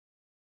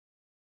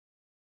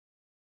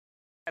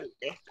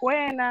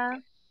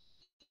escuela.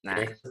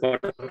 Es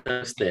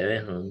corta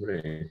ustedes,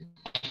 hombre.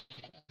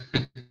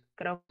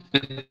 Creo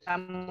que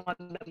estamos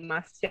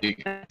demasiado.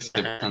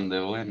 Están de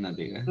buena,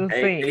 diga.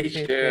 Hey, Sí, sí,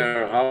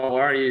 teacher, sí. how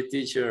are you,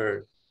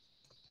 teacher?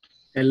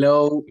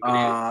 Hello,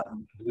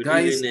 Good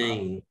guys.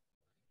 evening.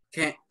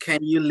 Can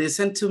you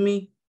listen to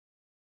me?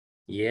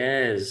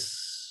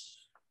 Yes.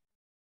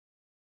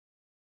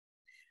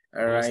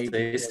 All right,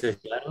 ¿Usted está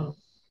claro?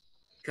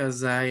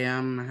 because I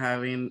am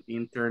having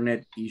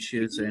internet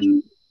issues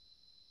and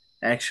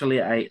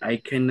actually I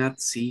cannot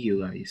see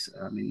you guys.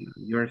 I mean,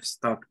 you're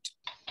stuck.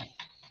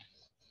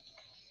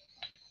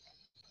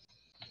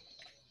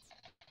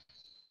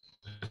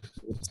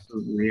 It's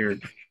so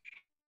weird.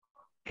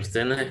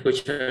 Usted nos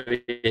escucha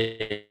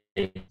bien.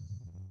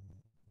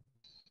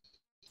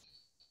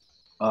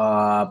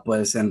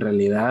 Pues en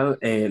realidad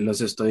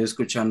los estoy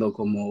escuchando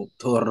como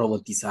todos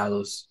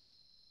robotizados.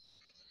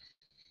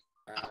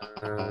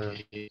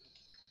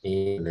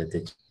 Y le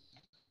techo.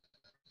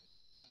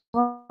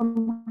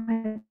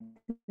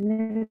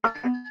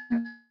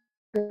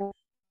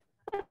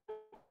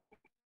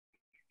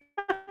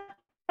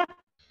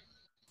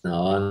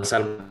 No, no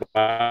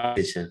salva,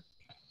 teacher.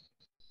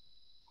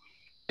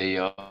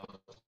 Yo.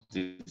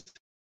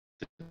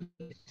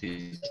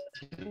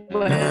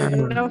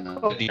 Bueno,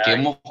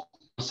 Platiquemos cómo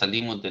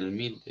salimos del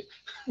MIT.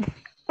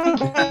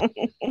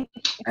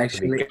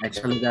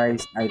 Actually,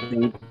 guys, I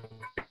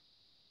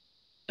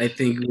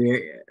think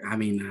I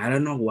mean, I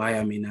don't know why.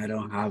 I mean, I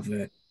don't have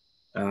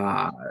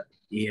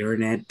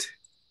internet.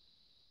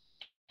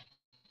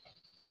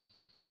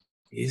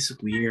 It's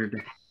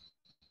weird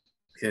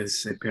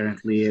because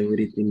apparently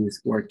everything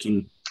is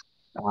working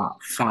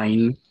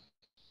fine.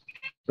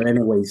 But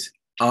anyways,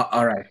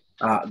 all right,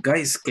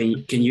 guys,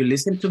 can you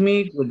listen to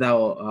me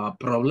without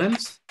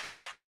problems?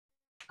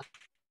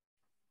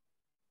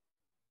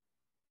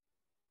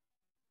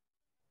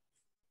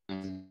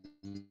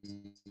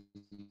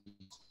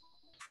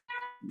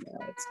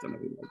 Yeah, it's gonna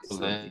be like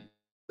something.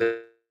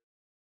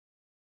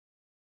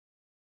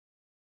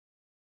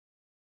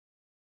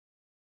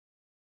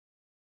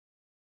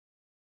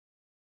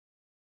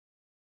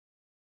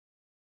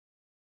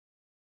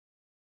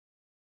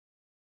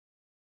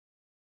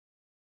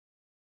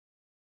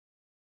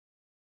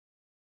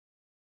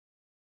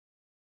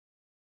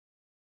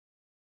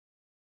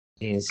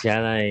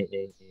 Iniciada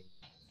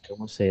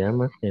 ¿cómo se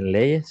llama? En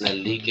leyes. La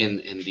liga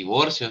en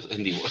divorcios,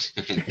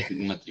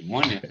 en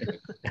matrimonio.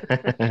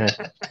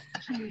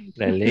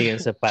 La liga en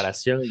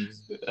separación.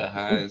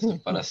 Ajá, en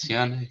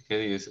separaciones, ¿qué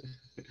dice?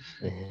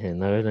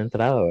 No había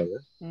entrado,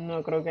 ¿verdad?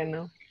 no creo que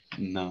no.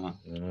 No.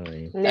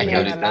 Ay. Es que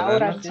ahorita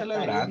Laura andan sí está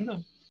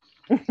celebrando.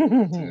 Yo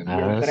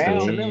Están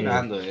creo.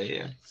 celebrando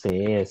ella.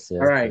 Sí, es All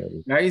cierto. right,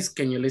 guys,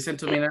 can you listen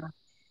to me now?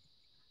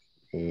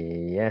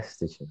 Yes,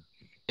 teacher.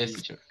 Yes,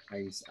 teacher.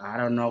 Guys, I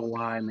don't know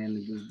why,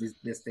 man.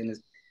 This thing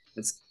is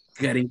it's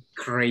getting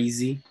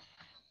crazy.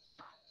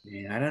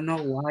 Yeah, I don't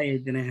know why I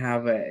didn't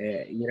have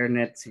a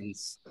internet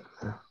since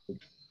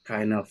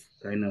kind of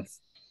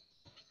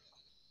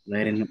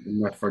late in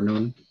the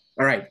afternoon.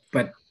 All right,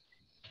 but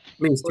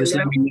please just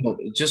let me know.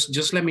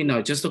 Just let me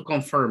know, just to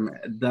confirm.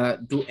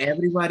 Do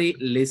everybody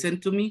listen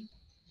to me?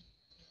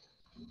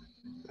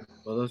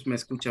 ¿Todos me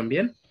escuchan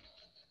bien?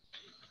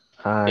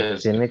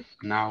 Yes, Tiene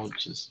now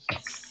just...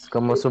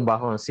 como sus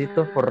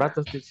bajoncitos por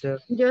ratos, teacher.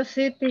 Yo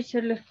sí,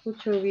 teacher, lo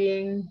escucho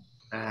bien.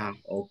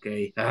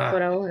 Okay.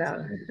 Por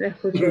ahora, lo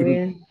escucho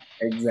bien.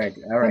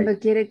 Exactly. All right. Cuando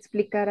quiere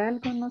explicar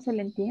algo no se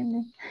le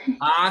entiende.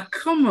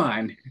 Come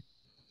on.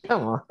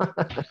 Come on.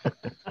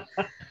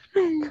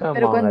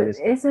 Pero cuando,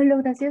 eso es lo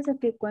gracioso,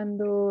 que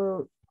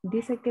cuando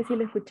dice que si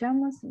lo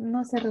escuchamos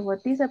no se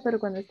robotiza, pero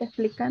cuando está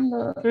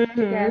explicando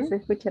ya se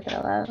escucha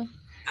trabado.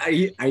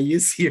 Are you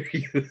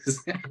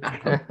serious?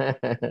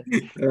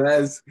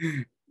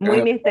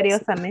 Muy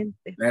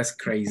misteriosamente. That's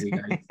crazy,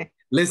 guys.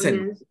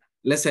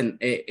 Listen,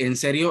 en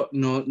serio,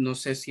 no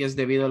sé si es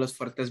debido a los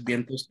fuertes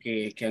vientos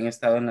que han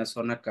estado en la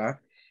zona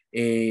acá.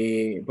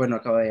 Bueno,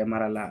 acabo de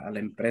llamar a la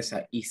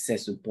empresa y se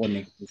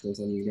supone que ese es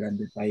el gran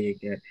detalle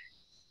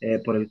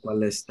por el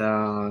cual está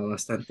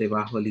bastante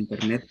bajo el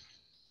internet.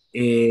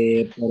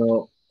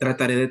 Pero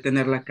trataré de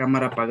tener la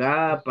cámara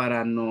apagada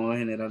para no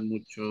generar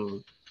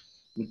muchos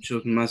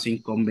más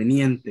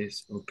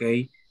inconvenientes, ¿ok?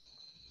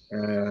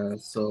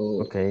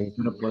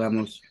 No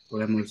podemos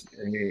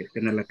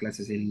tener la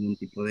clase sin ningún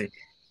tipo de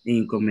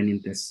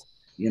inconvenientes,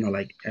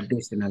 like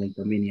additional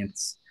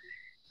inconvenience.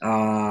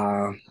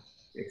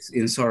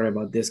 Sorry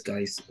about this,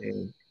 guys.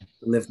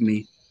 Believe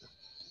me.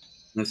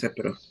 No sé,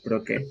 pero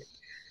que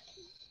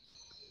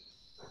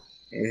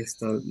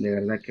esto de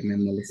verdad que me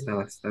molesta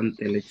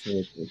bastante el hecho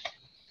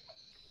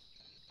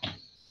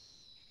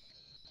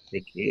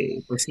de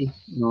que pues sí,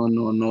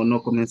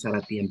 no comenzar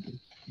a tiempo.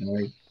 All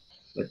right.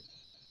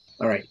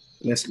 All right,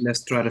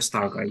 let's try to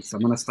start, guys.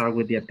 I'm gonna start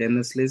with the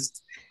attendance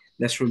list.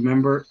 Let's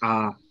remember,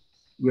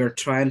 we're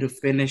trying to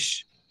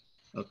finish,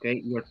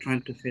 okay? We're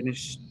trying to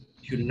finish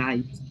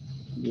tonight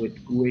with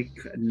week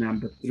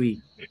number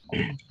 3.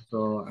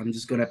 So I'm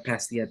just gonna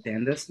pass the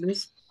attendance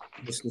list.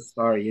 just to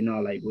start, you know,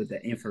 like with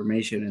the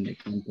information and the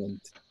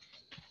content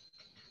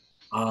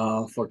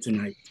for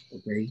tonight,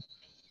 okay?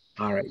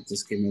 All right,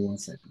 just give me 1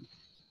 second.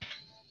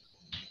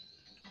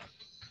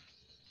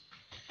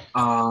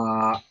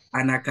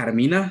 Ana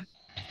Carmina.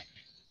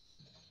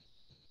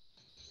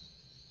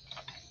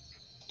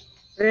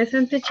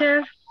 Present,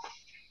 teacher.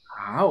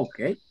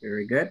 Okay,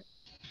 very good.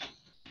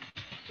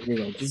 Here you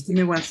go. Just give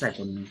me 1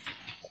 second. Miss.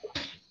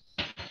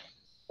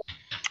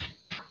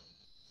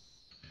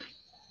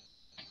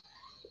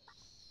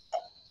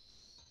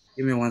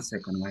 Give me 1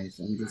 second, guys.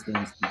 I'm just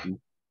going to speak.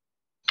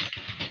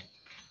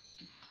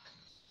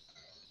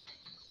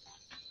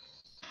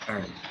 All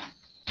right.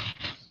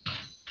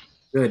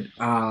 Good.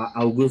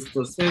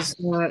 Augusto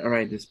Cesar. All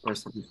right, this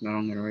person is no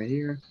longer right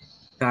here.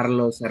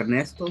 Carlos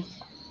Ernesto.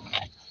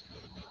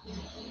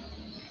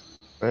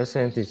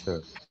 Present,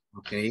 teacher.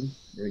 Okay,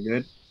 very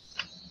good.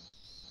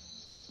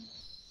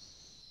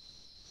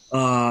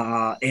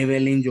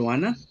 Evelyn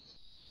Joanna.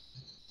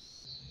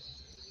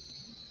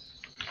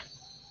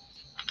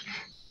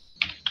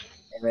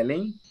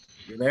 Evelyn,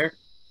 you there?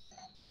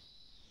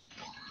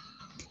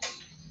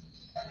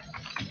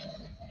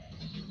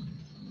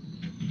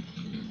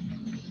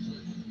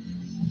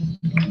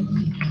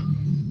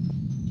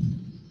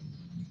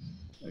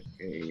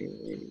 Okay.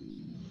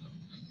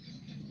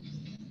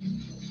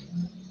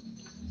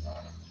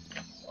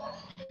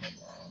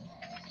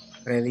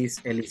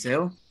 Redis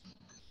Eliseo.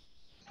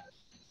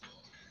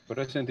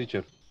 Present,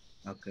 teacher.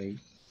 Okay,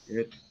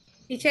 good.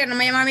 Teacher, no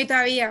me llama a mí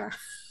todavía.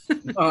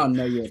 Oh,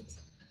 not yet.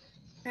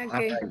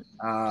 Okay.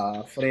 All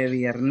right.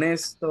 Freddy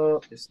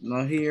Ernesto is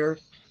not here.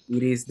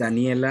 Iris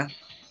Daniela.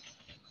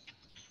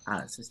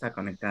 Se está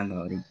conectando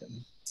ahorita.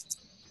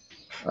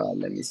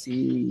 Let me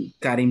see.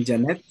 Karim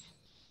Janet.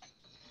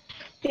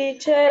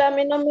 Teacher, a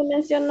mí no me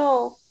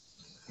mencionó.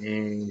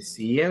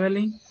 Sí,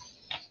 Evelyn.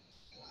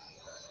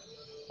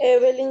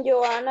 Evelyn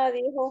Joana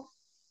dijo.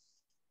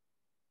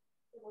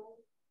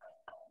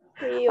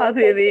 Sí,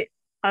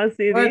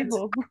 así What?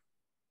 dijo.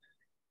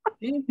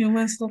 Give me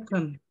 1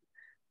 second.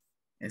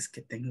 Es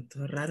que tengo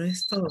todo raro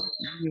esto.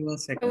 Give me 1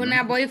 second.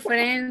 Una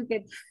boyfriend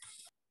que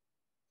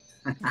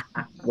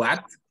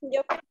What?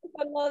 Yo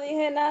no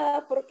dije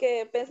nada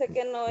porque pensé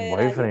que no era.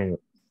 Boyfriend.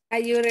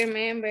 you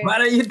remember.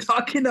 What are you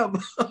talking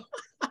about?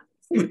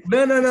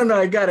 No.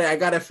 I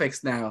got it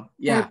fixed now.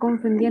 Yeah.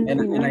 Confundiendo mi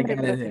And I nombre, got it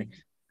profe. here.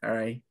 All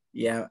right.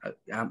 Yeah.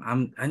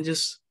 I'm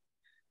just.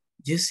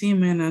 You see,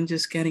 man. I'm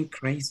just getting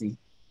crazy.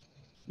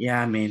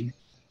 Yeah, I mean,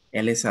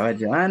 Elizabeth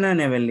Joanna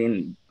and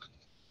Evelyn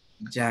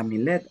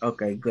Jamilet.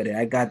 Okay, good.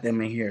 I got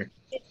them in here.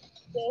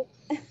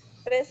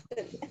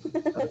 Present.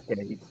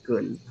 Okay,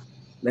 good.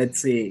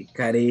 Let's see.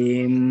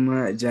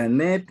 Karim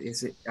Janet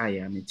is it?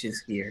 Yeah, Mitch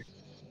is here.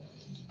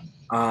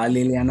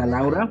 Liliana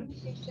Laura.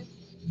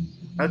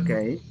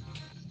 Okay.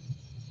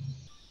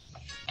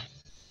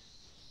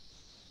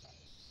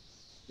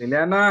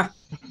 Liliana,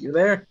 you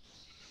there?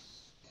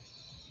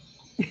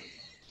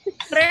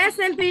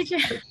 Present,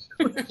 teacher.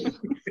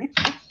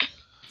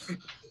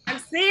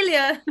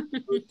 Auxilio.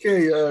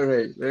 Okay, all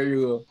right. There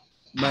you go.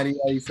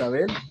 María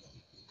Isabel.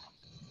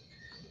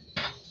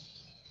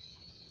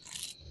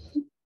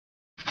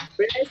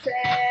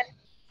 Present.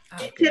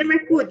 Okay. ¿Me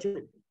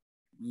escuchan?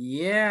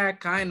 Yeah,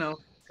 kind of.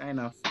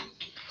 No,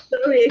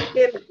 es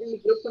que el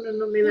micrófono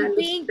no me da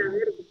Sí.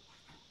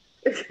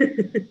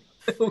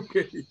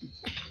 Okay.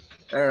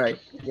 All right.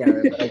 Yeah,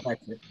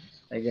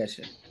 I got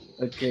you.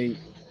 Okay.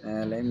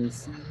 Let me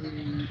see.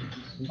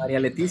 María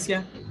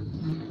Leticia.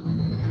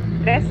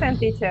 Present,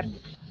 teacher.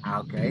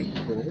 Okay,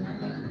 cool.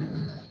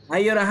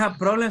 You don't have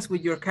problems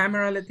with your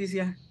camera,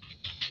 Leticia?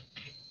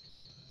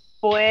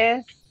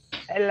 Pues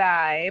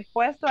la he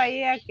puesto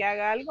ahí a que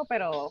haga algo,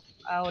 pero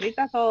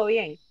ahorita todo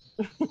bien.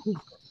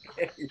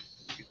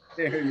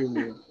 There you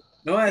go.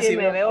 No, Si así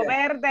me veo que,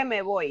 verde,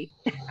 me voy.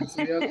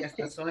 así veo que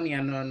hasta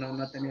Sonia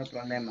no ha tenido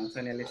problemas,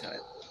 Sonia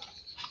Elizabeth.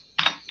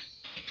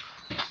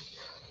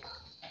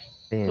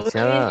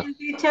 Licenciada.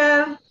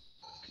 Teacher.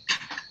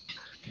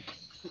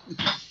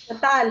 ¿Qué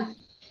tal?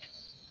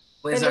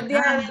 Pues Feliz día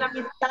acá. de la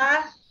amistad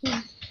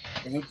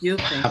Thank you.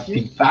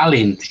 Happy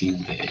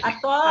Valentine's Day. a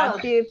todos.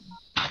 Happy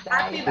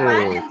Happy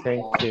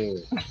Thank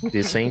you.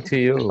 The same to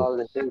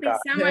you.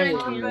 Empezamos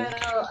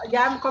Pero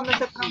ya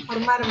comencé a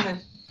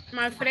transformarme.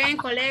 my friend,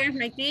 colegas,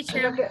 my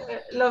teacher.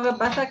 Lo que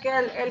pasa es que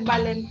el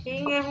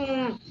Valentín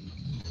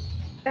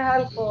es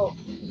algo.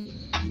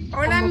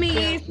 Hola, como mi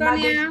que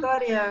más de Sonia.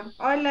 historia.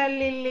 Hola,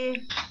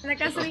 Lili. La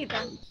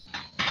caserita.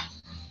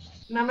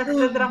 No me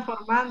estoy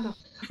transformando.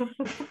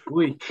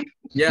 Uy,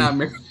 ya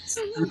me.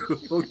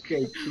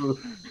 Okay, cool.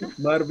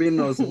 Marvin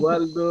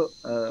Oswaldo.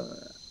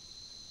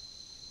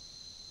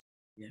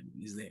 Yeah,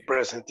 he's there.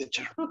 Present,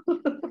 teacher.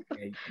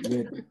 Okay,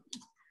 good.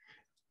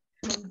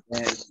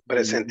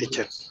 Present,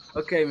 teacher.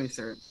 Okay,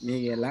 Mr.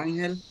 Miguel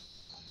Ángel.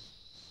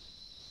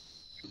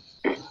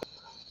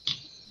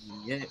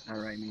 Yeah, all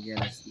right,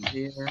 Miguel is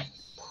here.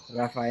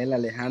 Rafael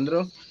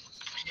Alejandro.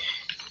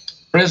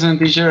 Present,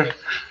 teacher.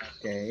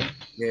 Okay,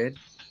 good.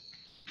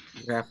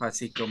 Rafa,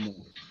 así como,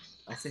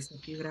 haces esa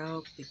fibra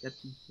óptica,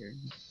 teacher.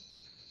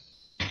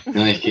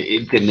 No, es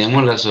que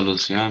tenemos la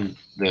solución,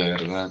 de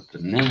verdad,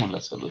 tenemos la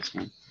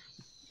solución.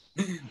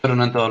 Pero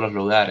no en todos los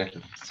lugares,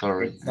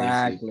 sorry.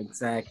 Exactly,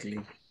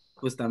 exactly.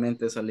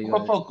 Justamente eso le iba Poco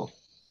a a decir. poco.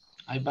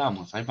 Ahí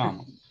vamos, ahí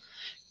vamos.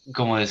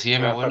 Como decía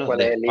mi Rafa, abuelo,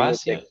 ¿cuál es el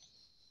despacio límite?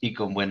 y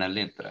con buena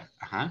letra.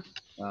 Ajá.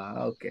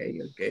 Ah, ok,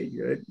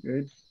 good,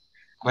 good.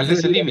 ¿Cuál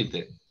es el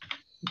límite?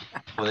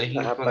 Podés ir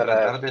Ajá,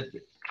 contratar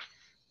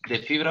de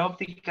fibra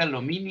óptica,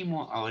 lo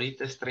mínimo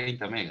ahorita es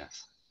 30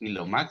 megas y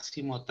lo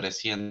máximo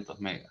 300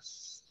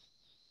 megas.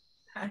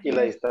 y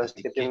la Así distancia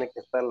que que tiene que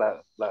estar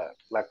la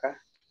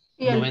caja,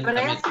 ¿Y el 90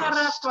 precio, metros.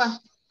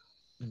 Rafa?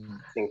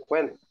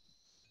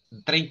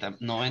 50.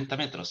 90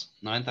 metros,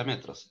 90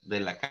 metros de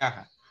la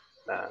caja.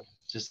 Ah,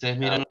 Si ustedes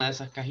miran una de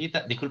esas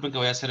cajitas, disculpen que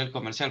voy a hacer el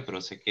comercial,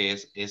 pero sé que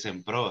es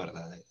en pro,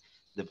 ¿verdad?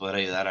 De poder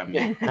ayudar a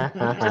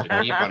nuestro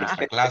equipo, a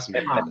nuestra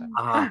classmate, ¿verdad?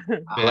 Ajá,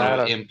 Pero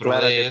claro, en pro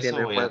claro de que eso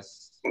tiene voy a...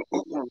 pues.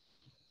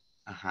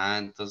 Ajá,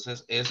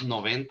 entonces es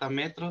 90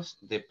 metros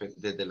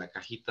desde la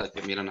cajita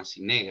que miran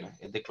así negra,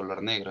 es de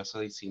color negro,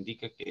 eso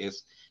indica que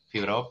es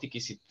fibra óptica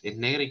y si es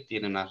negra y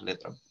tiene unas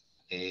letras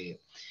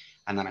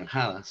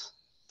anaranjadas.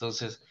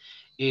 Entonces,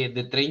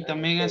 de 30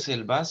 megas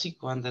el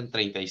básico anda en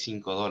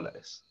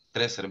 $35,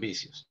 3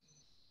 servicios.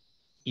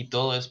 Y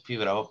todo es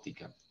fibra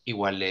óptica,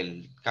 igual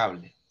el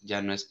cable,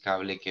 ya no es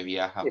cable que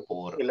viaja Y la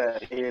por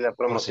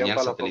promoción señal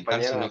para los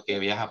satelital, sino compañeros. que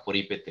viaja por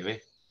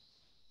IPTV.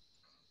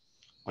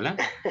 ¿Hola?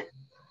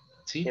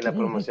 ¿Sí? Y la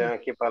promoción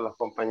aquí para los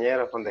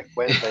compañeros con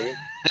descuento ahí.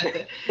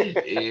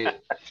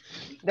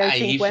 Del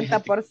Ahí, fíjate.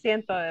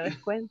 50% de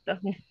descuento.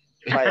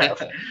 Vaya,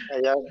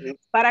 allá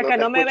Para no que te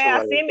no me escucho, vea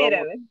María. así, mire.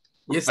 ¿Cómo? Ve.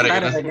 You Para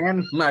que started no-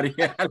 again,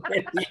 María.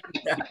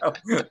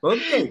 Ok.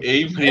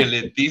 Ey, María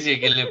Leticia,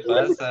 ¿qué le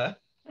pasa?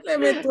 Let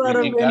me try ¿Por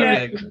to qué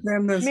manage cambia?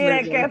 attendance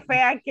Mire qué later.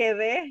 fea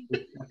quedé.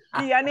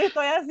 Y ya ni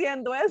estoy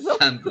haciendo eso.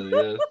 Santo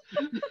Dios.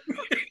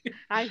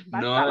 Ay,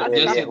 basta, No, De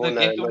yo 10 basta. siento una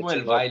que de es como noche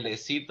el otra.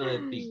 bailecito de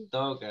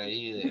TikTok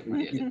ahí de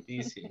María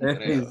Leticia,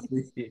 creo.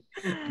 Sí.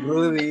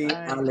 Rudy,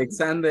 Ay.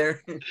 Alexander.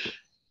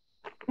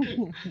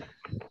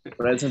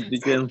 Present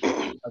teacher.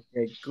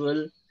 Okay,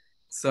 cool.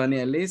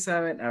 Sonia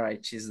Elizabeth. All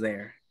right, she's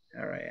there.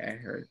 All right, I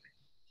heard.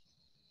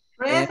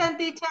 And, Present,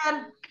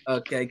 teacher.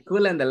 okay,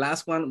 cool. And the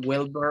last one,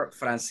 Wilbur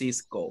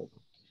Francisco,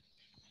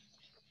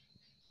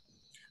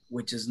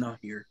 which is not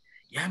here.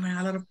 Yeah, man,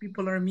 a lot of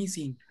people are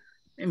missing.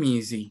 Let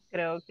me see.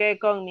 Creo que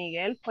con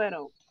Miguel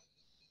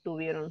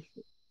tuvieron.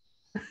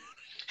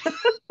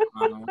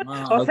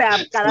 O sea,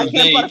 cada Su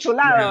quien por date. su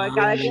lado, Yeah,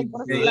 cada quien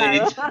por su Su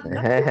lado.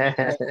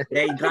 date.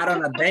 they got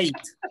on a date.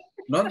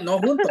 No, no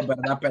juntos,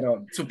 ¿verdad?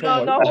 Pero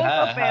supongo. No yo. juntos,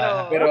 Ajá.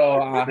 Pero,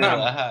 Pero,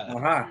 ajá,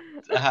 ajá.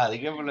 ajá,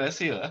 digámoslo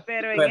así, ¿va?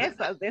 pero en But,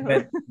 esas, dijo.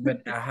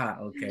 ajá,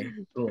 okay,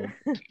 cool.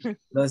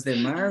 Los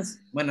demás,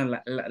 bueno,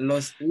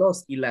 los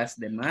y las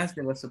demás,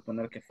 debo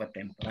suponer que fue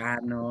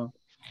temprano.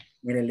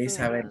 Mira,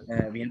 Elizabeth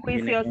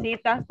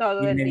Juiciositas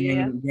todo el viene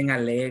día. bien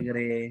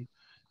alegre.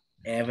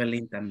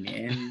 Evelyn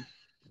también,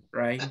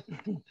 right?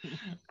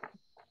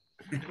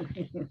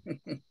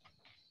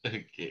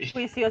 Ok.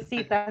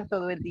 Juiciositas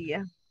todo el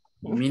día.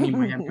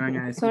 Mínimo ya me van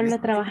a decir. Solo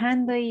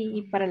trabajando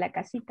y para la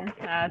casita.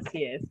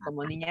 Así es,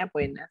 como niñas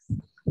buenas.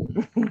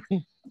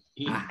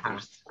 Ajá.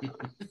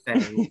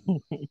 Inverse.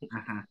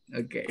 Ajá,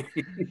 okay.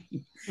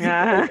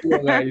 Ajá.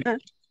 Okay, guys.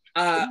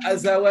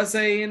 As I was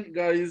saying,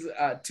 guys,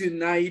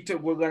 tonight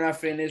we're gonna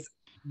finish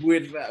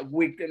with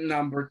week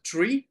number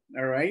 3.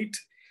 All right.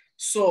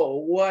 So,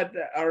 what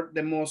are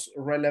the most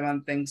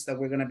relevant things that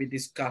we're gonna be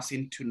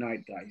discussing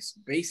tonight, guys?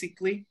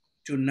 Basically,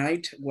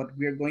 tonight what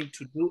we're going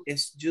to do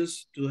is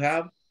just to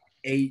have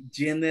a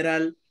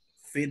general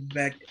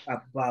feedback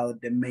about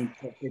the main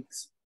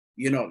topics,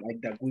 you know, like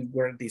that we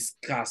were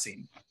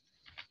discussing,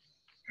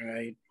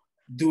 right,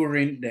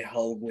 during the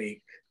whole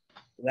week.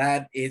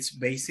 That is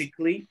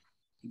basically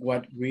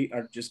what we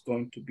are just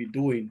going to be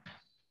doing,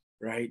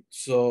 right?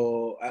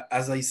 So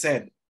as I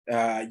said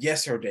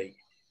yesterday,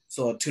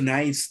 so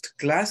tonight's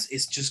class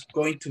is just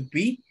going to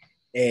be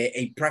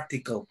a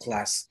practical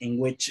class in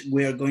which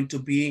we are going to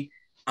be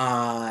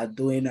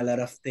doing a lot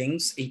of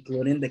things,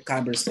 including the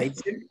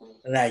conversation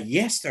that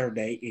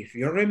yesterday, if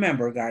you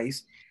remember,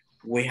 guys,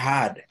 we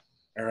had,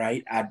 all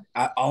right, at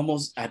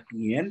almost at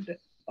the end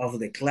of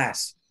the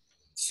class.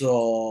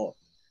 So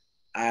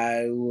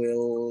I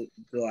will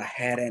go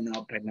ahead and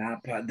open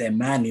up the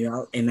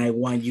manual, and I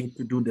want you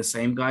to do the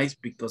same, guys,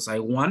 because I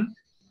want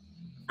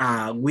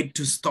we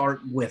to start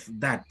with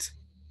that,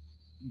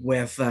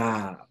 with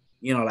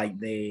you know, like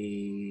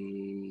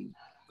the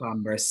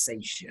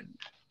conversation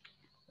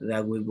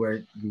that we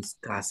were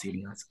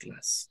discussing last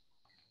class.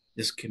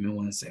 Just give me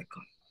 1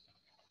 second.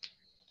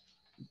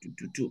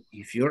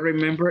 If you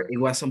remember, it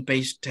was on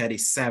page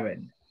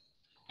 37.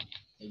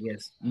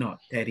 Yes, no,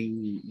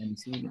 30. Let me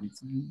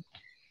see.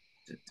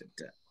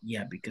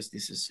 Yeah, because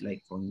this is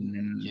like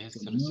from Yes,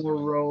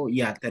 tomorrow.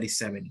 Yeah,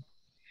 37.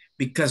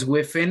 Because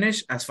we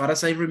finished, as far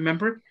as I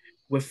remember,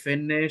 we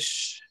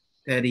finished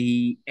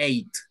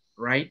 38,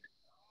 right?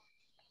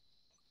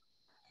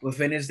 We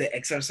finished the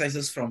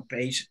exercises from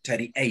page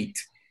 38.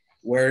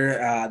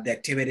 were the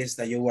activities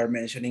that you were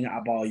mentioning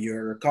about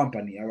your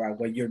company, about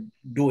what you're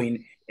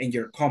doing in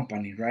your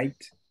company, right?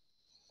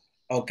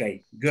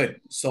 Okay, good.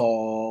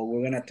 So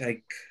we're gonna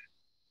take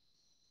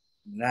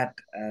that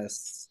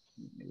as,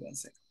 give me one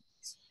second,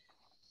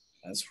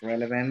 as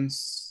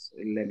relevance.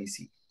 Let me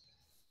see.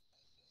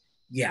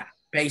 Yeah,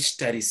 page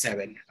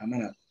 37. I'm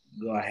gonna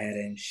go ahead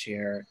and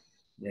share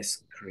the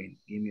screen.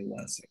 Give me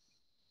one second.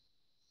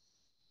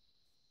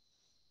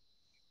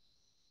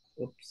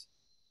 Oops.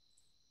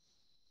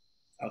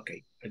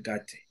 Okay, I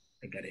got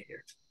it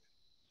here.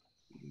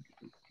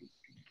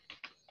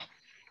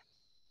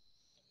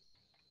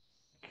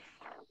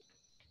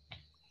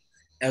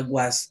 It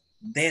was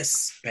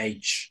this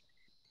page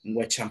in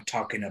which I'm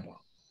talking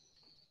about.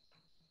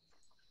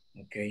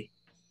 Okay,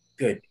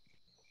 good.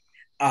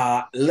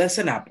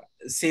 Listen up.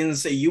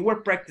 Since you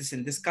were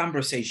practicing this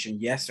conversation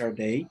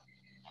yesterday,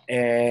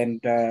 and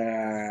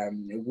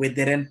we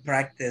didn't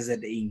practice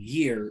it in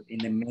here in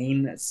the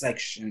main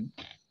section,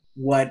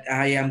 what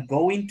I am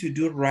going to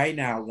do right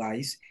now,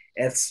 guys,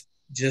 is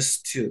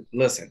just to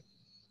listen.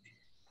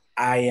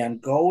 I am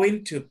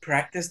going to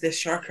practice this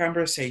short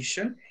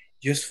conversation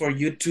just for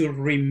you to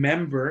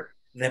remember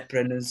the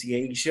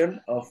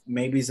pronunciation of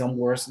maybe some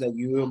words that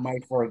you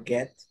might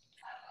forget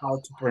how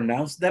to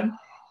pronounce them.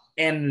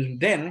 And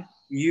then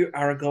you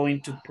are going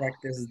to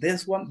practice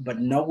this one, but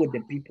not with the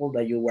people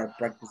that you were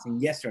practicing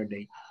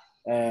yesterday.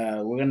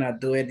 We're gonna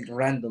do it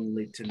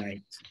randomly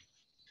tonight.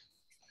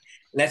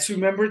 Let's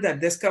remember that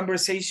this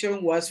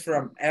conversation was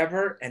from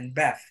Ever and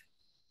Beth,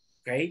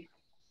 okay?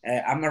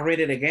 I'm gonna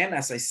read it again,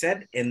 as I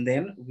said, and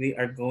then we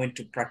are going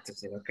to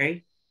practice it,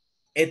 okay?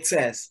 It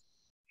says,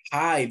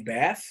 hi,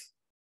 Beth.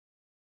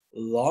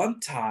 Long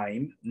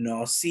time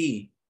no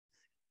see.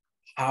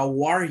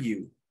 How are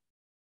you?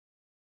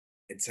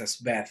 It says,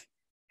 Beth.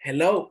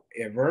 Hello,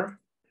 Ever.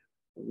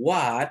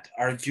 What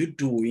are you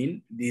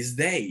doing these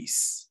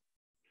days?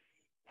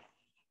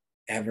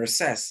 Ever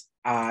says,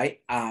 I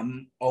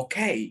am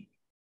okay.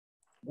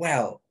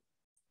 Well,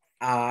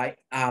 I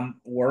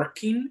am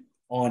working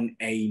on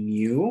a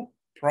new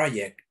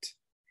project.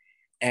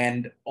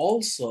 And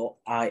also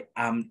I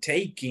am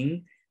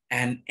taking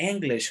an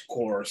English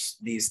course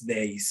these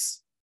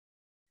days.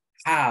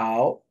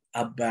 How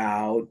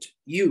about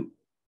you?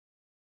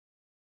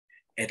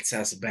 It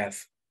says,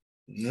 Beth,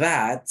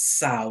 that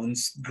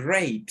sounds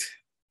great.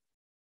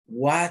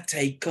 What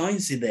a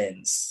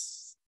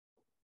coincidence.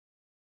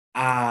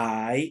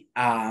 I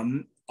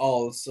am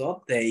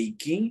also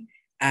taking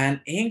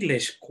an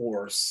English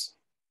course.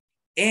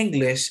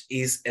 English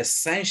is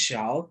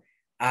essential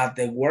at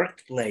the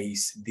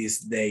workplace these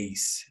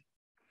days.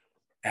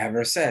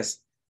 Ever says,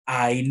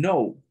 I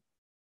know.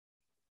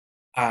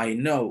 I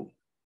know.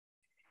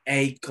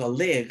 A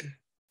colleague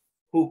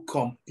who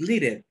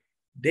completed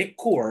the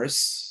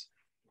course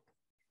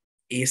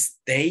is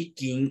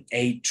taking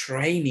a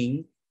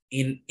training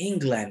in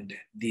England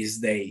these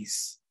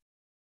days.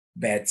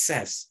 Beth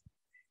says,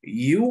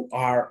 you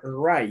are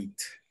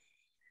right.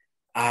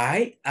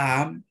 I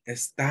am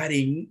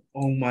studying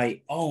on my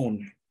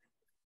own.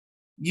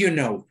 You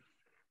know,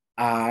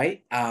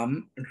 I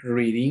am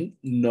reading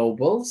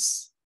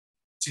novels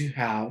to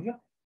have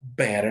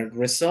better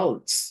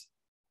results.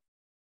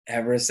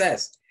 Ever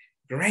says,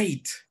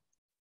 great.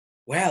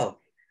 Well,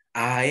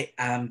 I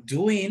am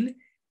doing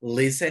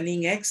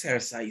listening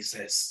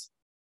exercises.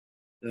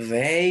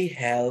 They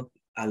help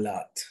a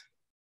lot.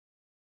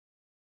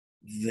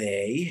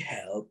 They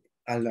help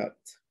a lot.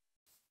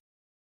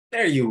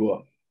 There you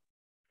go.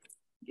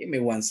 Give me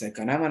one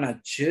second. I'm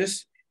gonna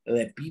choose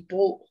the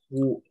people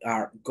who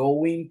are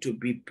going to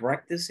be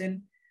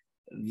practicing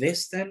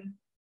this then.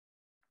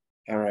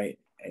 All right,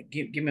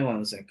 give me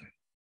one second.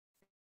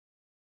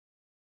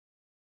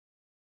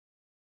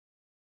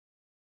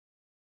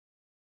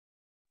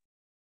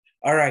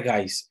 All right,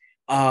 guys.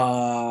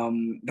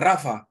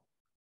 Rafa,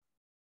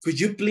 could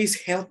you please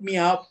help me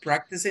out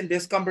practicing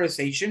this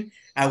conversation?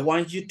 I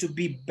want you to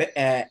be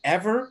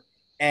Ever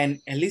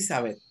and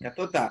Elizabeth.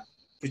 Catota,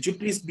 could you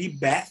please be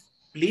Beth,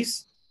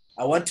 please?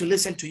 I want to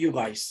listen to you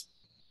guys.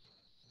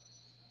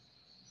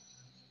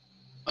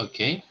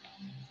 Okay.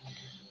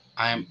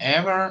 I'm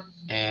Ever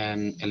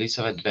and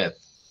Elizabeth Beth.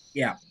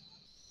 Yeah.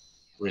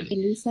 Really?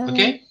 Elizabeth,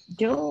 Okay.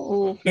 yo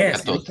o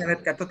Yes, Catota.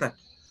 Elizabeth Catota.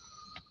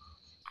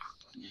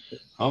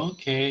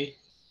 Okay.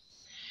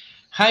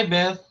 Hi,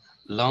 Beth.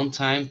 Long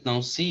time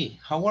no see.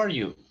 How are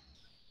you?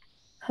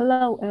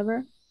 Hello,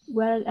 Ever.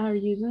 What are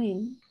you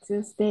doing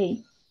this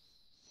day?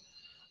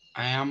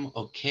 I am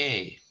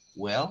okay.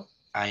 Well,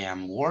 I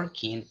am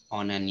working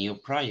on a new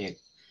project,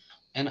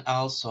 and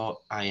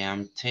also I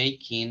am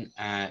taking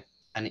an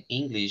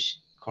English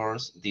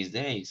course these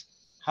days.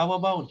 How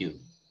about you?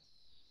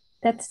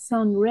 That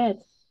sounds great.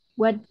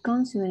 What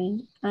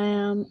considering I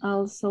am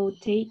also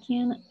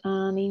taking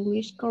an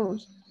English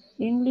course.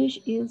 English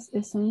is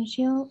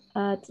essential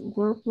at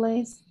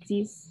workplace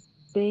these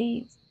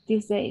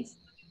days.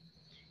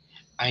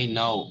 I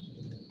know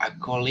a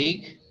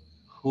colleague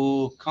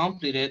who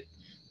completed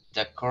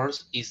the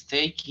course is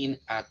taking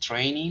a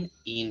training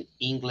in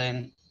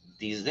England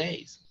these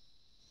days.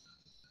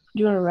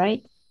 You are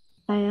right.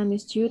 I am a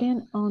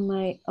student on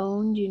my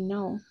own, you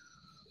know.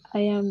 I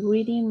am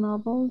reading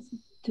novels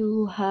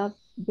to have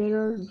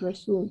better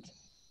results.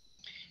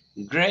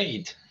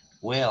 Great.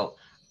 Well,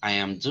 I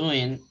am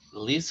doing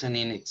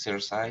listening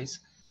exercise.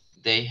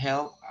 They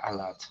help a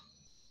lot.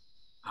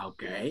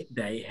 Okay,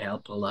 they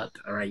help a lot.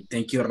 All right,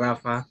 thank you,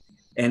 Rafa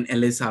and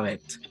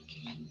Elizabeth.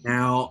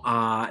 Now,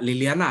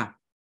 Liliana,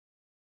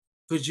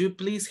 could you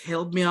please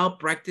help me out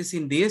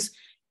practicing this?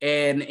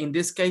 And in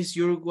this case,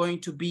 you're going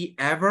to be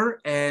Ever,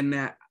 and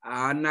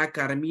Ana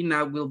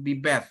Carmina will be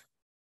Beth.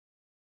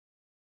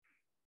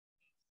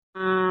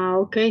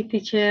 Okay,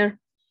 teacher.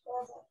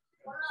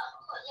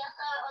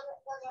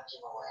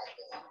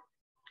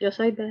 Yo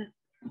soy Beth.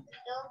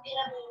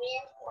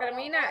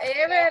 Termina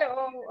Ever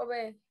o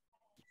Beth.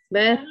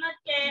 Beth.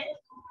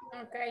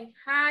 Okay.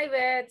 Hi,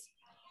 Beth.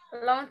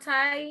 Long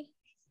time.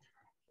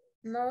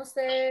 No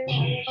sé.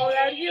 How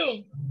are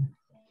you?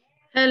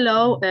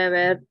 Hello,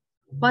 Ever.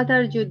 What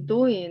are you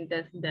doing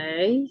these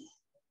days?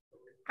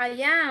 I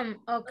am.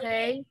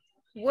 Okay.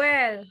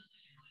 Well,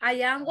 I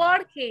am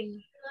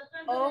working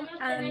on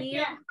a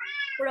new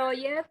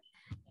project.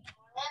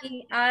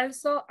 And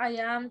also, I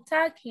am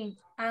taking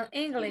an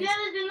English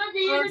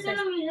courses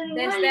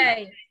this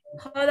day.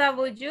 How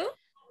about you?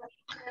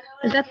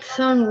 That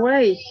sounds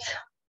great.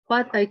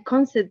 What a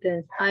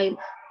coincidence. I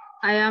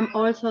am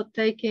also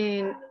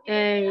taking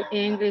an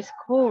English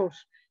course.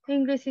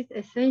 English is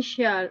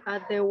essential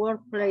at the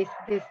workplace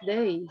these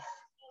days.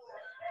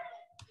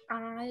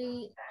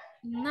 I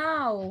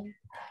know.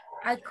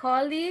 I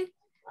call it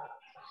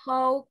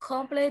how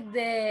complete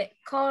the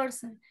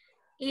course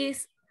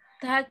is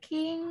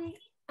taking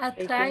a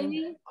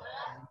training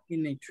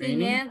In a in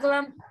training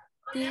England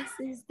this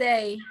is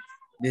day.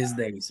 these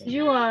days.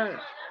 You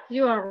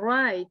are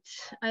right.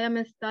 I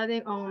am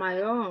studying on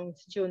my own,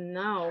 you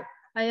know.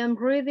 I am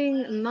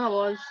reading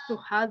novels to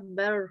have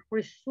better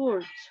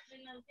results.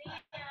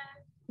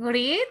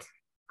 Great?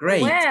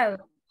 Great. Well,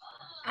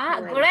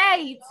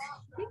 great.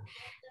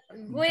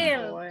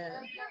 Well, Well,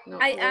 no,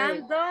 I wait.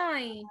 am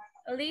doing,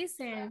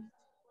 listen,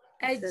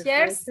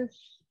 Exercises.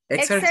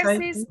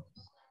 exercise,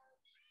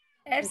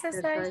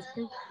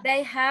 Exercises.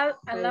 they have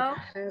a They lot.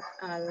 help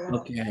a lot.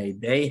 Okay,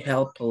 they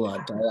help a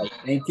lot. All right.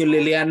 Thank you,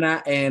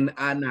 Liliana and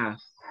Ana.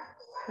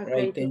 Okay,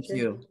 Right, thank teacher.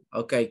 you.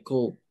 Okay,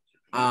 cool.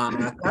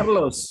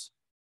 Carlos,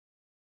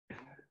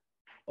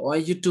 I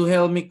want you to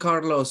help me,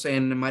 Carlos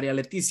and Maria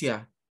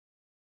Leticia.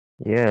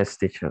 Yes,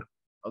 teacher.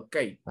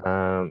 Okay,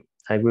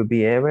 I will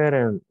be Ever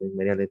and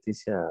Maria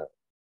Leticia.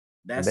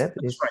 that's Beth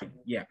is right.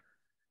 Yeah.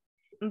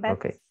 Beth.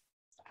 okay.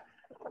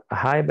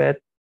 Hi, Beth.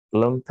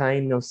 Long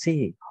time no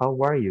see. How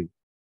are you?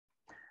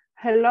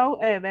 Hello,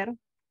 Ever.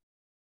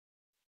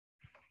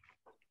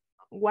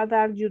 What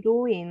are you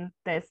doing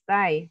this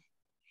day?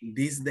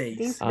 These days.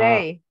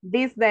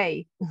 This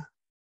day.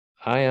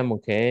 I am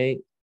okay.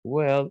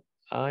 Well,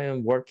 I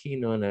am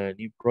working on a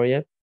new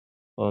project.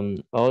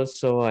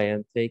 Also, I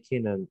am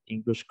taking an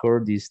English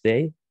course this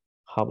day.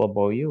 How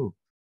about you?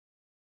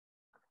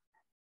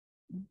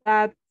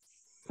 That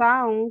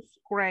sounds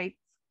great.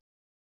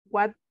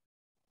 What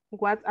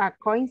a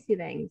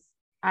coincidence.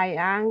 I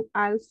am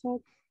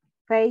also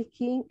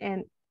taking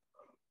an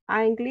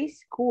English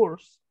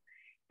course.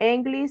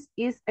 English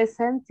is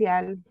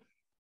essential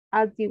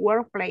at the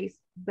workplace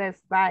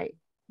this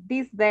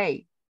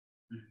day.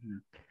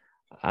 Mhm.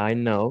 I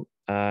know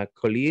a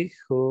colleague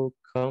who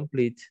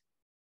complete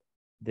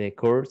the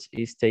course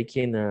is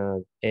taking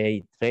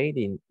a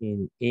training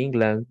in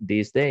England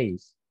these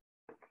days.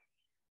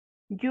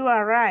 You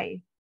are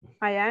right.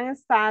 I am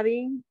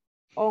studying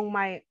on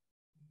my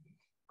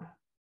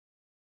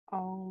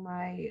On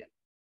my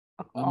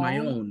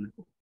own. own.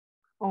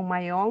 On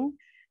my own.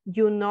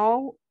 You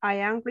know, I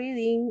am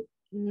reading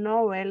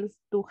novels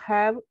to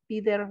have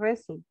better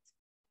results.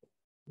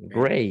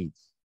 Great.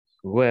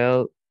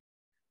 Well,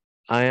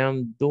 I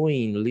am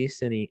doing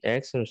listening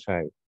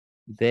exercise.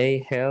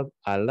 They help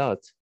a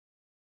lot.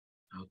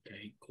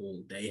 Okay,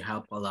 cool. They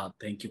help a lot.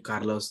 Thank you,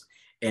 Carlos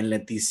and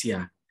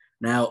Leticia.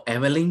 Now,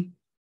 Evelyn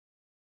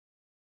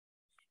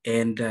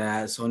and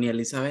Sonia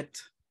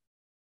Elizabeth.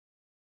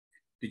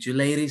 Could you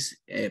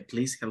ladies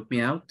please help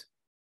me out?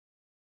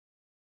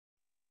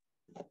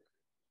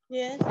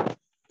 Yes.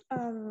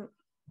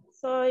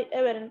 Soy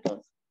Ever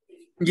entonces.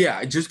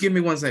 Yeah, just give me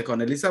 1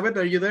 second. Elizabeth,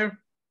 are you there?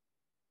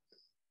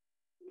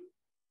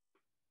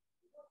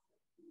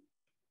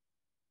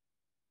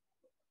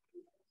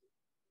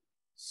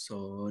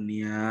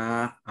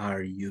 Sonia,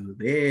 are you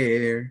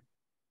there?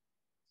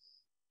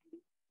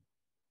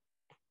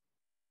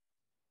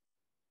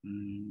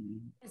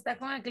 Está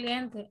con el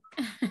cliente.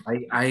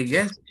 I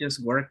guess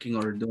just working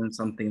or doing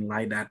something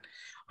like that.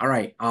 All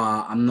right,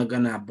 I'm not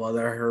gonna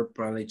bother her,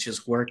 probably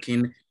just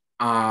working.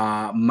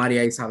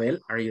 Maria Isabel,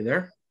 are you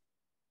there?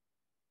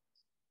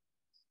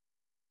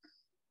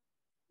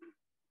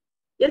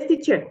 Yes,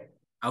 teacher.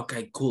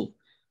 Okay, cool.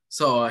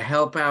 So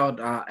help out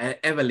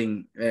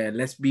Evelyn,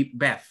 let's be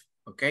Beth,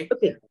 okay?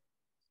 Okay.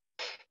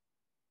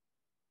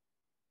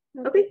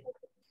 Okay.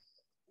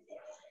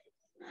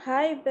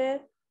 Hi,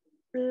 Beth.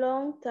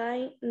 Long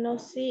time no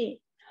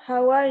see.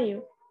 How are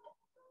you?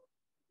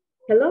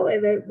 Hello,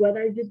 Ever. What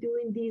are you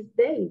doing these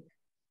days?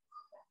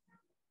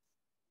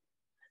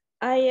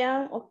 I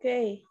am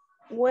okay.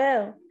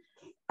 Well,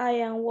 I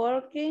am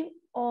working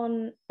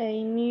on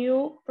a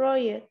new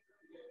project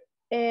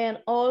and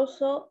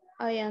also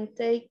I am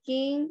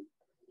taking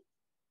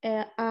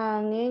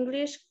an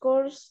English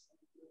course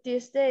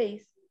these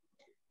days.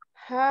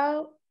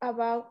 How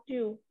about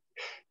you?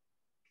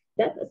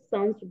 That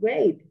sounds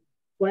great.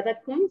 What a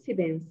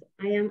coincidence.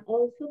 I am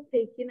also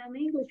taking an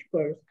English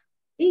course.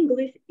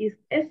 English is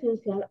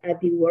essential at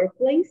the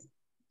workplace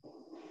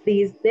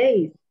these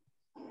days.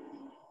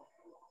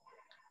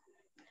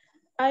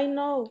 I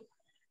know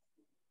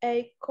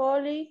a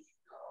colleague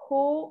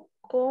who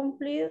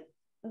completed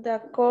the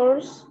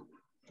course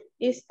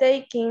is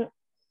taking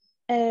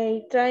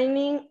a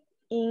training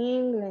in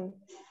England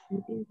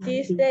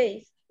these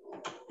days.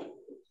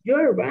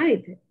 You're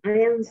right. I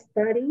am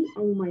studying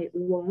on my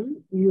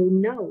own, you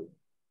know.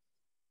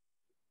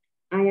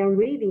 I am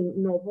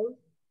reading novels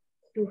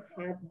to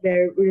have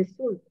better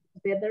results.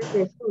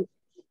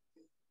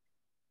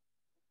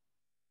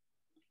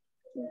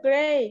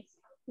 Great.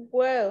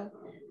 Well,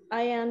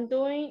 I am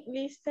doing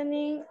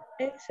listening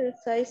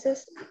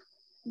exercises.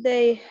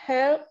 They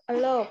help a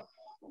lot.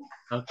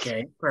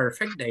 Okay,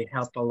 perfect. They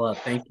help a lot.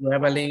 Thank you,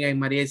 Evelyn and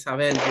Maria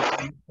Isabel.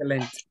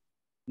 Excellent.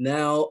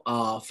 Now,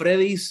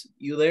 Freddy's,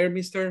 you there,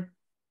 mister?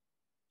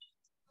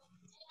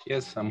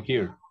 Yes, I'm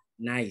here.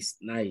 Nice,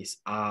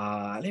 nice.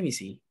 Let me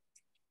see.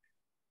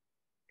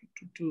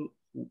 Who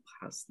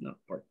has not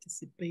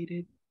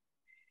participated?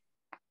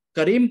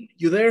 Karim,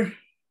 you there?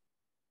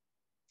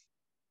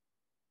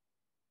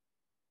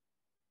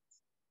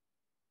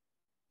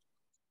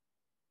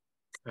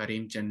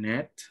 Karim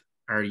Janet,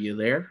 are you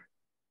there?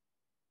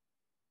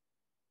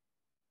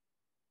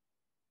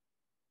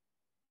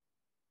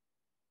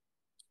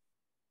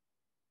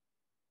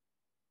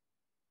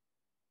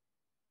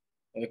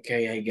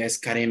 Okay, I guess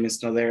Karim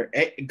is not there.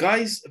 Hey,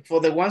 guys, for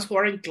the ones who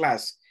are in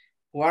class,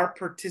 who are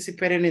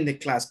participating in the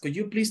class, could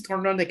you please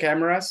turn on the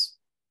cameras?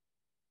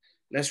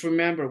 Let's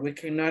remember, we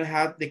cannot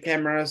have the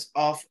cameras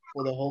off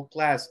for the whole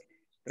class.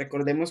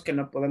 Recordemos que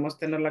no podemos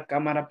tener la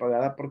cámara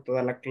apagada por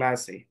toda la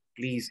clase.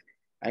 Please,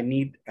 I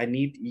need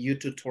you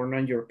to turn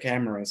on your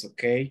cameras,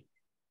 okay?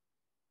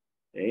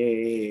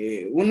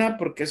 Una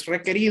porque es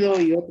requerido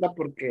y otra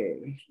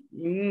porque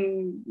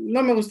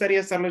no me gustaría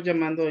estarlos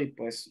llamando y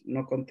pues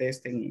no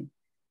contesten y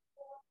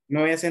me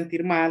voy a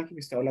sentir mal que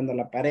me estoy hablando a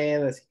la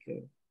pared, así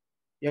que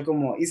yo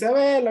como,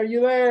 Isabel, are you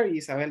there?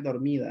 Isabel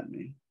dormida,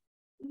 man.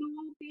 No,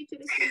 teacher,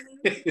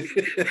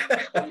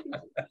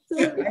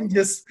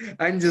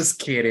 I'm just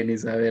kidding,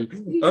 Isabel.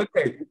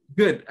 Okay,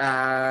 good.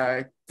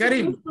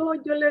 Karim. No,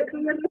 yo le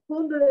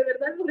respondo, de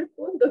verdad le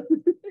respondo.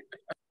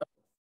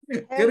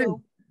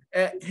 Karim,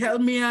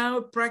 help me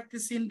out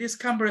practicing this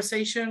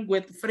conversation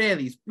with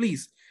Freddy,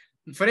 please.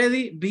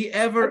 Freddy, be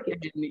Ever,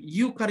 okay. And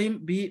you, Karim,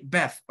 be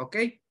Beth,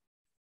 okay?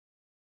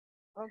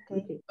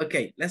 Okay.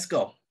 Okay, let's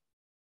go.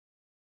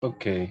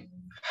 Okay.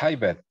 Hi,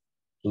 Beth.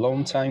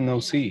 Long time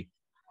no see.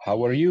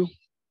 How are you?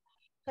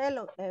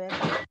 Hello, Evan.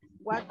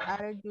 What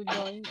are you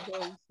doing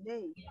these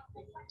days?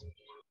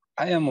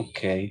 I am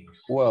okay.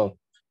 Well,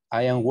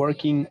 I am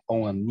working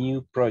on a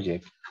new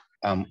project.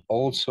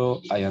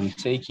 Also, I am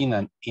taking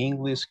an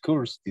English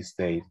course these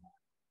days.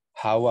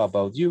 How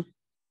about you?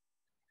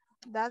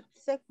 That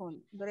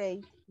second,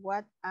 great.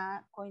 What a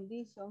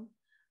condition.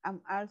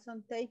 I'm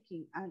also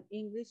taking an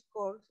English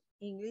course.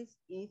 English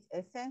is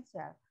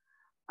essential.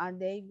 And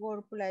they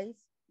workplace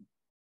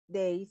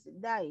these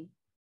days.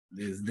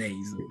 These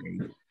days,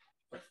 okay.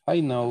 I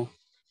know.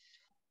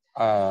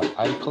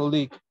 A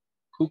colleague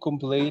who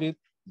completed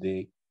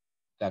the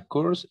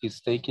course is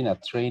taking a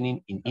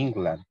training in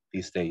England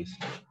these days.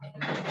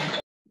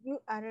 You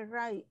are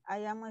right. I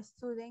am a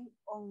student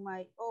on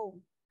my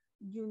own.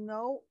 You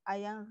know, I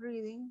am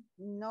reading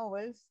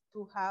novels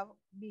to have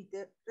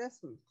better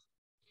results.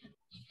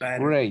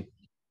 Great.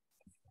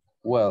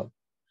 Well,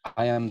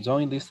 I am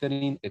doing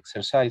listening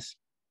exercise.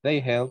 They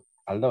help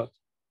a lot.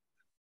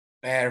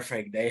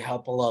 Perfect. They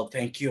help a lot.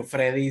 Thank you,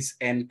 Freddy's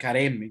and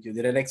Karim. You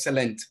did it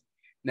excellent.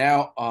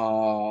 Now,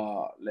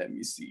 let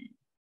me see.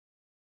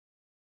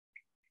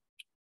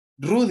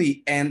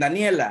 Rudy and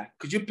Daniela,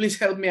 could you please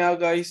help me out,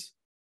 guys?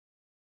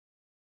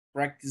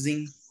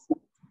 Practicing.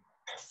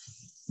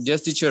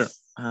 Yes, teacher.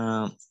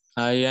 I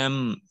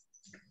am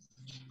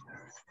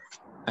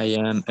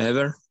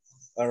Ever.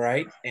 All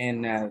right.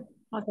 And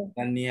Okay.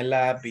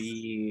 Daniela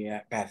be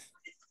Beth.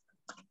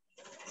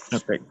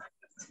 Okay.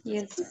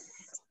 Yes.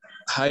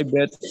 Hi,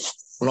 Beth.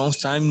 Long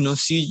time no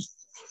see.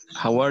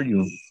 How are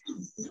you?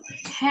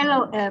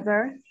 Hello,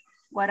 Ever.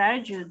 What are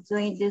you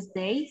doing these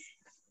days?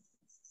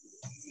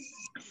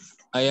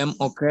 I am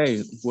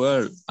okay.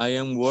 Well, I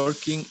am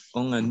working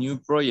on a new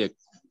project.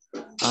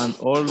 And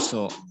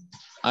also,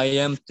 I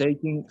am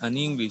taking an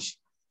English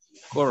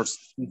course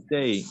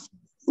today.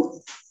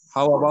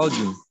 How about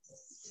you?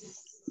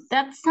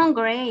 That sounds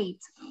great.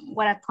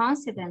 What a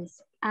coincidence.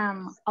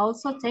 I'm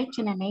also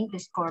taking an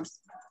English course.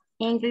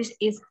 English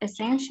is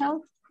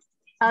essential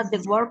at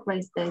the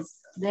workplace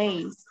these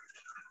days.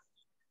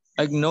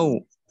 I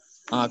know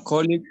a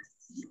colleague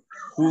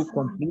who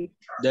completed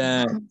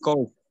the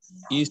course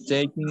is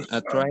taking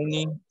a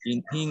training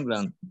in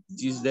England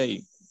this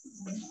day.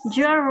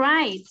 You're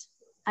right.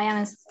 I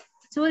am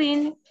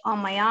studying on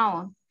my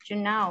own. You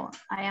know,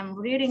 I am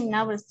reading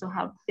novels to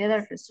have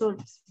better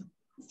results.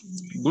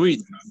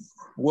 Great.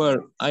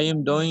 Well, I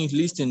am doing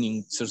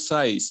listening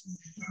exercise.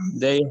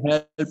 They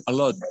help a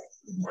lot.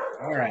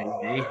 All right,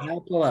 they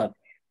help a lot.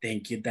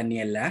 Thank you,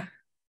 Daniela.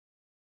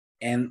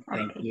 And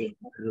thank you,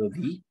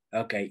 Rudy.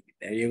 Okay,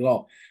 there you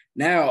go.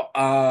 Now,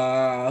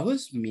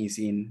 who's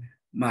missing?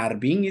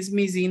 Marvin is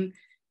missing.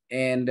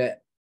 And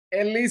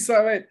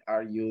Elizabeth,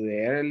 are you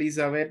there,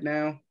 Elizabeth,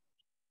 now?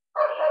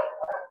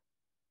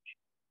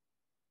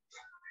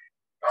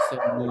 So,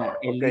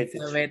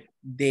 Elizabeth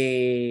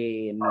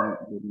de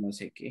no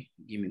sé qué.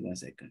 Give me 1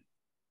 second.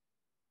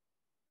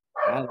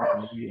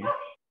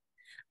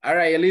 All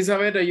right,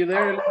 Elizabeth, are you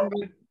there,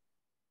 Elizabeth?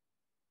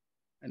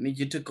 I need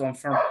you to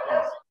confirm.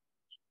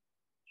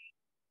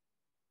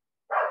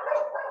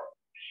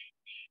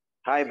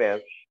 Hi,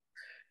 Beth.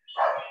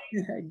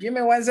 Give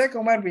me 1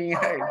 second, Marvin.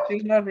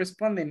 She's not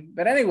responding.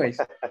 But anyways,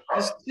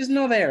 she's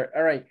not there.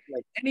 All right.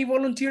 Any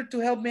volunteer to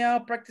help me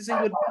out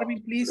practicing with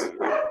Marvin, please?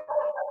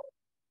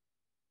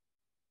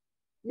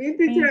 Me,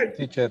 teacher.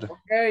 Teacher.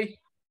 Okay.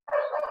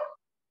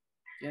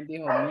 ¿Quién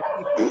dijo mi?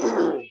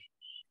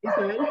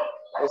 Isabel.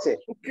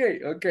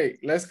 Okay.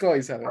 Let's go,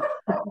 Isabel.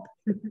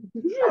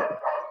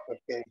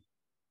 Okay.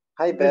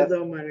 Hi, Beth.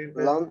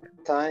 Long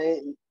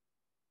time.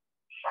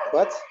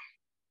 What?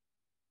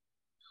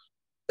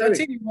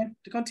 Continue, man.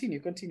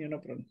 Continue, no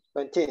problem.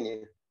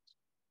 Continue.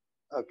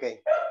 Okay.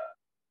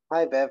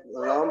 Hi, Beth.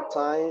 Long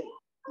time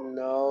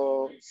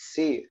no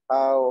see.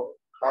 How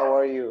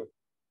are you?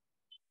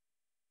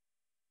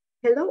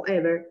 Hello,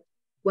 Ever.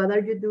 What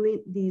are you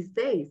doing these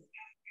days?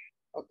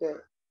 Okay.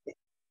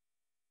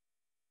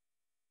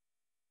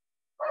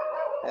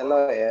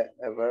 Hello,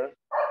 Ever.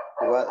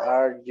 What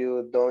are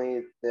you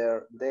doing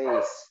their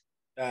days?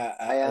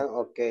 I am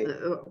okay.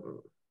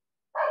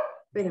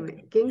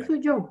 Espérame, ¿quién soy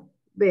yo?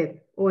 Beth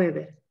o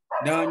Ever.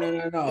 No.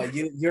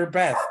 You're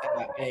Beth.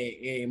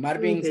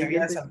 Marvin Okay, se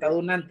había saltado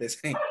un antes.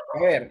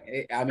 Ever,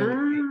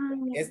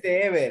 es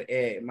de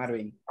Ever,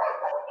 Marvin.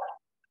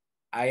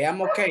 I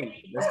am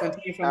okay. Let's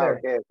continue from there.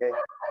 Okay.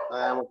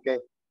 I am okay.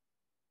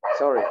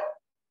 Sorry.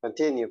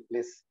 Continue,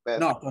 please, Beth.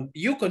 No,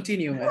 you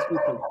continue.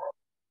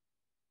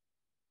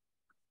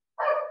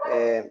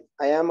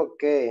 I am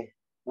okay.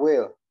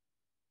 Well,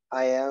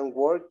 I am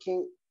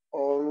working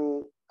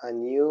on a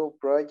new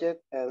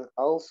project and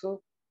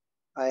also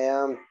I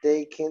am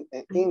taking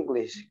an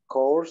English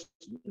course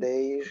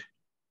there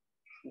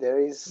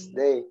is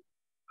day.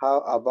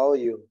 How about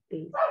you?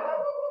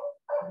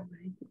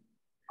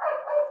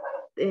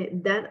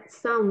 That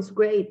sounds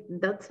great.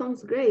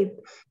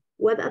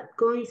 What a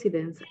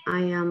coincidence.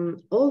 I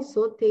am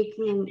also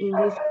taking an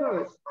English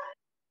course.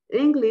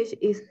 English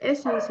is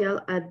essential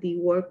at the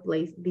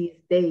workplace these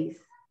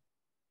days.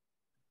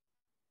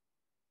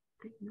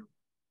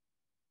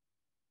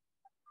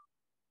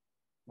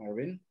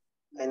 Marvin?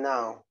 I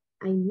know.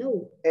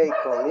 A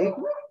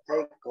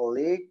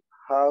colleague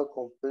how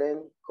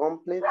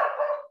complete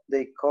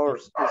the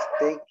course is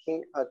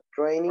taking a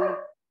training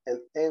in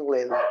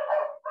England.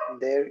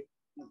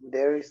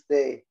 There is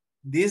day.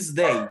 This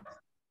day.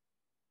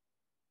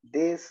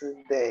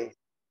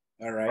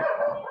 All right.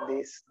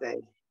 This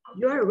day.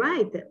 You are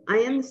right. I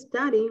am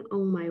studying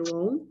on my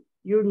own.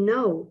 You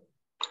know,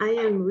 I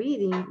am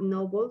reading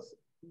novels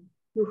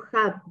to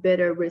have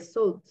better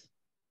results.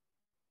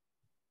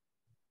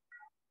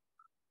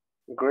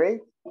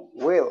 Great.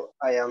 Well,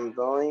 I am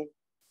doing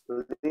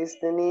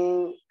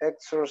listening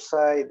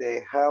exercise.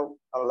 They help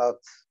a lot.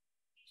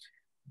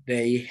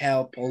 They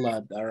help a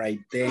lot. All right.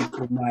 Thank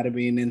you,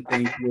 Marvin, and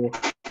thank you,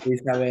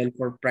 Isabel,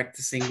 for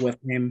practicing with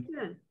him.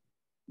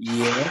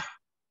 Yeah.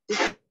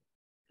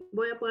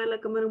 Voy a apagar la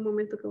cámara un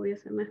momento que voy a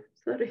cenar.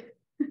 Sorry.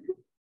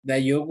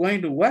 That you're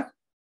going to what?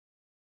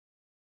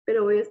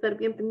 Pero voy a estar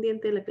bien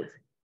pendiente de la clase.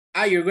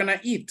 You're gonna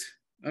eat.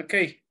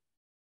 Okay.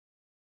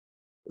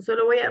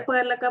 Solo voy a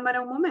apagar la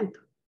cámara un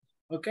momento.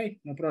 Okay,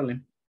 no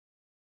problem.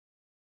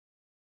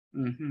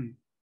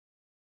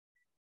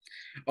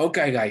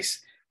 Okay,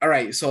 guys. All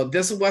right, so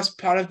this was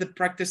part of the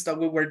practice that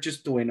we were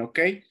just doing,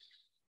 okay?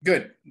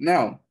 Good.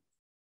 Now,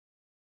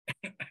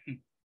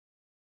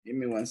 give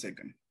me 1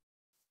 second.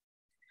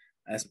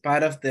 As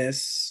part of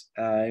this,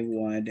 I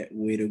want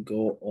we to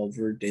go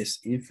over this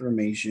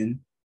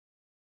information.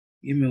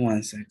 Give me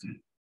 1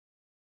 second.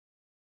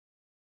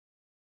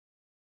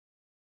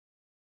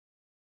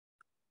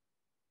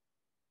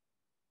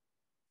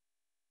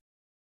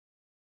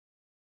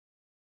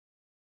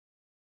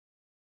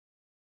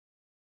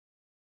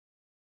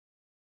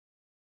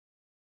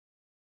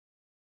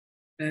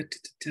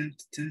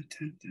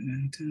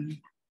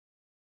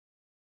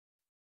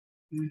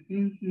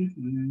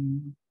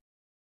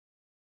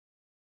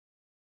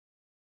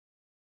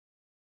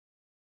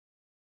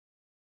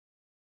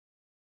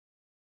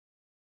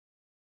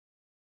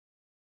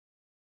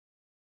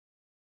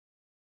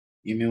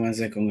 Give me 1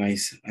 second,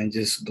 guys. I'm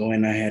just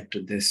going ahead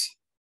to this.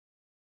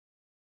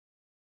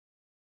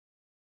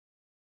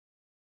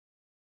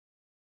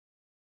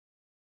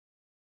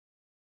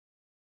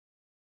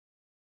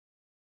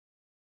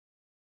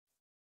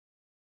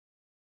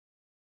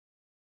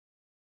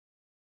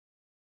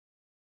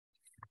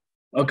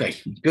 Okay,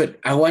 good.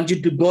 I want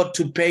you to go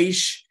to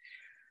page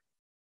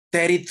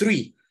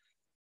 33.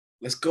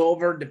 Let's go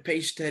over the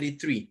page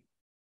 33.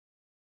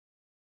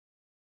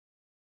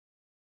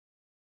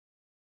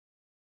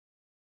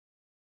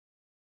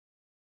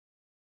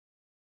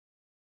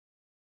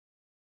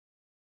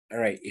 All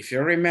right, if you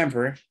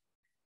remember,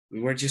 we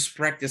were just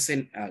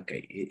practicing.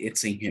 Okay,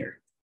 it's in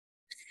here.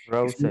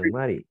 Rose and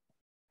Mary.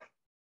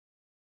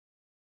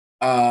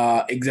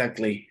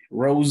 Exactly,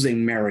 Rose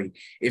and Mary.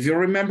 If you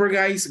remember,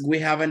 guys, we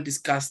haven't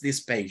discussed this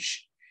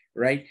page,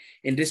 right?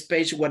 In this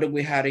page, what do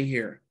we have in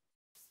here?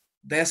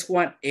 This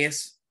one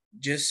is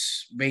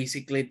just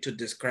basically to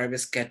describe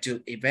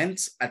scheduled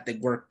events at the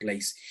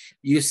workplace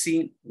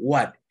using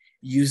what?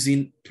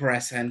 Using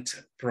present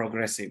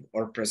progressive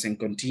or present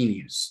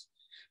continuous.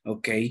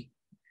 Okay,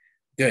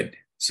 good.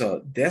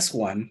 So this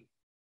one,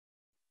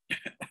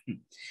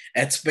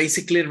 it's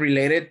basically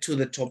related to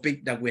the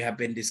topic that we have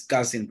been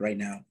discussing right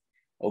now.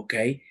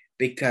 Okay,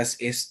 because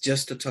it's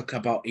just to talk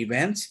about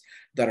events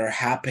that are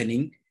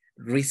happening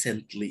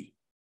recently.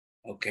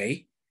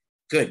 Okay,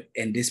 good.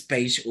 In this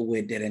page,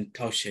 we didn't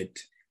touch it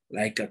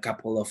like a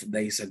couple of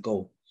days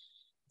ago.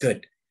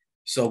 Good.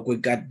 So we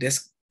got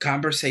this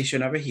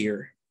conversation over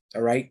here,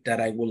 all right,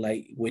 that I would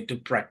like we to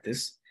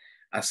practice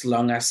as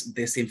long as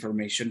this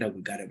information that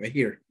we got over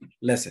here.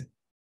 Listen,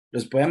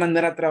 los voy a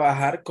mandar a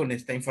trabajar con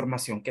esta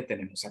información que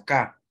tenemos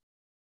acá.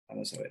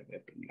 Vamos a ver, voy a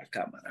poner la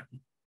cámara.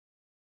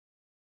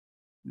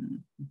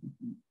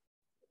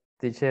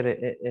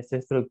 Teacher, esta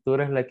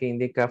estructura es la que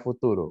indica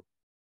futuro.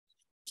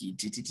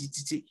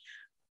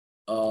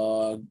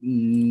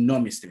 No,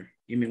 mister.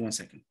 Give me 1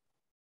 second.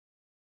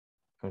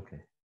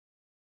 Okay.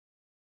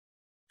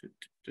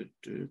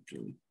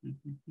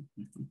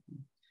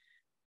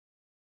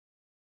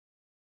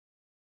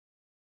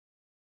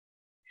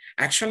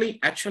 Actually,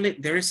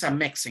 there is a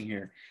mix in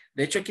here.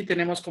 De hecho, aquí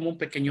tenemos como un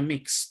pequeño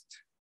mix.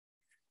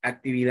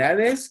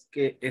 Actividades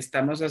que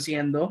estamos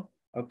haciendo,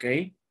 ok,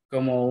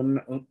 como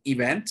un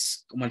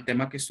events, como el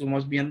tema que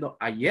estuvimos viendo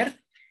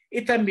ayer,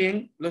 y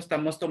también lo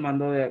estamos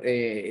tomando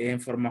en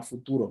forma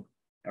futuro,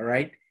 all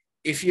right?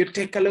 If you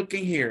take a look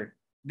in here,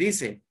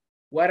 dice,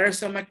 what are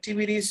some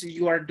activities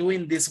you are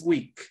doing this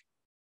week?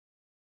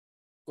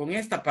 Con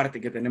esta parte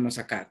que tenemos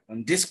acá,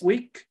 con this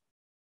week,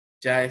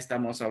 ya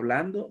estamos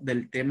hablando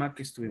del tema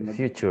que estuvimos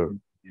Future.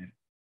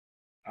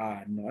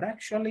 Not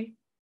actually.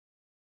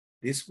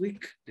 This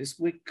week.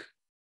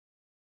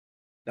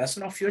 That's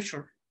not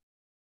future.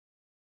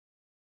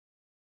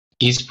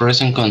 Is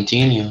present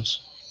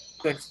continuous.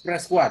 To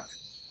express what?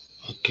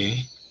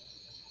 Okay.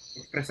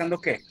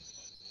 ¿Expresando qué?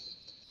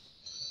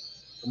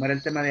 ¿Cómo era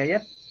el tema de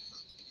ayer?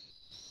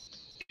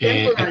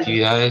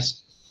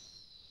 Actividades.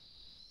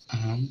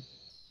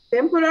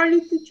 Temporary,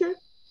 teacher.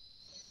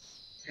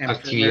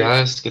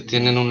 Actividades que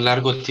tienen un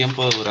largo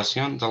tiempo de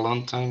duración, the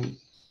long time.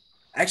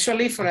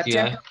 Actually, for a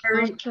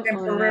temporary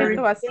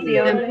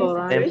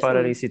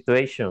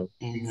situation.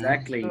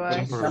 Exactly.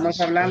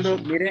 Estamos hablando,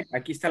 mire,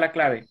 aquí está la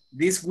clave.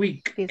 This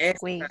week,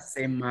 esta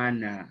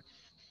semana.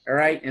 All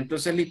right.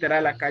 Entonces,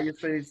 literal, acá yo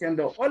estoy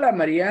diciendo, hola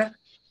María,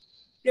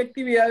 ¿qué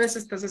actividades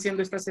estás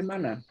haciendo esta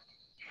semana?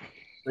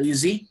 So you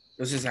see?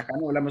 Entonces, acá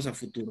no hablamos a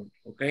futuro.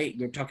 Okay.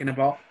 We're talking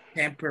about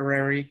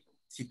temporary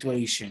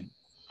situation.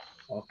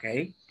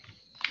 Okay.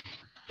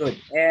 Good.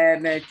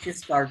 And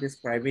let's start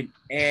describing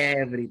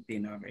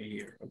everything over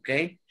here.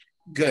 Okay.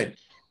 Good.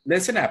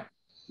 Listen up.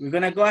 We're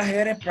going to go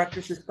ahead and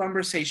practice this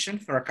conversation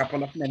for a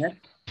couple of minutes.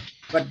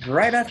 But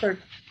right after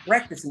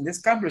practicing this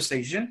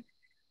conversation,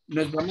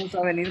 nos vamos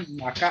a venir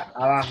acá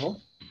abajo.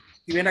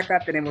 Y bien,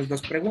 acá tenemos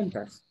dos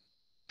preguntas.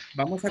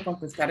 Vamos a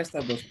contestar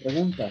estas dos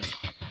preguntas.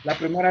 La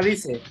primera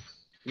dice,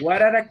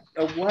 what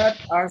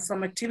are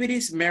some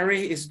activities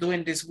Mary is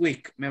doing this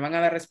week? Me van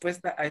a dar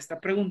respuesta a esta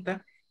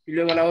pregunta. Y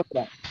luego la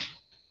otra,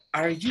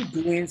 are you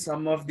doing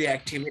some of the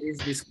activities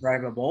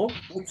described above?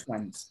 Which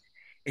ones?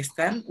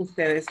 ¿Están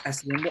ustedes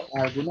haciendo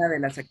alguna de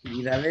las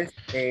actividades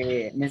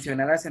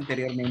mencionadas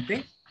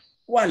anteriormente?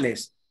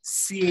 ¿Cuáles?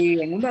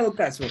 Si en un dado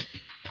caso,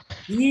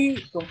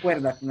 y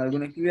concuerda con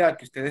alguna actividad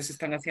que ustedes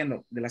están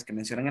haciendo de las que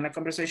mencionan en la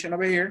conversation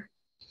over here,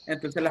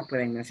 entonces las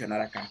pueden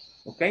mencionar acá.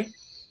 ¿Ok?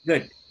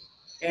 Good.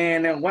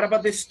 And what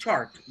about this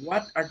chart?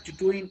 What are you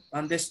doing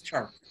on this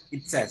chart?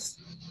 It says,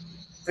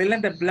 fill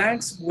in the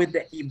blanks with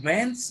the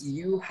events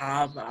you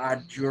have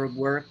at your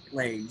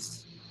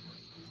workplace.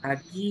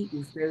 Aquí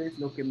ustedes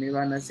lo que me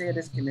van a hacer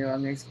es que me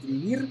van a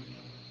escribir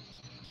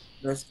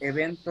los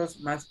eventos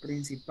más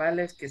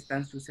principales que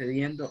están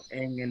sucediendo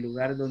en el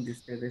lugar donde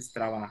ustedes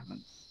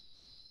trabajan.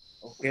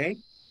 ¿Ok?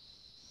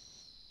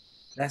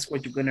 That's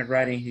what you're going to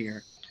write in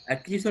here.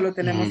 Aquí solo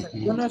tenemos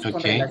algunos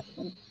con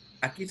relación.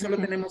 Aquí solo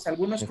tenemos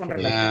algunos con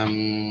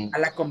relación a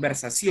la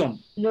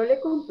conversación. No le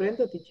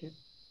comprendo, teacher.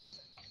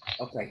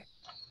 Ok,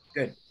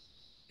 good.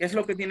 ¿Qué es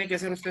lo que tiene que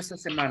hacer usted esta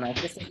semana?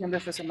 ¿Qué está haciendo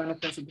esta semana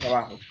usted en su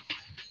trabajo?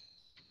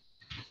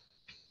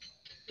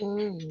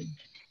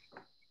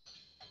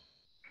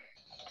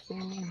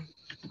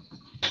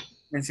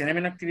 Mencióneme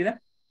una actividad.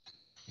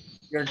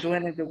 You're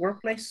doing at the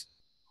workplace.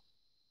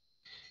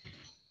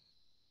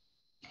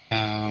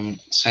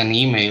 Send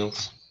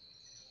emails.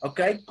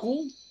 Okay,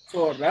 cool.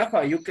 So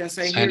Rafa, you can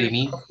say here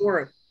Sending of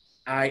work,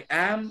 I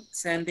am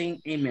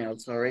sending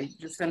emails, all right?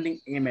 Just sending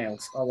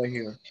emails over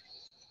here.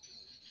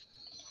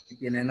 Si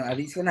tienen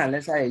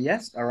adicionales a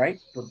ellas, all right?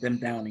 Put them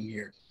down in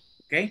here,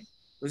 okay?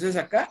 Entonces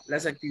acá,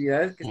 las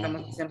actividades que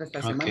estamos haciendo esta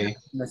semana en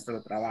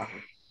nuestro trabajo.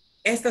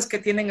 Estas que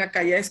tienen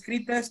acá ya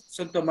escritas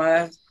son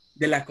tomadas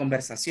de la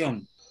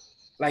conversación.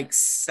 Like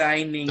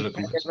signing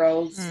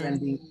payrolls,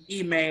 sending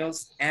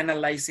emails,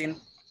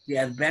 analyzing the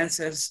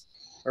advances,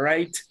 all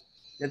right?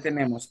 Ya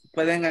tenemos.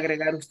 Pueden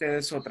agregar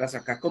ustedes otras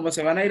acá. Como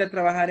se van a ir a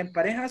trabajar en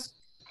parejas,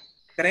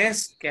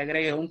 3 que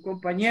agregue un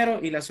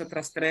compañero y las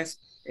otras 3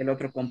 el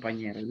otro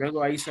compañero. Y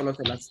luego ahí solo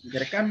se las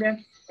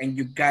intercambian and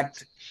you got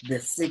the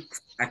 6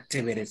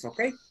 activities,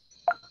 okay?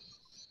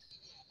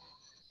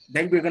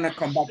 Then we're going to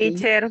come back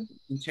Teacher.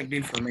 and check the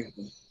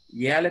information.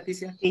 Yeah,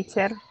 Leticia?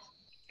 Teacher.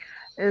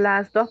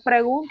 Las 2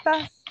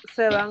 preguntas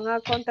se van a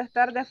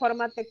contestar de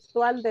forma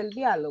textual del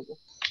diálogo.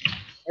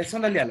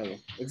 Son del diálogo,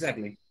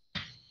 exactly.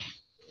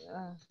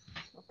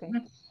 Okay.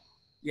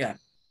 Yeah.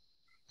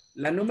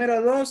 La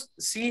número 2,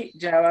 sí,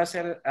 ya va a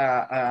ser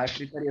a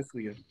criterio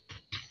suyo.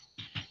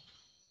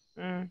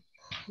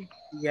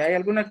 Y hay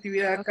alguna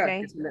actividad acá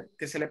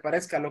que se le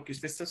parezca a lo que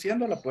usted está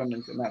haciendo, la pueden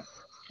mencionar.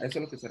 A eso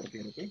es lo que se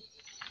refiere, ¿ok?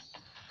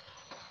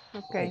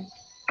 Okay.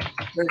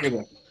 Very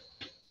good.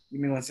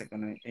 Give me 1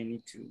 second. I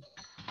need to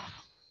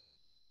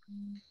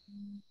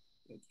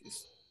put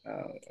this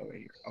over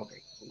here.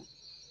 Okay, cool.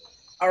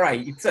 All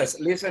right, it says,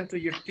 listen to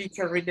your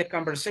teacher, read the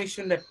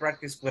conversation, then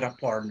practice with a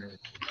partner.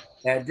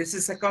 This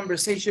is a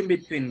conversation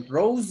between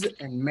Rose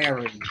and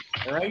Mary,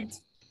 all right?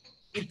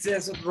 It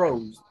says,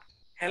 Rose,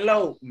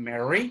 hello,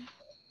 Mary.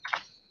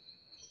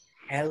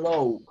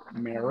 Hello,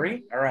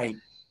 Mary. All right.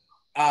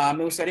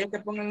 Me gustaría que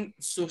pongan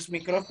sus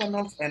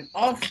micrófonos en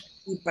off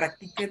y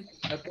practiquen,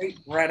 okay,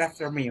 right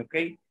after me,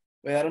 okay?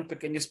 Voy a dar un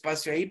pequeño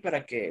espacio ahí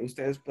para que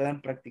ustedes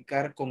puedan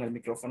practicar con el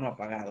micrófono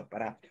apagado,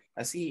 para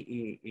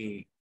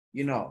así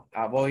you know,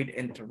 avoid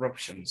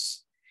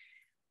interruptions.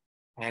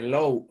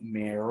 Hello,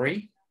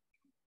 Mary.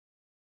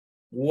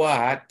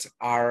 What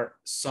are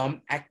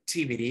some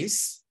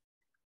activities?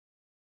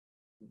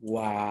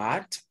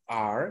 What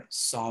are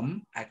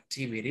some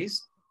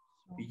activities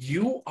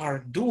you are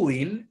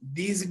doing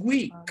this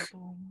week?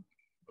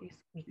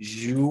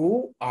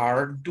 You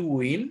are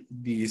doing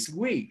this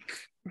week.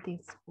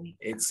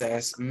 It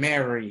says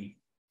Mary.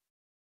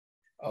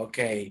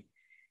 Okay.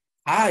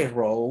 Hi,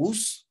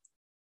 Rose.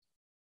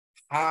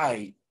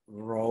 Hi,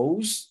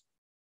 Rose.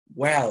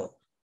 Well,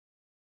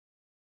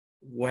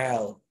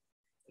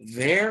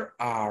 there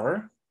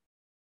are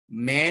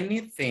many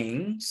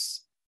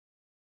things.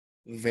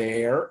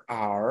 There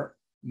are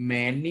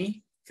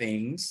many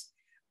things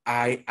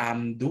I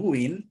am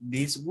doing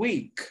this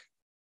week.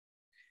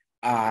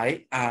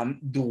 I am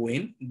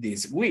doing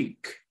this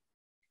week.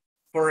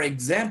 For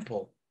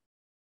example,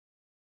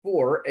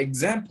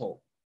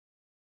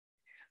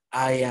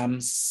 I am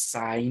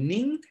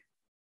signing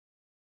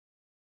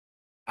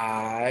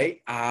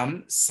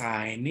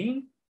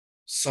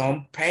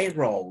some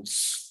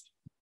payrolls.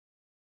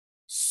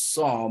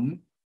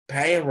 Some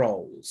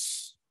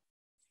payrolls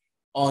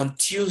on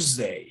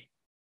Tuesday.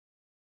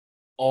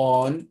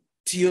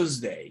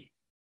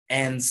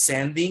 And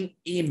sending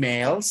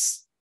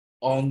emails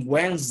on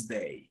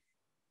Wednesday.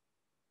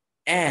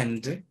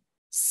 And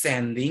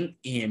sending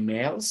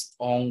emails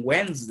on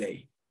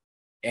Wednesday.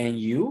 And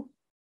you?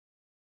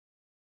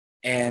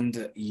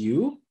 And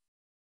you?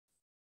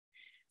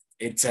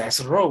 It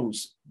says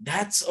Rose.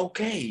 That's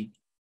okay.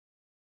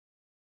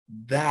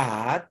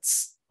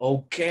 That's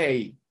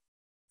okay.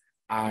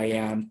 I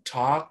am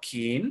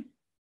talking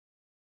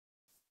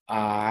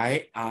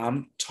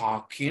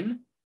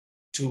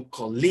to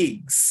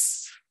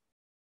colleagues.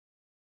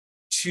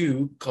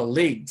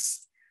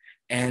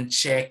 And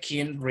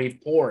checking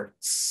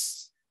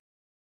reports.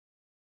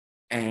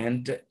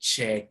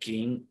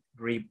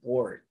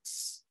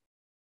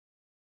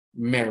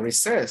 Mary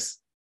says,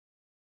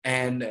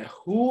 and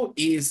who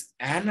is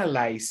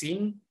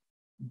analyzing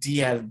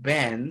the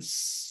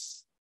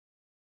advance?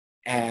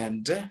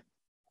 And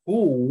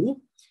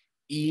who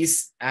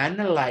is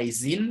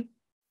analyzing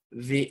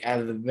the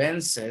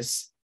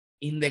advances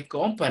in the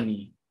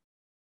company?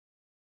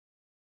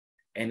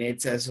 And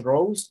it says,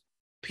 Rose,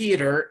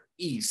 Peter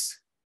is.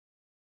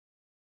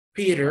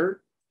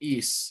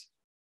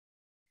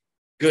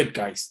 Good,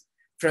 guys.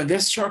 From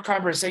this short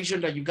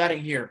conversation that you got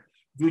in here,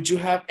 would you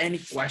have any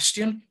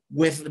question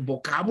with the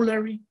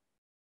vocabulary?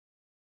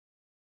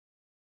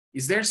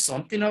 Is there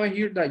something over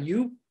here that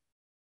you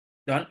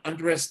don't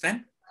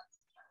understand?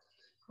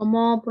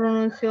 ¿Cómo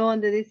pronunció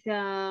donde dice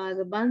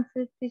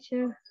advances,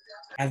 teacher?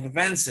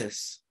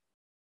 Advances.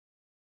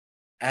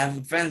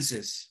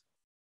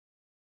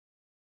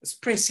 It's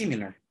pretty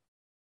similar.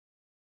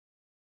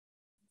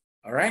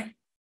 All right.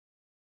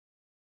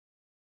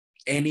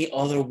 Any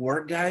other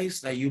word,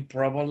 guys, that you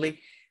probably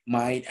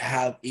might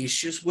have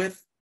issues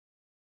with?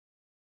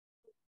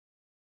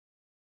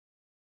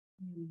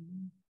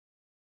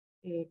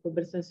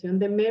 Conversación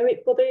de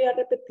Mary, ¿podría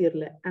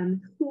repetirla?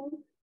 And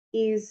who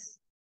is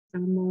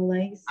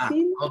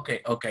analyzing?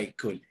 Okay,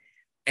 cool.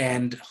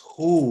 And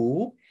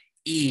who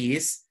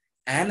is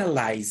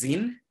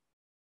analyzing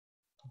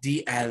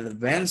the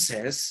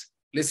advances,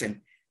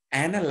 listen,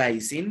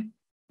 analyzing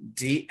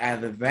the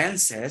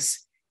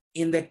advances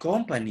in the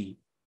company.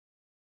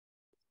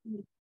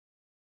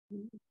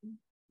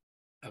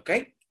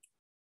 Okay.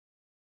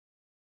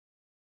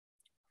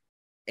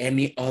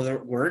 Any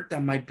other word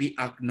that might be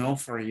unknown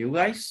for you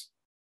guys?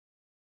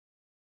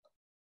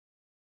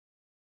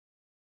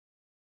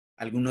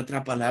 ¿Alguna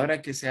otra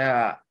palabra que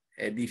sea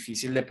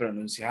difícil de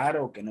pronunciar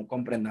o que no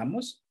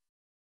comprendamos?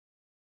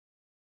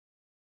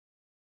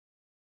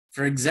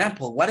 For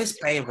example, what is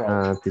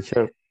payroll?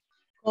 Teacher.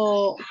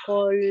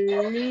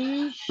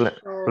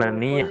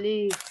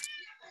 Planilla.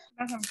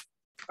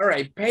 All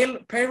right,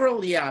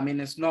 payroll, yeah, I mean,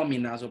 it's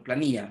nóminas o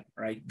planilla,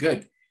 right?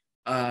 Good.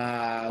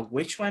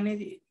 Which one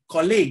is it?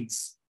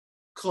 Colleagues.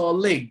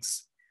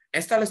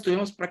 Esta la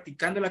estuvimos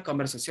practicando en la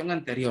conversación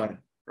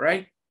anterior,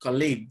 right?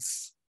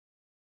 Colleagues.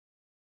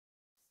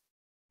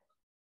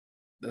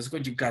 That's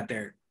what you got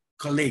there.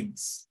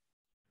 Colleagues.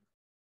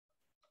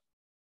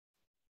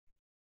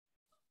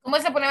 ¿Cómo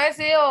se pone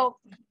vestido?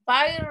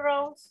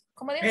 Payrolls.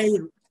 ¿Cómo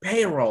digo?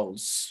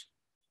 Payrolls.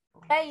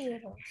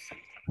 Payrolls.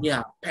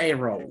 Yeah,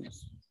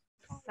 payrolls.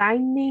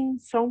 Signing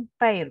some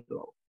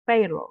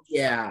payrolls.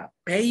 Yeah,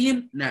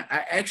 paying. Now,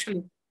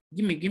 actually,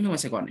 give me 1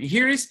 second.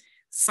 Here is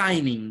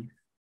signing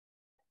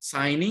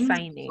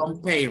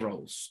some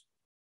payrolls.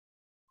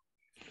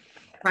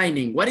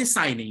 Signing. What is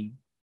signing?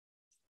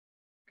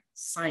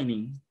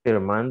 Signing.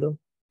 Firmando.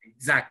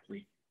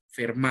 Exactly.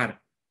 Firmar.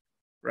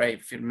 Right.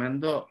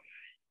 Firmando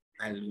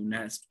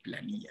algunas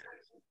planillas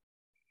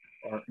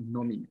or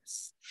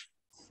nóminas.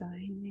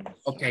 Signing.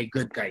 Okay,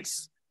 good,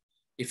 guys.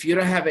 If you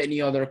don't have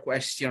any other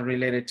question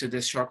related to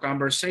this short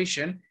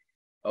conversation,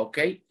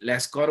 okay,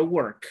 let's go to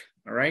work.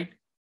 All right.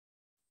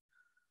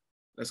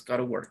 Let's go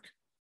to work.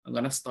 I'm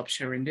going to stop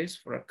sharing this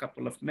for a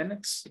couple of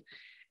minutes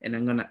and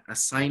I'm going to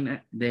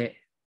assign the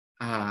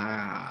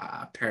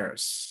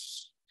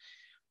pairs.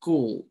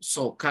 Cool.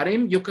 So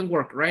Karim, you can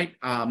work, right?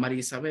 Maria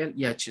Isabel,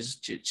 yeah,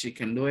 she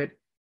can do it.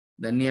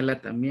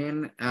 Daniela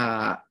también.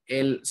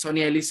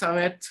 Sonia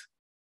Elizabeth,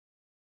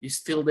 you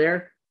still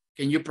there?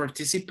 Can you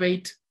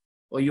participate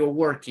or you're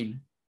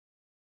working?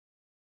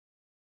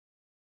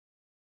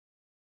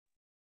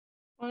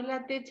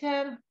 Hola,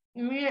 teacher.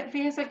 Mire,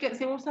 fíjese que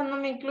si gusta no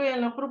me incluye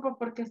en los grupos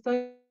porque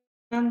estoy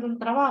dando un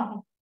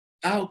trabajo.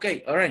 Ok,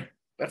 all right.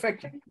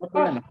 Perfecto. No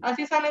problema.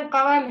 Así salen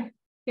cabales,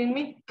 sin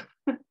mí.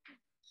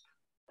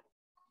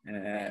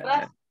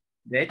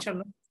 De hecho,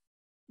 no.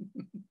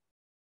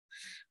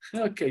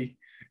 Okay,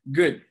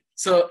 good.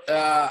 So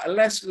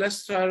let's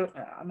start.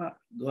 I'm gonna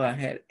go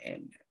ahead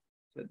and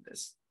put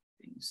this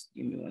things.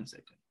 Give me 1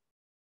 second.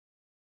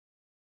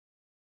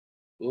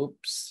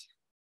 Oops.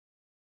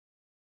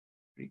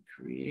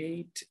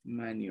 Recreate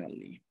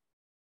manually.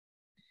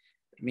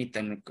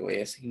 Permítanme que voy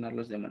a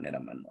asignarlos de manera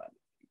manual.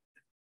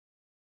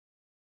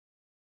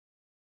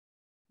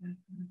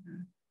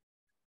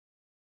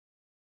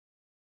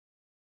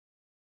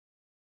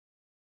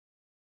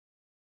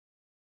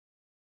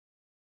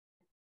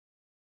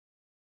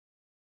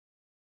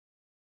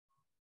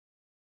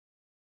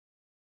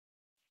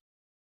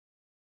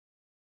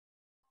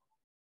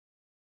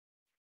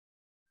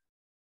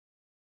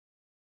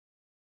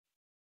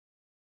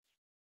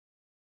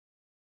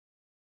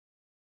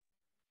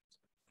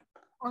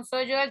 ¿O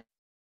soy yo?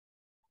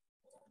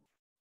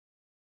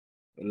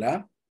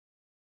 Hola.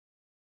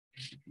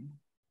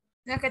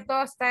 No, que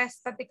todo está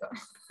estático.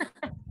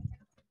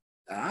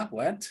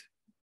 What?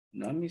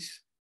 No,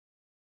 miss.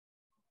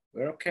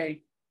 We're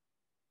okay.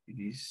 It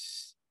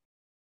is.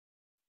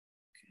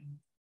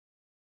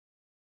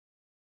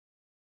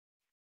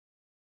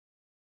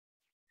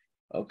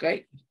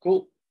 Okay,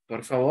 cool.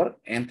 Por favor,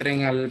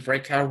 entren al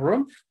breakout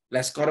room.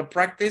 Let's go to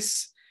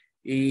practice.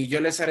 Y yo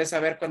les haré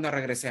saber cuando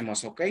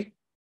regresemos, okay?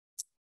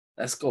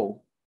 Let's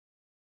go.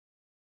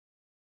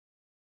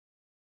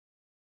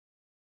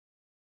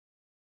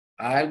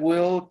 I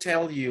will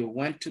tell you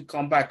when to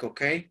come back,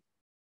 okay?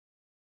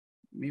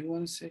 Give me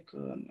 1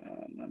 second.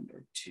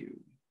 Number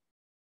 2.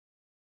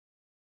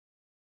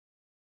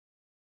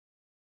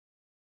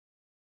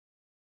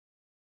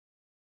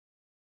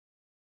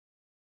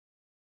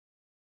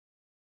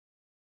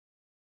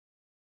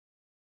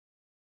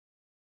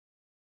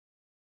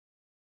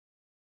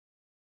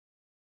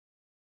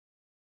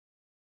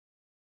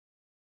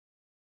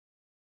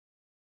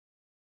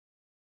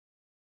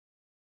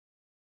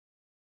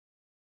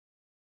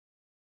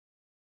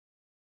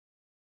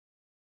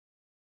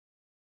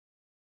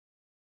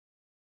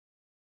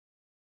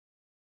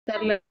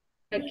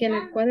 Aquí en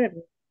el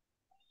cuaderno.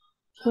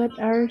 What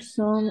are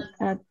some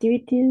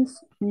activities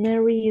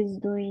Mary is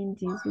doing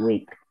this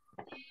week?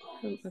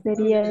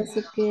 Sería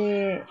eso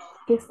que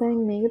está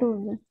en negro,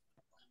 ¿verdad?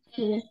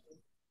 Mira.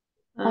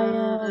 I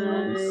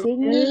am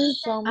singing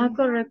some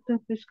Correcto,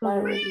 es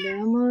correcto. Bible.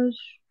 Veamos.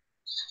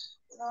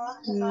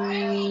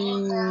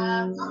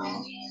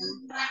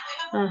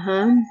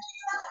 Ajá.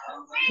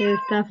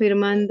 Está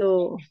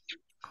firmando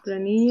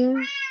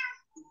planillas.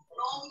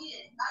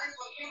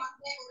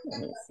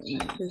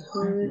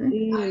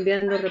 Y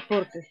enviando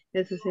reportes.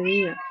 Eso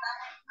sería.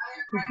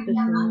 Esta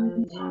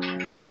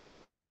semana.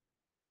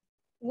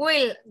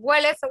 Will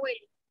es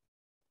Will.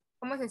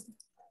 ¿Cómo es esto?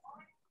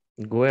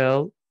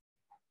 Well,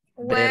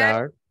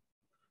 Well,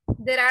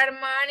 there are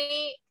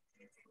many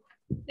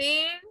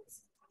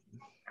things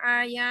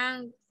I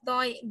am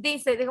doing.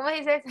 Dice, ¿cómo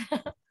dice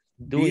eso?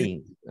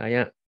 doing, I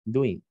am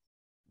doing.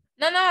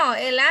 No,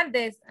 el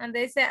antes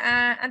dice,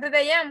 antes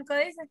de I am, ¿cómo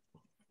dice?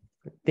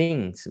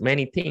 Things,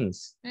 many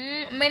things.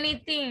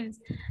 Many things.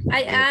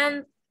 I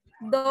am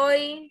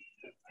doing.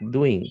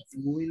 Doing.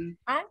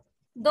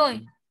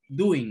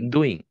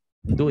 Doing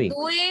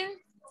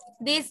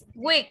this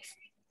week.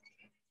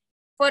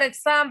 For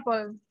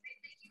example,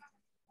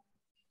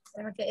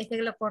 este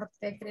que lo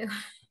corté, creo.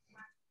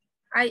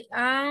 I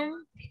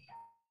am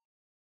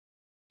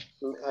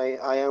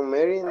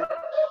marrying.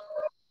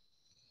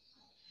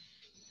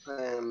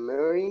 I am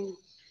marrying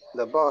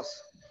the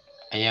boss.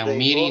 I am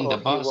meeting the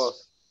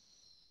boss.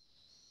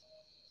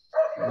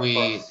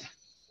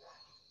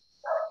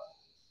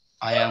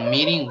 I am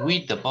meeting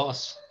with the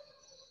boss.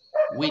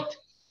 With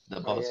the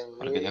boss.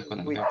 Para que ya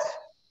con el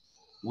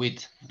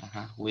with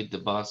the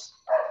boss.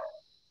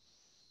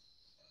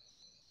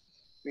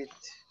 With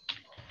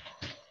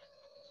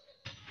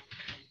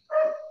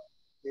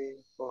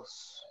the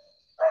boss.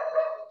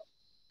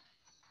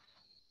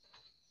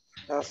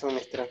 Esas son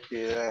mis tres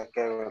actividades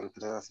que hago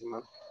entre la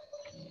semana.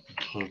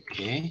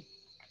 Ok.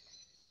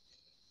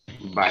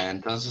 Vaya,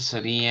 entonces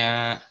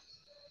sería...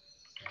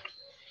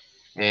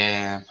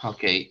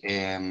 ok.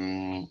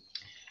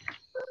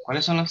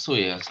 ¿Cuáles son las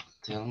suyas?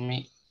 Tell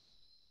me.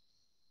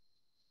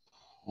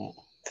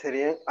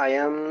 Serían, I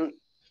am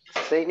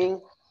signing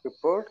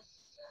report.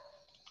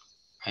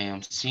 I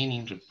am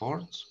seeing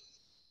reports.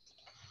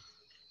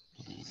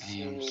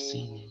 I am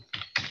seeing.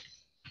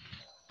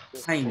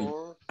 Signing.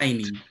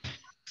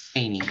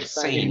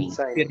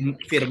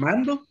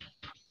 Firmando?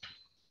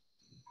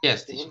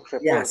 Yes, teacher.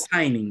 Yeah,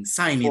 signing.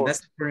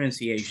 That's the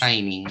pronunciation.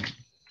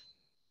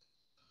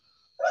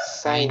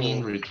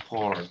 Signing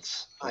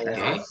reports. I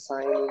Okay. am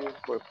signing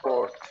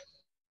report.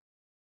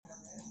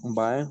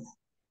 Vale.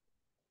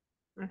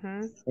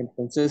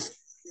 Entonces,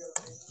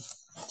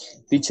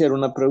 teacher,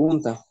 una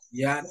pregunta.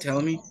 Yeah,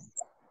 tell me.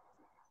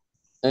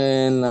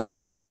 En la...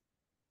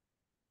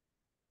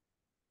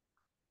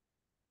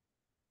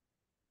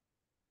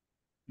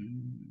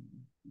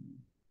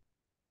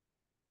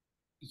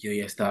 Yo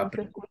ya estaba No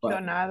se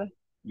escuchó nada.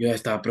 Yo ya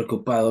estaba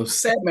preocupado.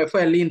 Se me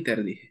fue el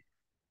Inter, dije.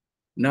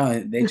 No,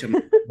 de hecho me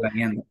estoy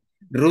planeando.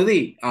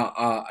 Rudy,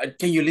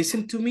 can you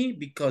listen to me?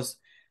 Because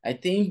I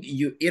think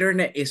your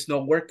internet is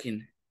not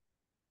working.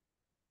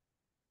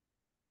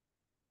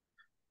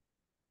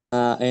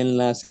 En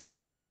la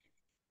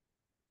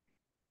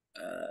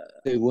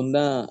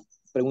segunda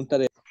pregunta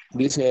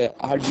dice,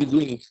 are you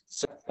doing?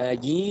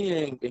 Allí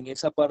en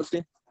esa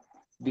parte,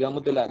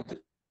 digamos de la...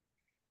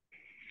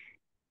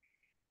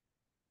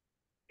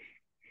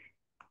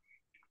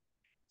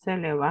 Se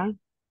le va.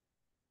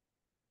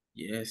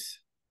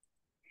 Yes.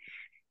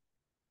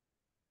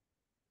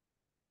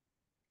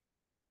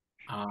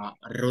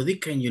 Rudy,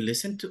 can you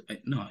listen to...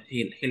 no,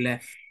 he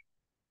left.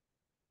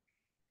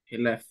 He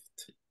left.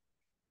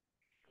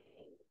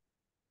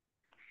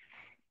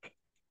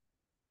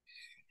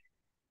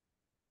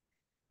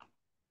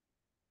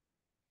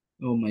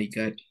 Oh my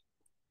God.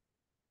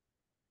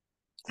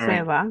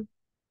 Se va.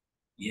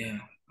 Yeah.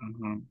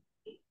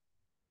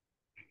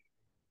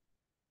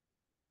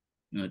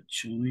 Not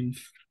showing.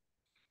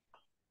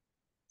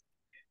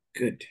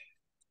 Good.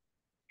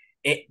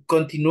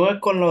 Continúe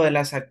con lo de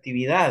las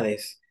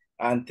actividades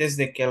antes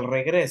de que él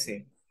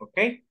regrese, ¿ok?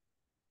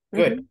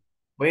 Good.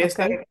 Voy a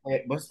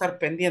estar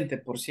pendiente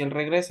por si él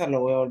regresa,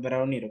 lo voy a volver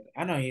a unir.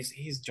 No,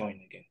 he's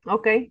joined again.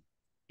 Okay.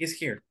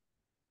 He's here.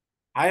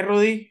 Hi,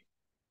 Rudy.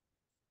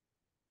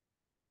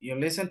 You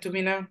listen to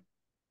me now?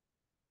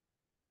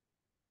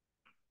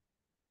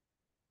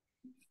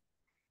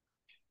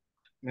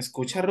 ¿Me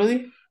escucha,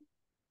 Rudy?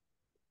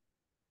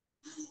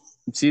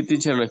 Sí,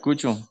 teacher, lo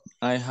escucho.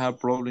 I have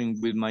problem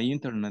with my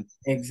internet.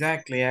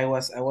 Exactly, I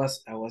was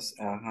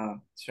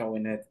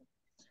showing it.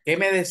 ¿Qué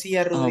me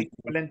decía, Rudy?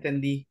 No lo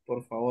entendí.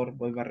 Por favor,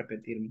 vuelva a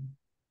repetirme.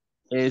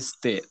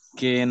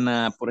 Que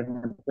por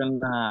ejemplo,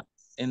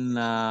 en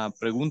la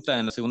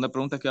segunda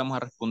pregunta que vamos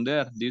a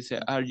responder, dice,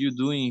 are you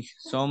doing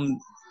some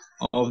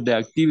of the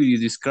activities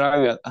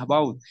described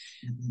about?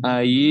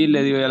 Ahí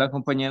le digo a la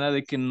compañera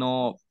de que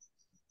no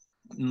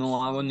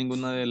hago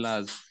ninguna de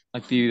las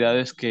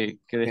actividades que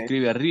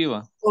describe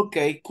arriba. Ok,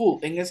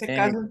 cool. En ese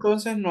caso,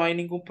 entonces, no hay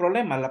ningún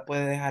problema. La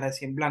puede dejar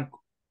así en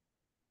blanco.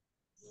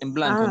 En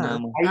blanco, nada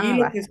más. Ahí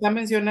lo que está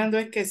mencionando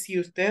es que si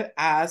usted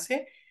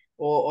hace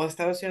o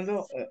está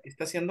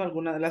haciendo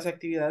alguna de las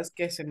actividades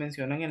que se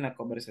mencionan en la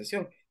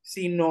conversación.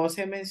 Si no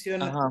se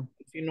menciona, Ajá,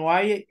 si no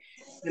hay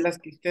de las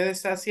que usted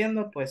está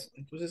haciendo, pues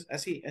entonces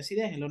así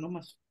déjelo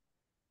nomás.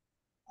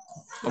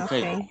 ok.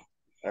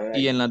 All Y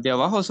right. en las de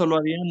abajo solo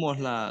haríamos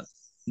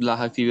las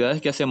actividades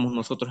que hacemos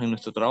nosotros en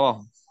nuestro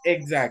trabajo.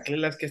 Exactly,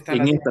 las que están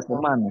En haciendo. esta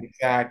semana.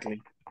 Exactly.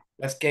 Ah,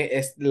 Las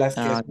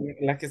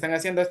que están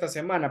haciendo esta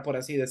semana, por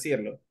así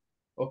decirlo.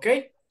 ¿Ok?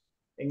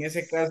 En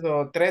ese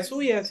caso, 3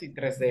 suyas y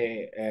 3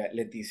 de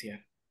Leticia.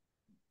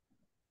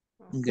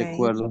 de Okay.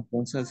 acuerdo.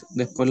 Entonces,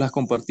 después las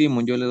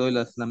compartimos. Yo le doy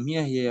las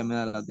mías y ella me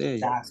da las de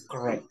ella. That's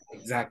correct.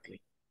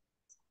 Exactly.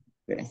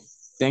 Okay.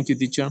 Thank you,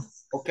 teacher.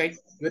 Okay,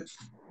 good.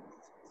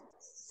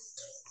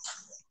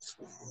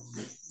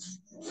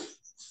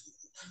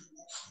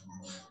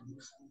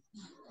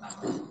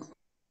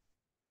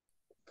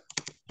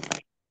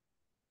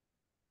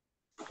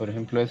 Por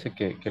ejemplo, ese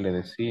que le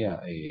decía,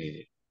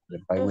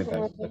 reply with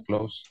the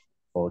clothes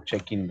o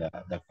checking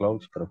the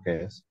clothes, creo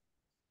que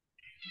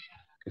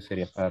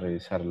sería para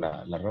revisar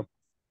la ropa.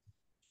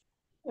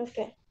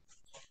 Okay.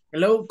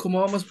 Hello,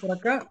 ¿cómo vamos por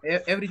acá?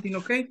 Everything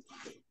okay?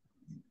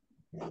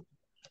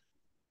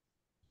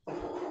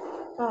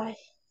 Ay.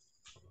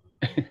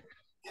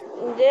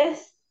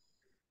 Yes.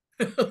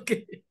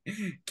 Okay.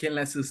 ¿Quién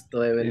la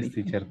asustó, Evelyn? Yes,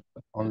 teacher,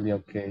 only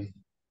okay.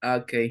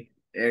 Okay,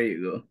 there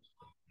you go.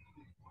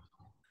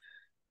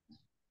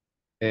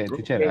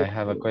 Teacher, Okay. I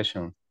have a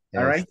question.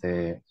 All right.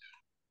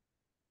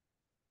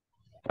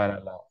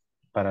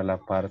 Para la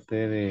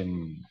parte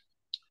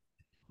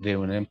de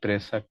una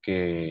empresa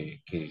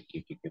que,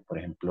 por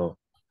ejemplo,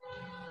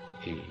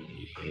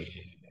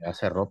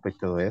 hace ropa y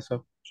todo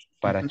eso,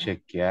 para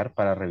chequear,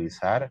 para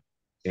revisar,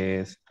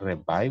 ¿es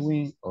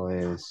reviewing o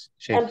es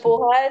checking?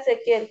 Empuja a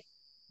Ezequiel.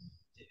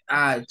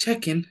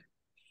 Checking.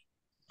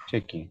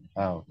 Checking,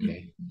 ok.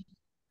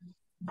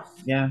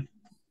 Yeah.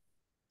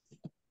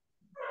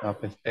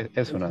 Pues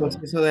eso El nada más.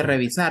 proceso de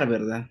revisar,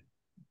 ¿verdad?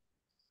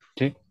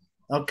 Sí.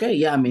 Okay,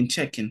 yeah, I mean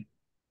checking.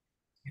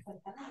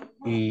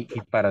 Y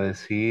para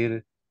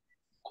decir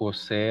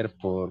coser,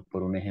 por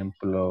un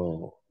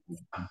ejemplo,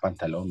 un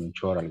pantalón, un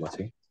short, algo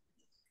así.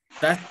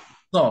 That's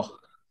so.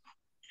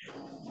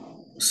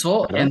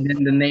 So, ¿Perdón? and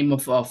then the name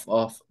of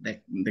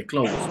the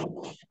clothes.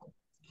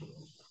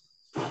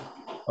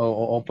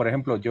 O, por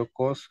ejemplo, yo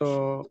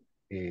coso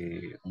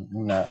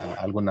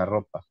alguna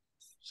ropa,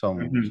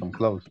 some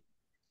clothes.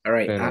 All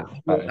right, Pero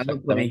I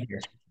will put it here.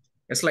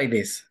 It's like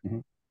this.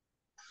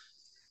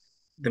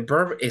 The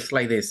verb is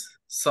like this.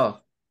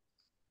 So.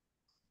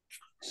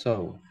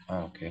 So,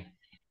 ok.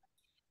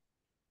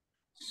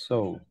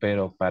 So,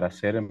 pero para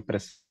ser en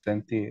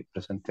presente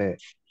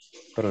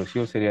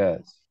progresivo sería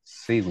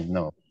sewing,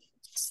 no.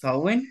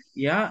 Sewing,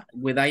 yeah,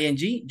 with ing.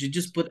 You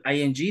just put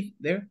ing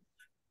there.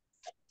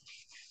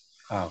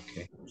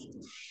 Ok.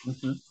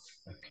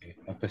 Ok,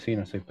 pues sí,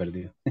 no estoy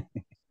perdido.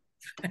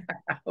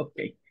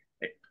 Okay.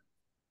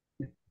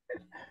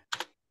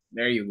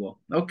 There you go.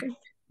 Okay,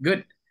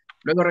 good.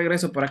 Luego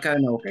regreso por acá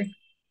de nuevo, okay?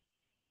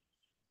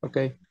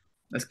 Okay.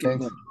 Let's keep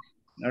Thanks. going.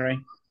 All right.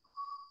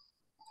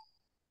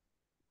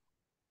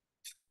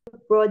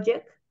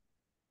 Project.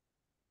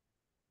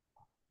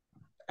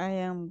 I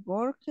am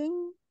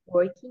working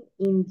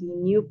in the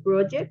new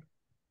project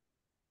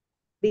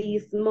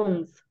this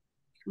month.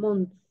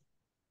 Month.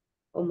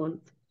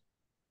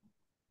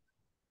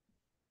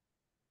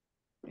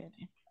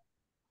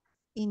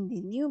 In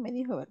the new me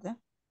dijo, ¿verdad?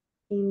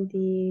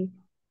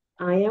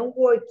 I am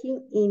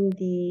working in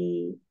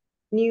the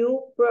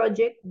new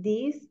project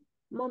this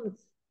month.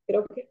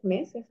 Creo que es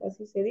meses,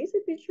 así se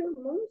dice, teacher,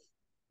 month.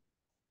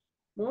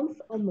 Month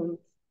o month.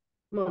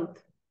 Month.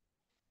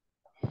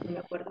 No me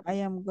acuerdo.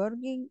 I am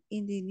working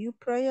in the new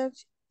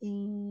project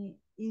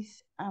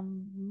is a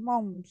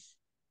month.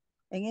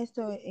 En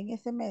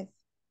este mes.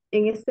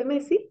 En este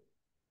mes, sí.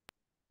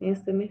 En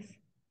este mes.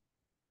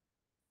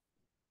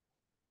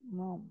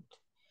 Month.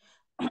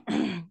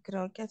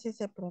 Creo que así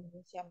se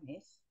pronuncia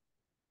mes.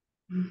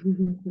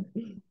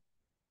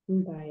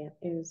 Vaya,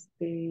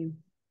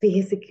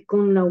 fíjese que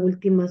con la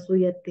última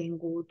suya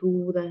tengo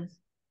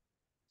dudas.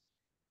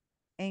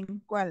 ¿En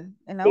cuál?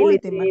 ¿En la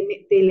última?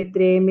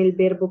 Deletréeme el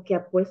verbo que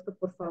ha puesto,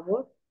 por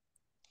favor.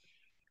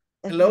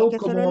 Hello, que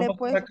 ¿cómo solo le he vamos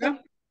por puesto.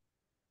 acá?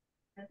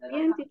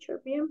 Bien,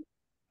 teacher, bien.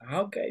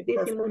 Okay,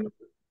 Decimos,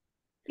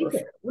 teacher,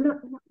 perfect. una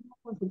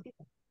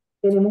consultita.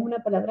 Tenemos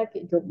una palabra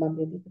que yo, o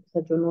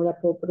sea, yo no la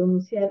puedo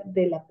pronunciar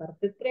de la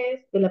parte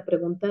 3 de la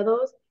pregunta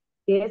 2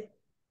 que es,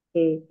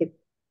 que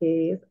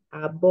es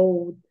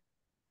about.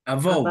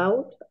 Above.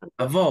 About.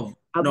 Above.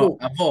 No, Above.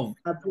 above.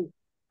 Above.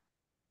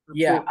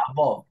 Yeah,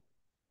 above.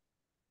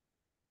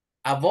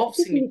 Above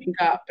 ¿Qué significa?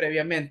 significa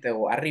previamente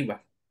o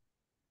arriba.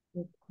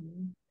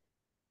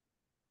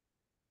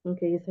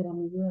 Aunque esa era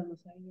mi duda, no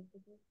sabía qué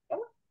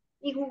significaba.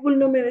 Y Google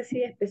no me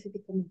decía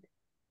específicamente.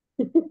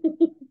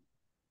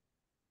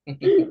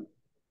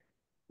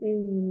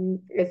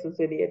 Eso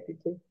sería,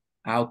 teacher.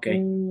 Ok.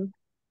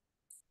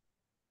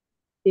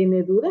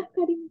 ¿Tiene dudas,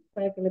 Karim?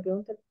 Para que le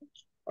pregunte al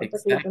coach.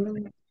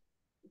 Exactly.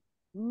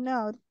 No,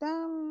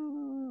 ahorita.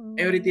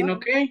 Everything No.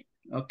 okay?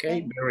 Ok,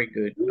 very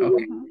good.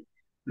 Ok.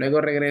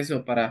 Luego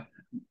regreso para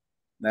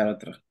dar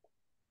otra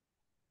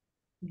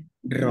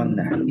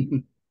ronda.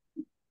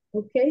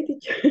 Okay,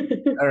 teacher.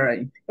 All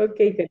right.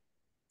 Okay, good.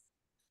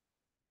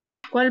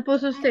 ¿Cuál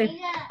puso usted?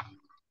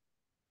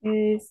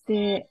 I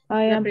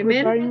 ¿La am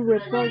primera? preparing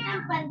report.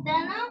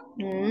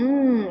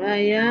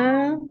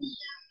 Allá.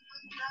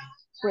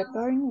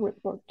 Preparing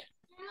report.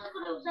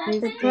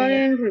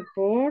 Preparing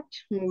report.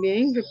 Muy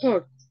bien,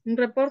 report. ¿Un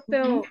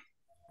reporte o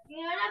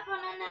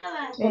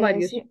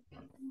varios? Sí.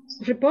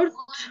 ¿Report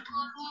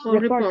o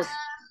report?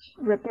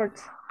 Report.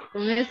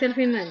 ¿Con ese al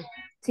final?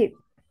 Sí.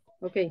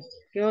 Ok.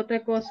 ¿Qué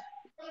otra cosa?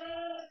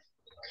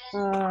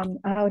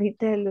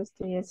 Ahorita lo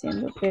estoy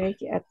haciendo, pero es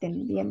que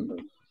atendiendo.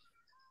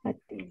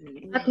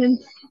 Attending.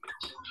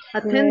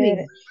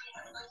 Attending.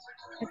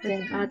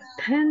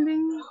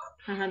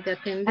 Ajá, de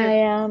atender.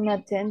 I am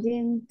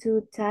attending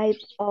to type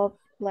of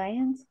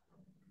clients.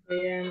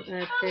 I am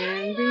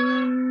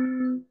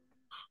attending.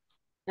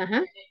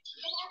 Ajá.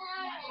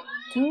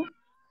 Two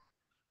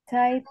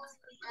types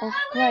of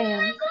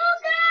clients.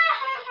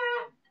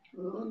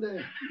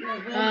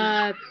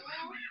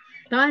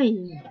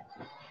 Time.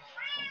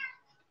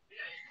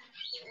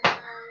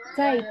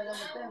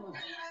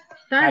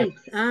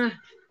 Types. Ah,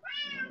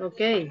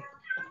 ok.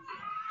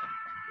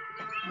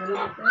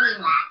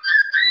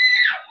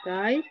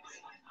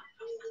 Types.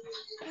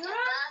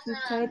 Two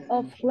type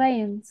of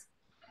clients.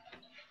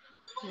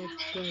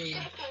 Okay.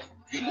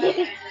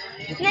 ¿Sí?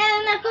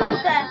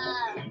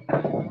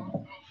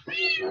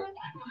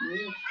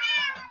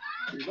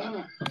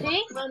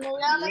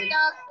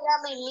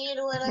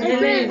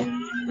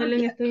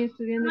 Helen, estoy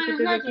estudiando que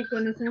tengo aquí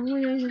con esa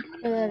muy.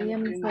 Todavía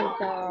me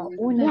falta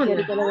una que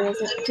ahorita la voy a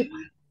hacer.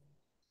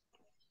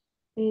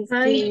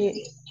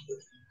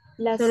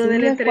 Las Solo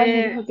suyas, ¿cuál me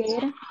deletré. dijo que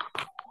era?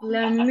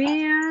 Las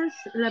mías,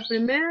 la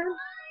primera.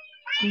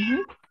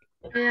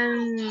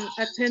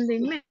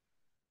 Attending me.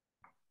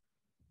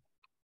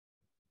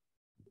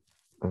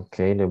 Ok,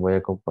 les voy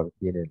a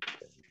compartir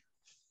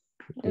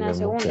La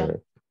segunda.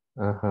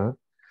 Ajá.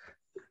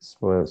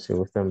 Pues, si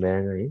gustan,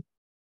 vean ahí.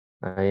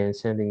 I am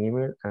sending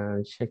email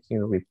and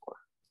checking report.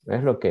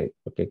 Es lo que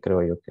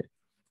creo yo que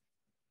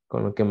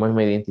con lo que más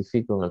me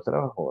identifico en el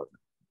trabajo.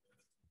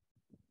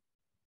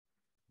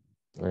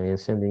 I am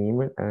sending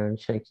email and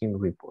checking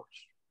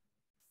reports.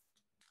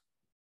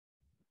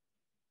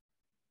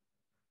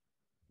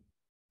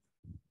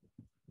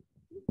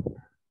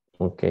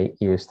 Ok,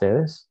 ¿y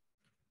ustedes?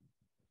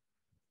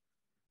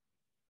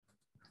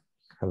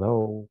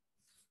 Hello.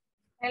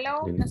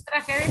 Hello, Lili.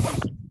 nuestra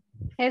jefe.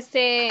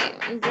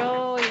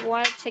 Yo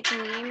igual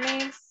checking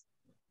emails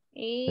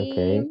y Ok.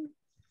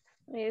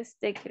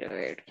 quiero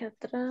ver qué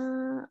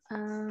otra.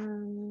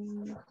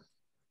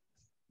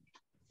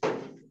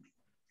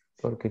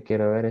 Porque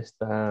quiero ver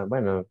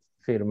bueno,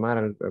 firmar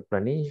el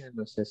planilla,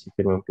 no sé si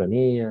firman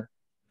planilla.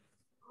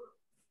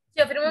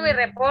 Yo firmo mi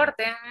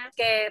reporte,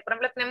 que por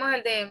ejemplo tenemos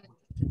el de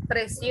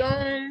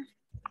presión,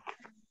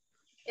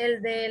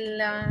 el de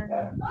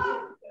la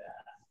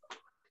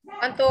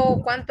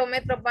cuánto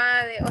metros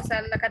va o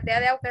sea, la cantidad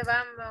de agua que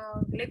va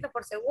litros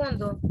por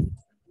segundo.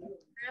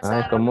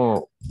 Es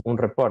como un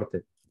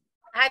reporte.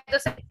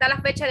 Entonces está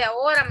la fecha de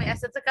ahora,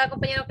 entonces cada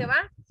compañero que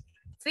va,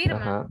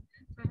 firma.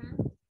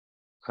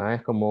 Ajá.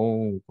 Es como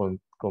un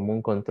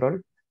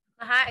control.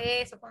 Ajá,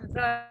 eso,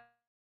 control.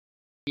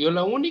 Yo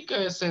la única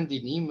es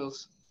sending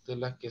emails de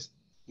las que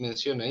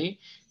menciona ahí.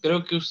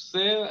 Creo que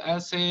usted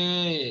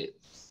hace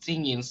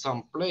singing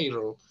some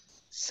playroom.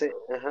 Sí,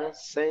 ajá,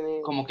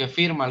 sending. Como que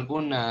firma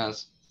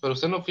algunas, pero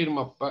usted no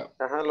firma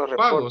Los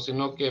pago,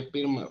 sino que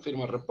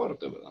firma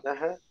reporte, ¿verdad?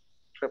 Ajá,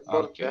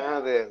 reporte,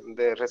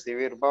 de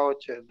recibir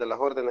vouchers, de las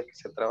órdenes que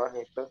se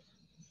trabajan y todo.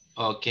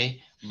 Ok,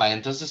 va,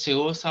 entonces si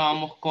gusta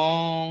vamos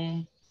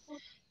con...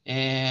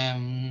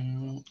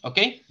 ok,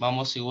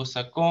 vamos si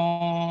gusta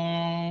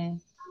con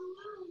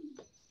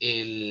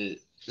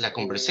la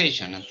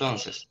conversation,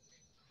 entonces.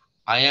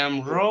 I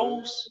am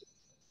Rose,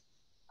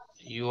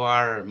 you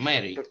are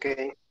Mary.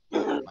 Okay.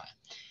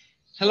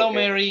 Hello, okay.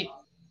 Mary.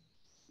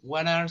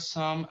 What are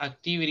some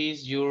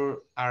activities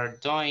you are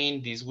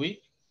doing this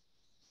week?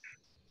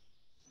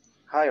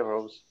 Hi,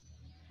 Rose.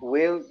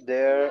 Will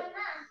they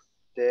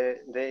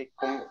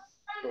come?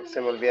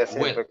 Se me olvida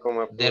siempre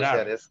cómo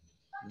pronunciar eso.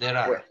 There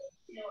are.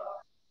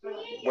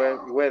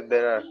 Well,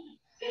 there are.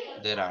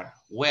 There are.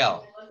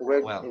 Well,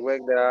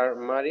 there are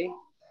many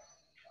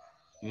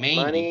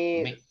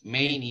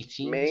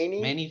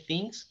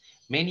things.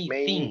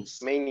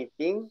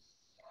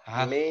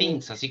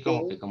 Things, así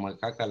como que como se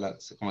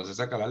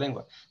saca la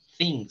lengua.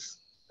 Things.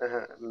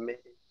 Ajá.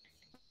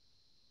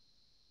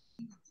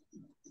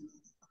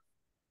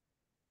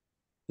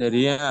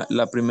 Sería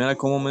la primera,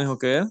 ¿cómo me dijo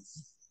que era?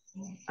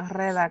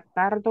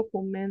 Redactar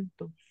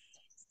documentos.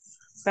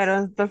 Pero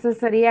entonces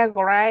sería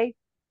write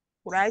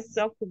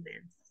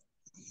documents.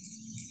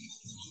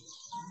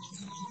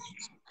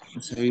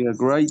 Sería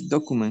write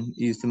document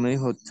y usted me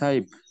dijo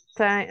type.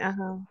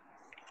 Ajá.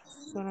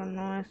 Pero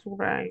no es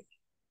write.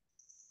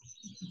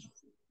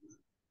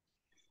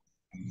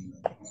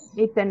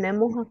 Y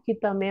tenemos aquí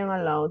también a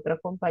la otra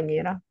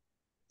compañera,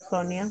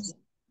 Sonia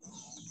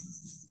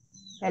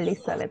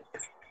Elizabeth.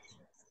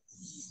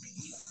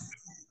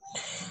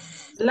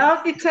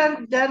 Hello,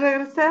 teacher, ya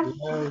regresé.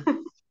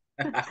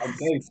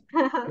 Okay.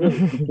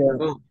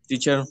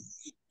 Teacher,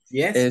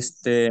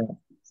 Yes.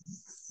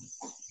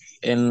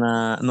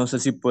 no sé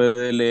si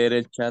puede leer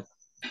el chat,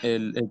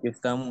 el que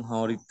estamos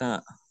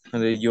ahorita.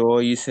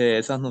 Yo hice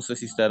esas, no sé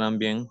si estarán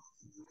bien,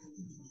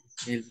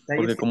 El detalle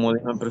porque es que, como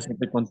dijo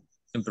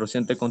en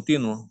presente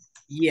continuo.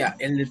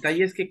 el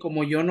detalle es que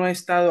como yo no he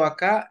estado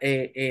acá,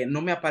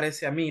 no me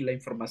aparece a mí la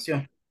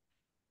información.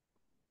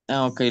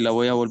 Ah, ok, la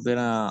voy a volver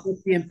a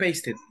Copy and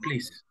paste it,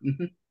 please.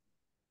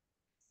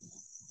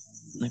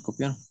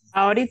 copiar.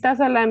 Ahorita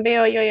se la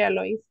envío, yo ya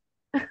lo hice.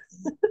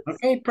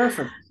 Ok,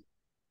 perfect.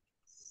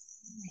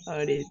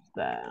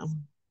 Ahorita.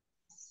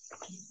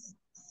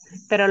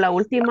 Pero la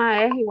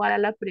última es igual a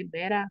la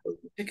primera.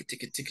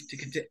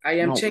 I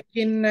am No.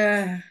 checking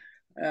that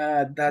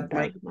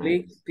my That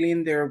colleagues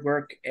clean their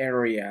work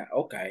area.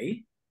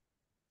 Okay.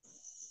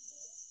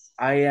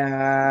 I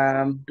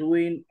am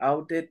doing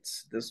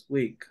audits this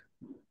week.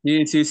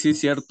 Sí,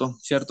 cierto.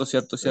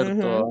 Ahí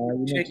me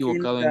he Checking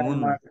equivocado en that my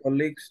uno.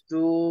 colleagues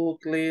do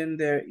clean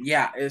their...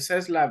 Yeah, esa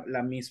es la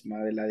misma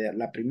de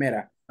la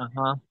primera.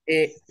 Ajá.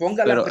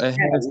 Ponga la Pero es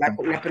primera. esta.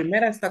 La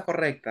primera está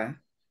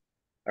correcta.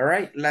 All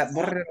right.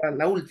 Borre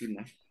la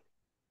última.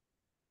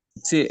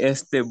 Sí,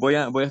 voy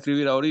a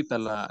escribir ahorita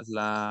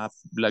la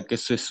que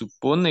se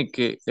supone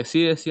que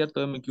sí es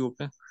cierto, me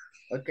equivoqué. es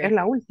Okay.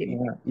 la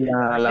última.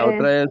 La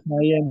otra es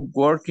I am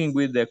working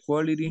with the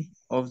quality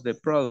of the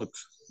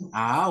products.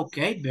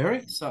 Okay.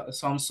 Very.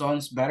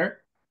 Sounds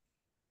better.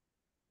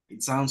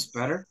 It sounds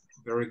better.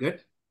 Very good.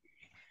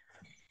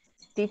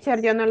 Teacher,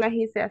 yo no las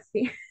hice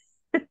así.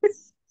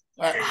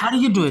 How do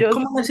you do it? Yo,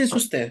 ¿Cómo lo hace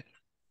usted?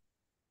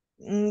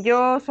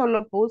 yo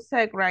solo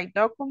puse write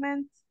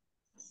documents,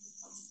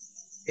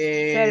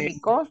 service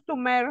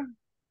customer.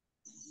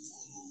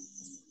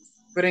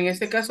 Pero en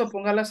este caso,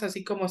 póngalas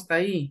así como está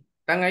ahí.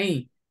 Están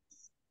ahí.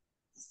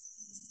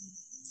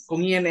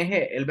 Con ing.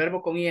 El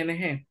verbo con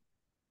ing.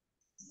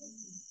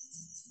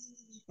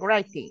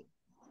 Writing.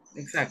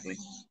 Exactly.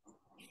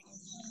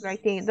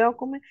 Writing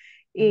document.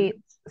 Y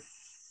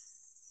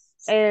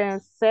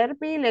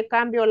service le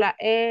cambio la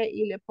E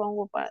y le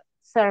pongo para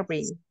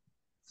serving.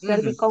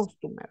 Service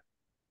customer.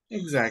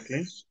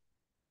 Exactly.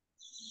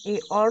 Y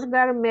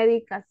order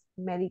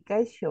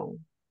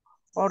medication.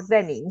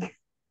 Ordering.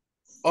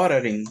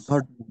 Ordering.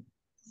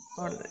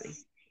 Ordering.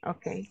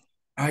 Okay.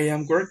 I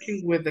am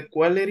working with the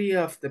quality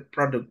of the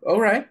product. All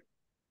right.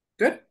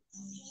 Good.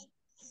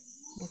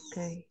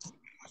 Okay.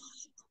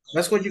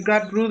 That's what you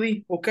got,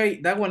 Rudy.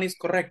 Okay, that one is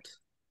correct.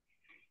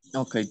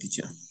 Okay,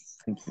 teacher.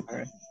 Thank you. All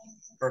right.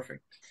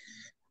 Perfect.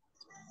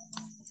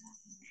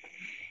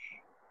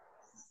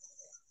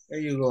 There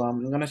you go.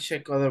 I'm gonna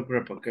check other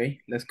group,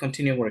 okay? Let's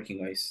continue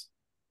working, guys.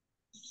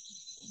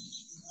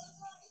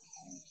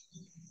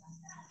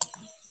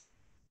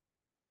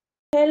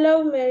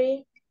 Hello,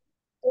 Mary.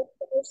 What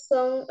are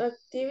some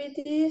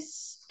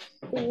activities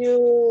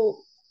you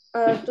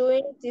are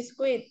doing this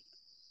week?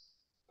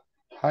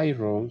 Hi,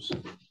 Rose.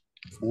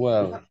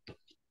 Well,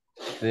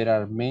 there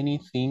are many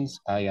things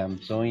I am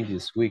doing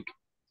this week.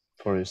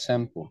 For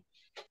example,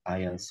 I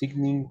am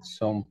signing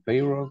some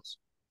payrolls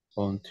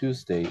on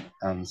Tuesday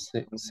and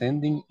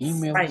sending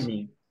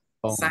emails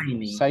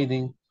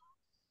signing.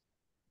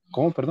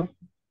 ¿Cómo, perdón?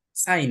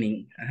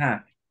 Signing.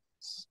 Ajá.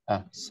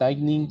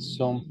 Signing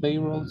some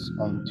payrolls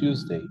on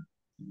Tuesday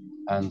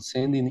and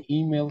sending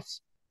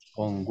emails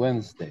on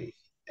Wednesday.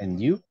 And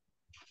you?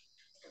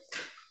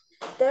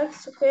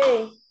 That's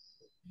okay.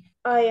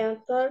 I am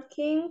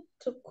talking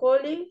to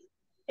colleagues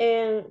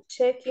and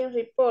checking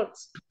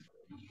reports.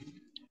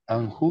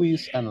 And who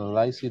is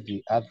analyzing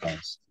the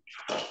advance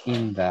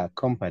in the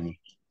company?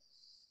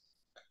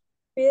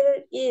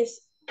 Peter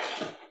is.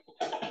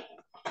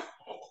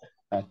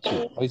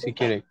 Hoy si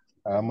quiere,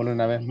 hagámoslo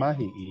una vez más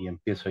y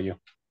empiezo yo.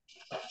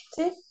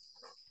 Sí.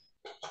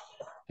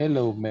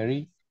 Hello,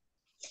 Mary.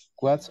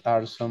 What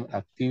are some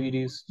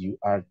activities you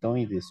are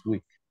doing this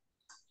week?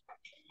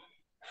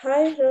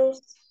 Hi,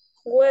 Rose.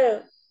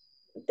 Well,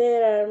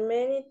 there are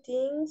many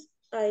things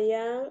I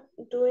am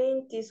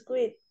doing this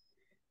week.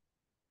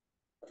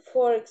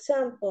 For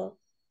example,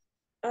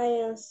 I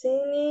am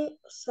signing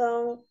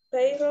some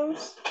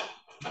payrolls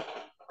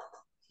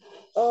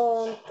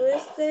on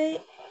Tuesday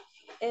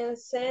and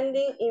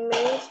sending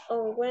emails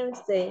on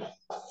Wednesday.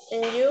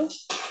 And you?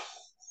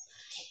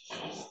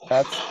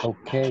 That's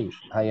okay.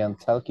 I am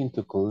talking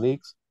to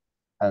colleagues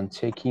and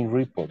checking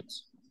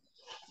reports.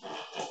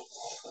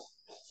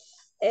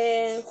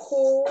 And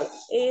who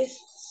is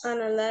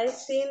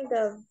analyzing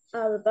the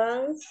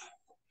advance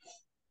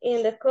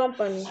in the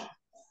company?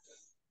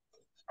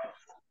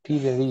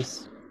 Peter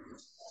is.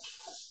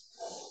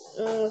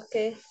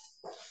 Okay.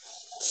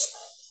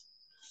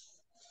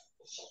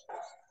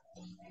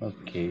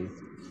 Okay.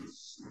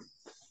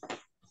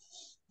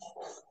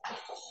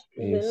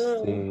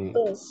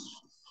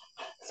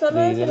 Solo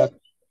leí eso de lo...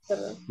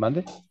 la...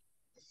 ¿Mande?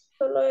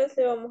 Solo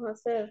ese vamos a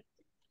hacer.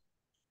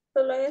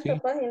 Solo en esta Sí,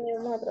 página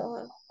vamos a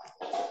trabajar.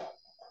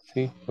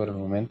 sí, por el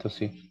momento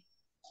sí.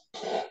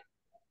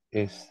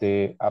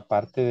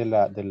 Aparte de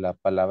la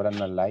palabra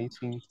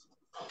analyzing,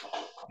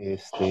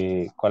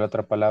 ¿cuál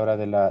otra palabra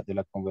de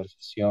la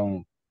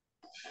conversación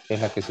es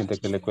la que siente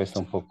que le cuesta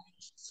un poco?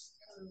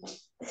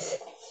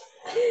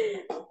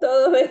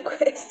 Todo me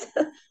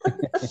cuesta.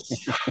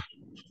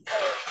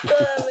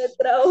 Toda me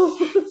trabo.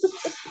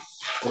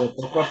 Pero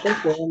poco a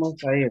poco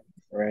vamos a ir,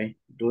 right?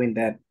 Doing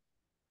that.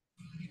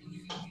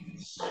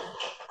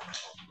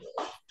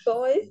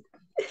 ¿Cómo es?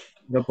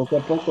 Pero poco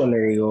a poco le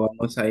digo,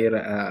 vamos a ir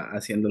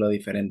haciéndolo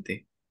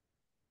diferente.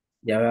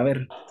 Ya va a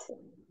ver.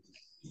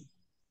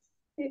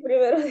 Sí,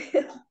 primero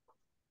Dios.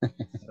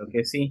 Creo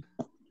que sí.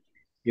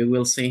 You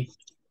will see.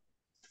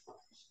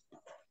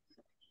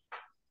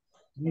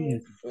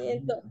 Sí,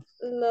 entonces,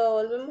 lo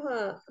volvemos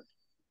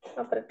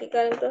a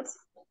practicar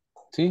entonces.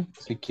 Sí,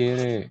 si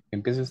quiere,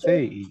 empiece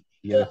usted y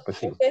ya después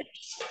sigo. Okay.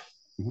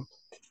 Ujú.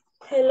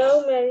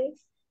 Hello, Mary.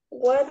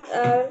 What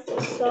are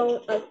some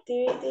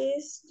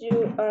activities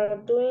you are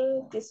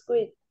doing this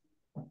week?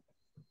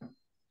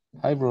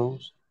 Hi,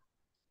 Rose.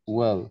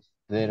 Well,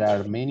 there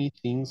are many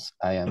things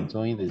I am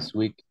doing this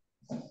week.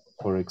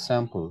 For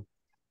example,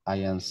 I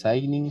am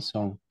signing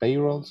some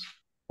payrolls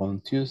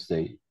on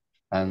Tuesday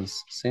and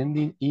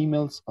sending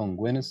emails on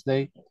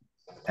Wednesday.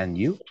 And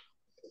you?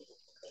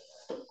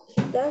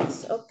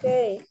 That's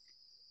okay.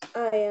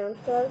 I am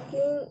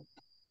talking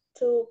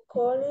to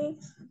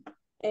colleagues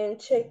and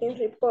checking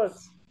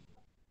reports.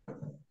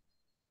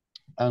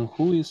 And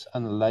who is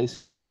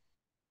analyzing?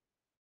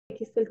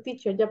 Aquí está el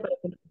teacher ya para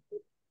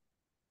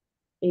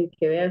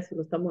que vea si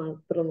lo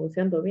estamos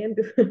pronunciando bien.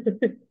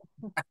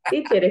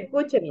 Teacher,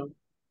 escúchenos.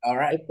 All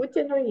right.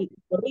 Escúchenos y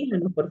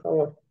corríjanos, por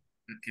favor.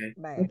 Okay.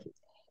 Bye.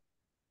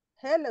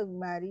 Hello,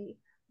 Mary.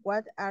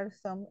 What are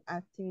some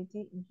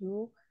activities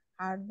you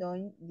are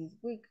doing this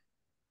week?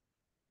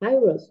 Hi,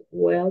 Rose.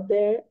 Well,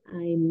 there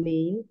are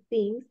many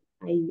things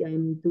I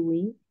am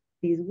doing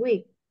this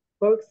week.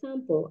 For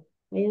example,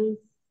 I am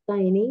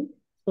signing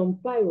some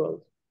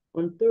payrolls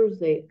on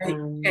Thursday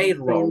and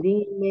Payroll.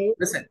 sending emails.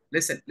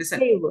 Listen.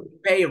 Payroll.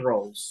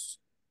 Payrolls.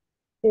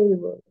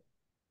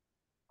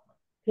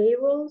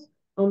 Payrolls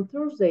on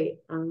Thursday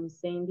and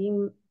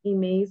sending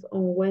emails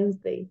on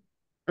Wednesday.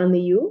 And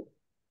you?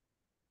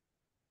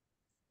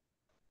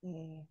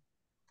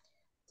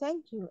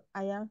 Thank you.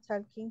 I am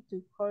talking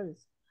to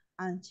calls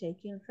and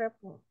checking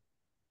reports.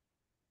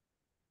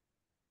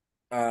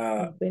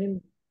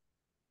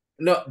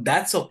 No,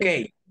 that's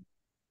okay.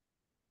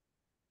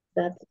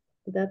 That's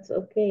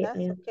okay. That's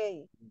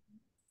okay.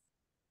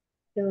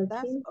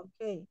 That's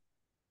okay.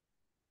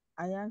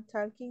 I am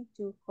talking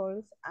to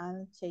calls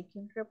and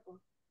checking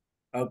reports.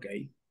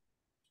 Okay.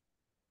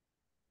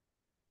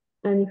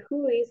 And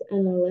who is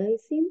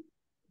analyzing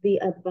the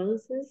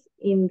advances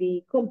in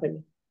the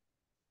company?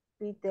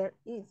 Peter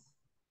is.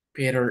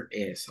 Peter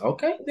is.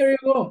 Okay, there you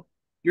go.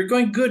 You're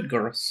going good,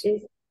 girls.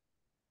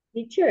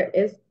 Teacher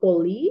is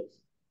colleague.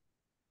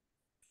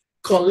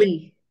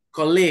 Colleague.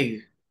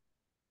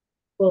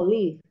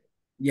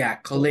 Yeah,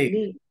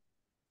 colleague.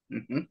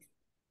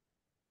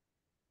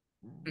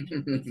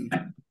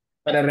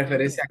 Para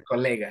referirse a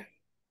colega.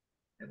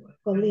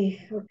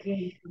 Colleague,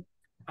 okay.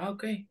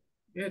 Okay,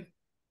 good.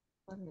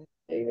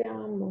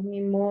 Digamos,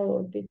 ni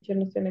modo, teacher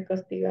nos tiene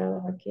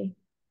castigados aquí.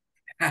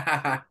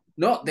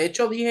 No, de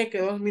hecho dije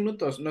que 2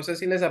 minutos. No sé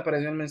si les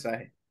apareció el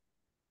mensaje.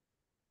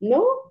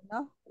 No,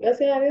 no.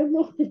 Gracias a Dios,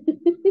 no.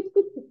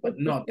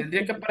 No,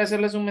 tendría que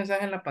aparecerles un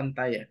mensaje en la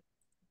pantalla.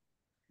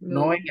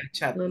 No en el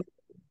chat.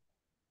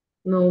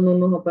 No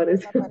nos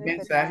aparece. Un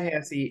mensaje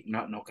así.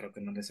 No creo que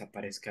no les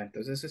aparezca.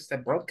 Entonces este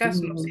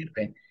broadcast no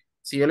sirve.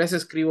 Si yo les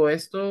escribo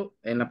esto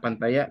en la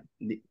pantalla,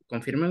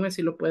 confírmenme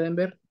si lo pueden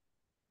ver.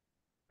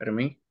 Para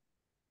mí.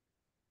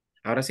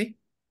 Ahora sí.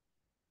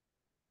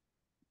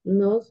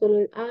 No,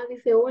 solo,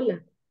 dice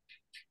hola.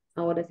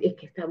 Ahora sí, es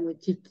que está muy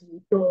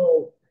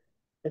chiquito.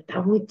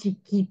 Está muy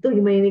chiquito.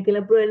 Imagínate que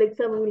la prueba del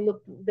examen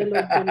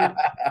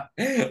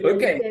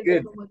Okay,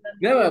 good.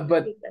 No,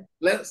 but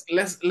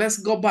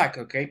let's go back,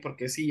 okay?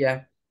 Porque sí,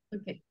 ya.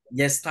 Okay.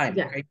 Yes, time,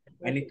 Ya. okay?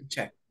 I need to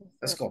check.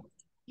 Let's go.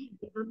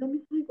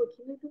 Mándame algo,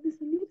 aquí no hay dónde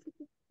salir.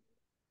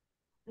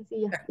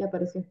 Así ya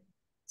apareció.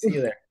 See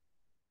you there.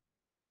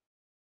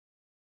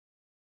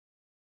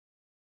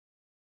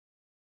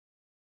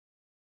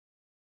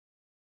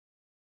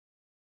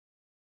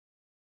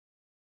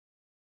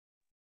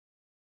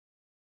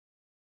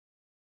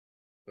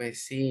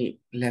 Pues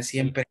sí, la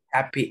siempre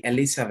happy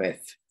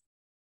Elizabeth.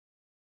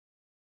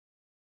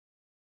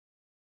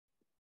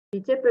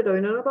 Piche, pero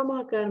hoy no nos vamos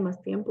a quedar más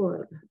tiempo,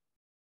 ¿verdad?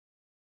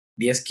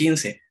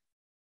 10:15.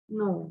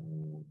 No,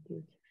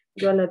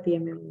 yo a las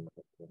 10 me voy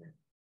a quedar.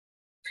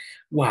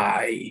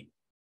 Why?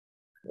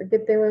 Porque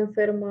tengo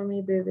enfermo a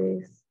mis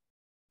bebés.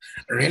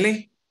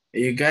 Really?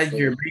 You got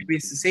your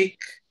babies sick?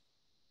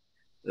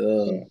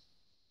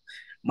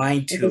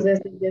 Mine too.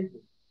 Entonces,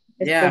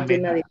 Yeah, I estoy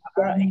mean, llena de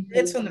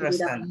it's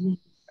understandable.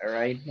 All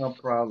right, no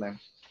problem.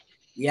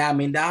 Yeah, I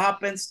mean, that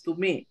happens to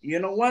me. You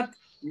know what?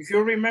 If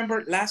you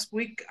remember last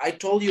week, I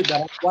told you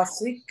that I was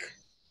sick.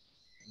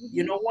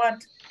 You know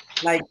what?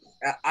 Like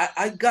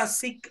I got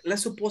sick.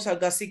 Let's suppose I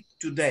got sick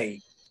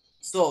today.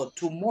 So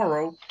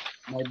tomorrow,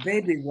 my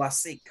baby was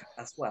sick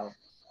as well.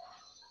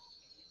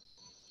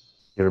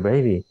 Your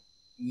baby.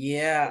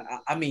 Yeah,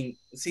 I mean,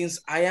 since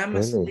I am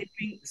Really?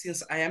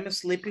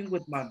 sleeping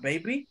with my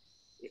baby,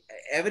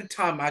 every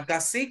time I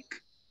got sick,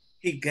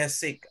 he gets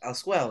sick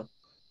as well.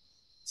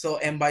 So,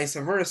 and vice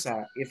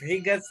versa. If he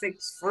gets sick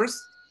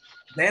first,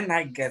 then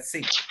I get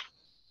sick.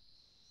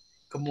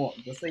 Como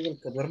yo soy el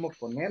que duermo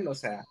con él, o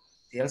sea,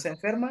 si él se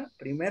enferma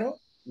primero,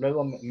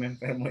 luego me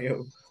enfermo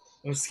yo.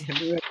 O si a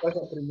mí me pasa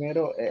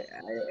primero,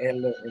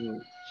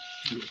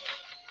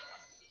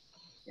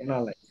 you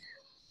know, like,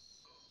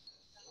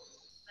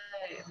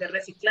 De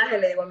reciclaje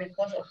le digo a mi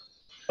esposo,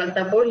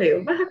 falta vos, le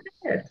digo, vas a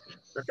creer,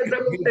 no te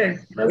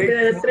preocupes, no pide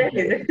de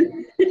tres.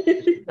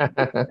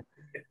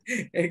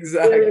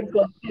 exactly.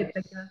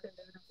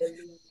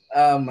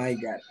 Oh my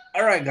God.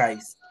 All right,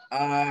 guys.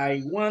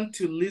 I want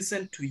to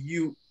listen to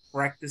you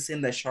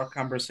practicing the short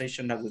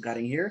conversation that we got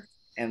in here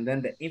and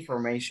then the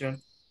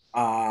information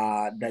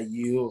that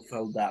you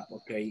filled up.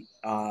 Okay.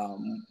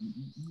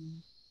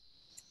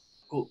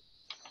 Cool.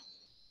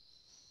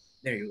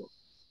 There you go.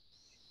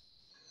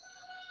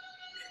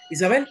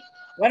 Isabel,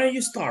 why don't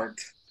you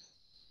start?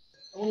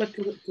 I would like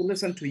to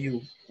listen to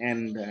you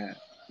and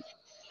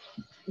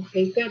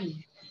Okay,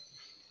 Karim.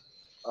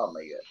 oh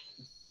my God.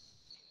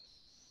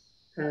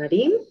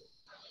 Karim.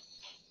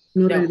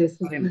 No Yeah,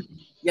 regresó. Karim.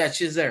 Yeah,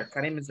 she's there.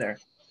 Karim is there.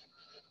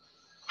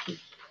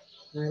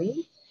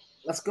 Karim.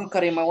 Let's go,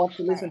 Karim. I want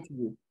to listen to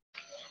you.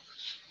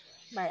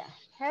 Vaya.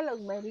 Hello,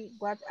 Mary.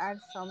 What are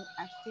some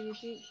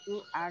activities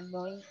you are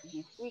doing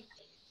this week?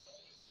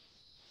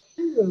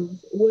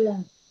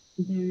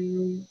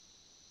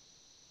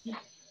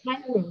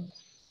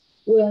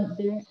 Well,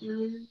 there are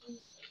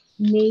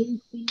many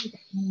things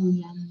I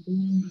am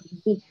doing this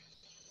week.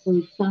 For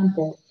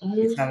example,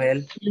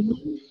 Isabel,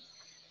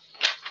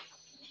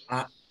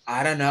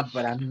 I don't know,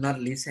 but I'm not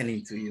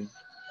listening to you.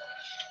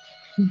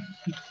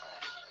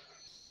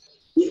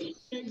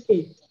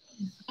 Okay.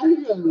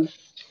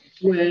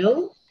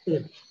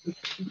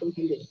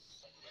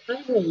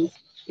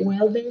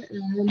 Well, there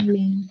are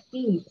many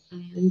things I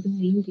am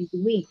doing this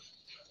week.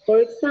 For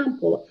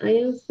example, I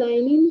am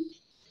signing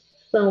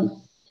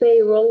some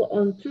payroll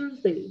on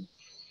Tuesday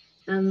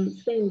and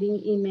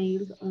sending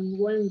emails on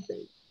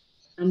Wednesday.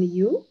 And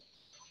you?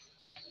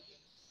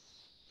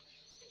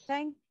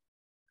 Thank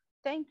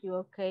you.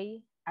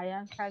 Okay. I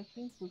am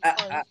talking to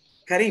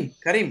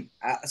Karim,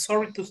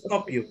 sorry to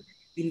stop you.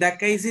 In that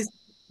case,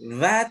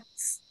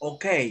 that's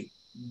okay.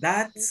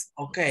 That's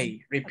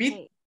okay. Repeat.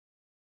 Okay.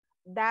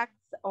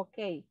 That's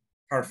okay.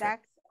 Perfect.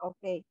 That's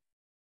okay.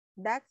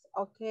 That's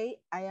okay.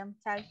 I am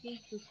talking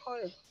to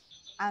colleagues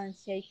and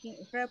checking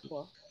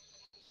report.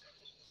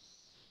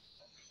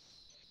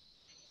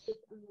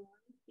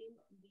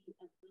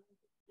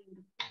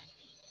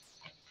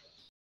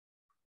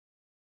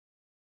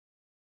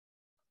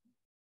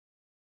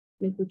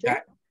 ¿Me escuchó?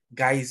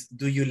 Guys,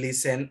 do you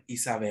listen,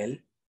 Isabel?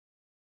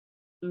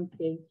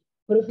 Okay.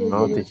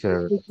 No,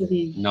 teacher.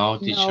 No,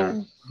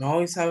 teacher.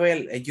 No,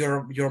 Isabel,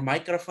 your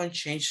microphone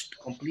changed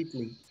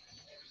completely.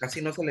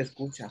 Casi no se le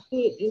escucha.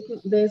 Sí,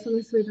 de eso me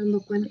estoy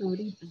dando cuenta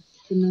ahorita.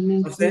 Que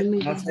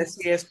No sé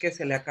si es que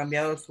se le ha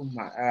cambiado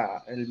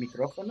el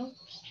micrófono.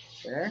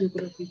 Yo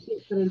creo que sí,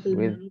 pero el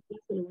terminal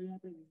se lo voy a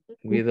revisar.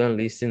 We don't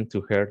listen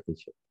to her,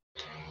 teacher.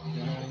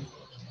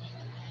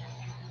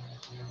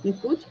 ¿Me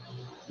escucha?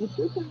 ¿Me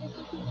escucha?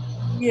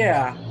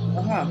 Yeah.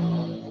 Ajá.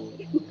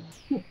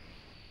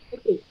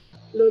 Okay.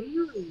 Lo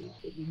digo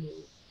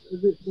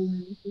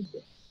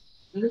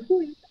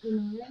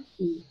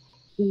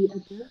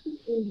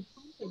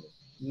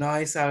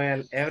No,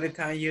 Isabel, every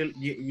time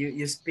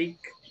you speak,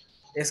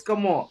 es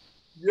como,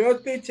 yo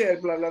teacher,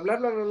 bla, bla, bla,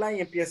 bla, bla, bla,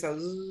 y empieza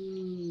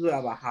a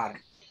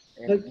bajar.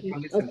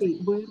 Okay.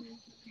 Voy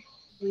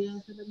a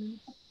hacer la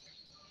misma.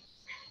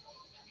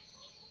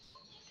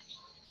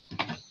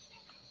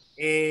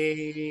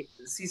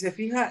 Si se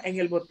fija en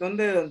el botón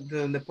de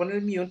donde pone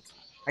el mute,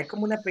 hay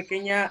como una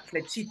pequeña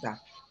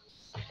flechita,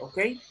 ¿ok?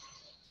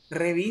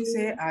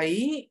 Revise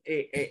ahí,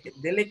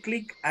 dele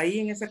clic ahí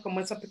en esa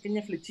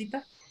pequeña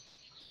flechita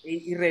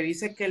y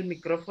revise que el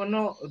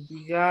micrófono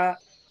diga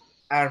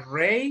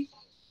array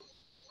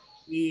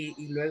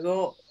y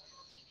luego,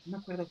 no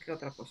me acuerdo qué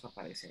otra cosa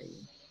aparece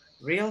ahí.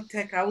 Real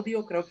Tech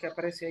Audio creo que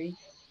aparece ahí.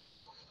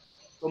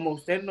 Como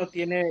usted no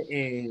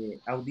tiene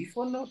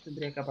audífono,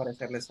 tendría que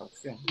aparecerle esa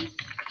opción.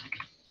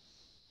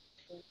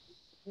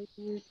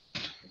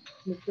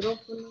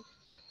 Micrófono.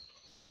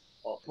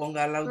 O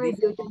ponga el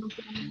audífono.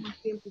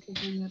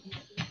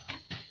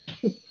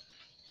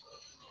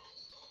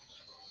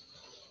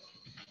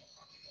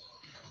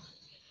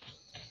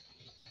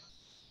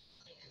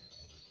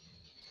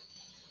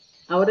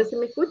 ¿Ahora se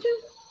me escucha?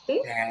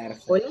 ¿Sí?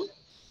 Perfecto. ¿Hola?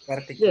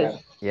 Fuerte y claro.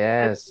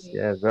 Yes,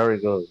 yes, very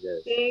good.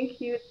 Yes. Thank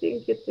you.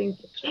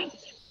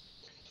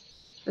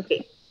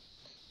 Okay.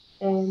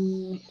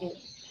 And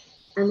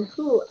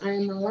who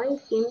I'm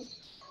analyzing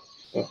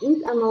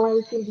is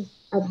analyzing the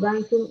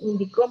advancing in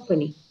the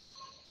company.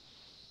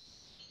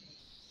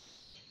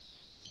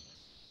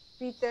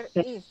 Peter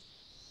is.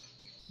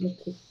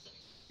 Okay.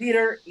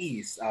 Peter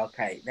is.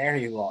 Okay, there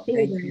you go.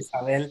 Thank you,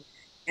 Isabel.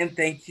 And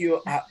thank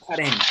you,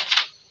 Karen.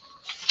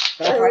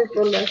 Sorry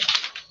for that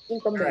All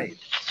inconvenience.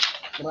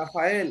 right.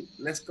 Rafael,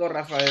 let's go,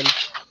 Rafael.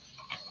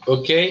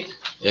 Okay,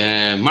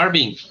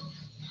 Marvin,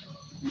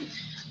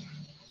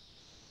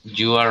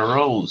 you are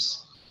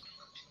Rose.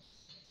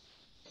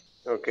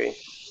 Okay.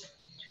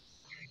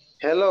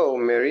 Hello,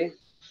 Mary.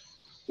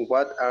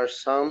 What are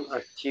some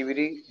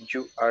activities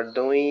you are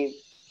doing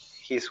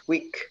this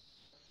week?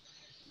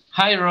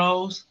 Hi,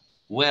 Rose.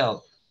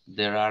 Well,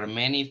 there are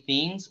many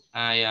things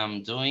I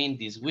am doing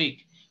this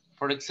week.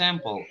 For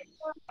example,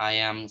 I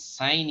am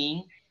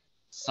signing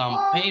some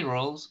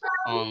payrolls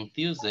on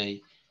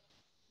Tuesday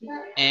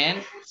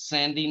and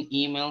sending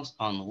emails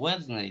on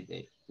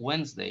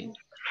Wednesday.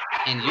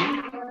 And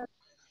you?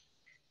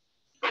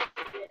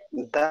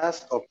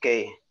 That's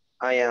okay.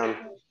 I am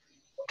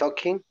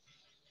talking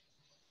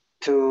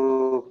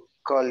to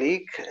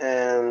colleague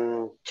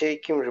and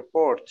taking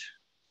report.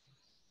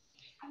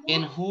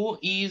 And who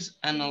is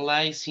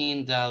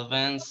analyzing the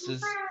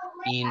advances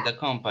in the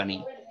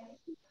company?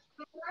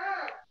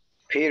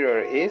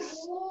 Peter is.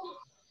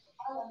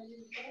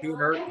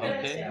 Peter is.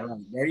 Okay. All right,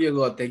 there you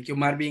go. Thank you,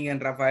 Marvin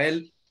and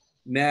Rafael.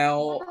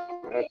 Now,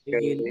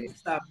 Okay.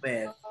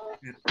 Elizabeth.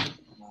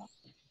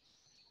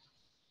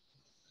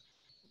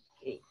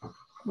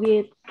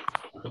 With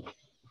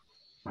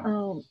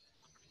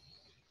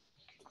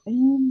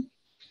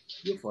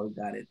You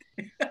forgot it.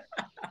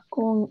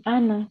 con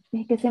Ana.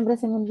 Es que siempre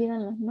se me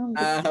olvidan los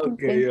nombres.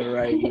 Okay, all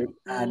right. With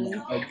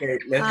Anna. Okay,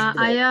 let's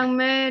go. I am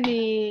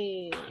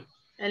Mary.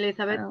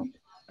 Elizabeth.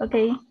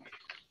 Okay.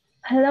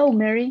 Hello,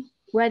 Mary.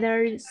 What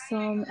are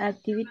some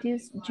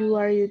activities you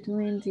are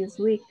doing this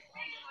week?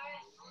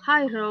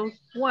 Hi, Rose.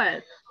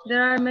 Well,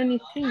 there are many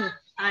things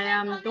I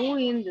am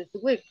doing this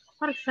week.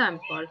 For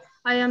example,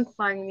 I am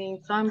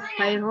signing some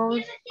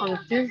payrolls on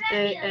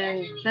Tuesday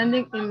and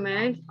sending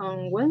emails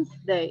on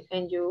Wednesday.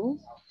 And you?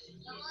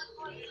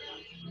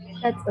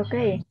 That's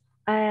okay.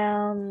 I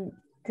am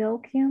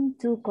talking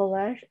to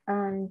college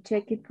and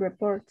checking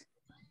reports.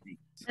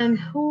 And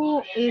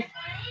who is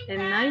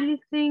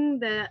analyzing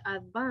the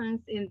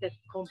advance in the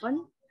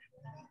company?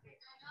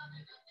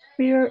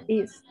 Peter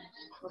is.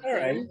 All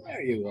right,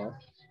 there you go.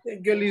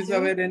 Thank you,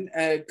 Elizabeth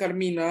and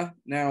Carmina.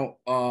 Now,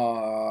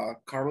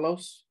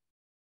 Carlos.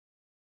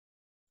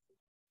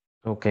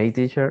 Okay,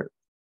 teacher.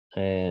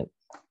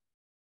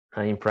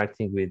 I'm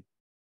practicing with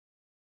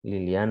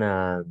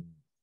Liliana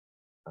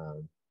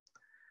and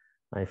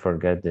I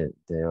forget the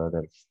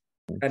other.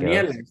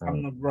 Daniela, girls. if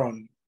I'm not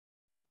wrong.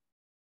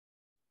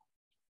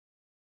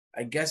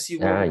 I guess you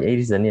Ah, were. it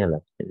is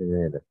Daniela. It is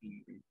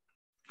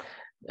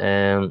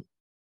Daniela.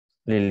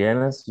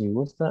 Liliana, si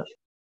gusta.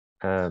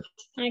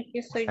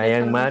 Aquí soy I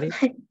am Mari.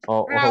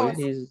 Oh, Rose.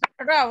 it is.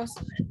 Rose.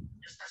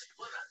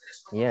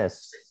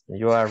 Yes,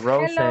 you are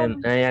Rose Hello.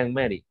 and I am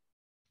Mary.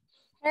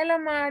 Hello,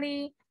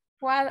 Mari.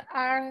 What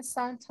are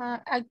some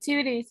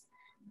activities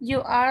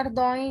you are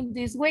doing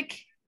this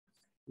week?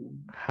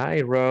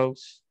 Hi,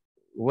 Rose.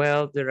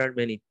 Well, there are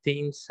many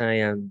things I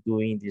am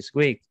doing this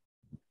week.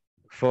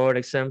 For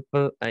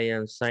example, I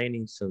am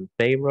signing some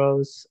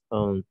payrolls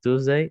on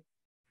Tuesday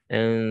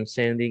and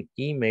sending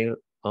email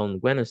on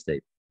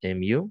Wednesday.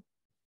 And you?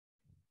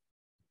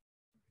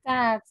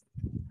 That's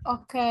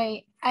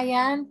okay. I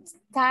am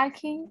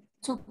talking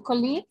to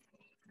colleague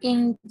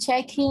in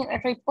checking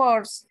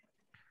reports.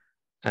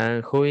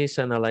 And who is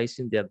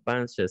analyzing the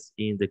advances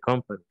in the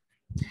company?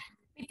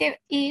 Peter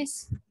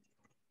is.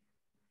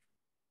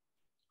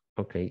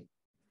 Okay,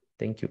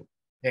 thank you.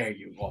 There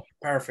you go.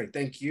 Perfect.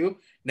 Thank you.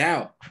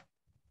 Now,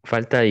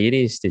 Falta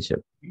Iris,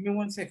 teacher. give me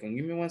 1 second.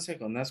 Give me 1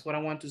 second. That's what I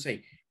want to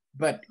say.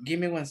 But give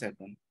me 1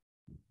 second.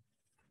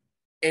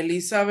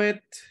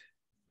 Elizabeth,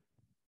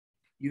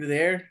 you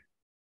there?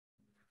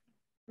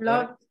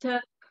 Love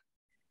check.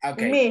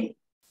 Okay. Me.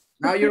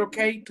 Now you're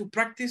okay to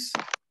practice?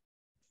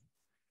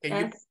 Can you?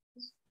 Yes.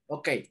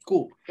 Okay,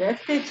 cool.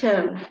 Yes,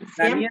 teacher.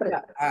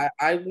 Daniela,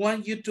 I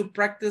want you to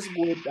practice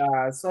with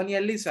Sonia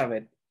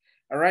Elizabeth.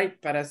 All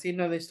right, para así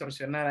no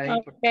distorsionar ahí.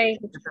 Okay.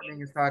 Porque yo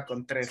también estaba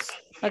con 3.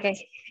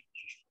 Okay.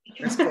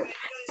 Let's go.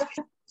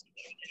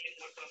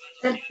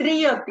 El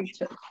trío,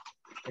 teacher.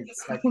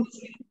 Exacto.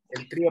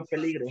 El trío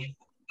peligro.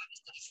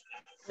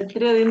 El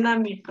trío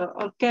dinámico.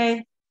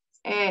 Ok.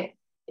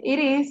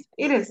 Iris.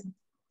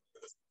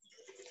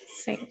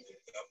 Sí.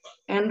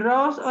 ¿En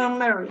Rose o en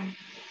Mary?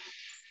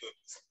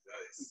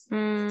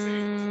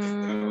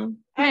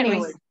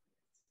 Anyway.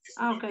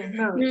 Okay,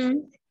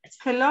 Mary.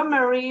 Hello,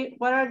 Mary.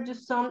 What are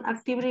some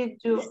activities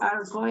you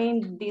are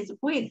going this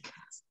week?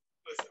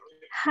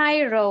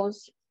 Hi,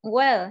 Rose.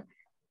 Well,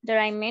 there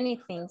are many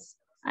things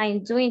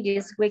I'm doing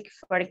this week.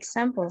 For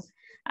example,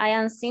 I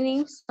am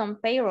signing some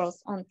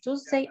payrolls on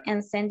Tuesday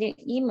and sending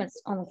emails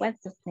on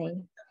Wednesday.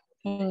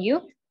 And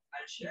you?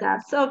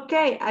 That's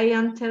okay. I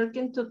am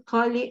talking to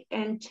colleague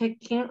and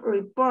checking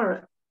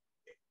report.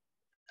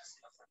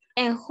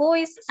 And who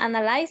is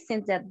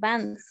analyzing the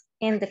advance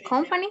in the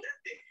company?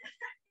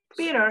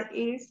 Peter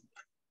is.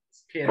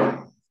 Peter.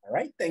 All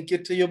right, thank you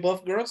to you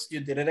both girls.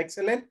 You did it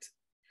excellent.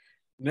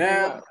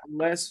 Now,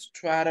 let's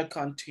try to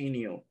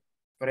continue.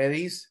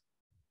 Freddy's,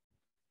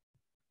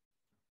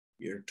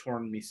 your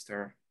turn,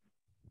 mister.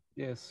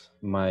 Yes,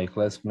 my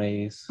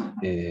classmate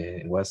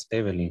was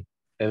Evelyn.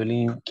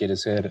 Evelyn, ¿quiere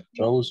ser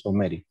Rose o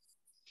Mary?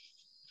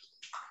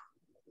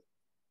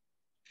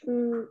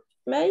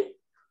 Mary?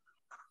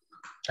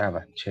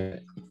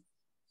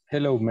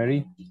 Hello,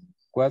 Mary.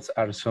 What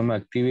are some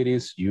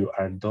activities you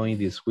are doing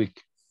this week?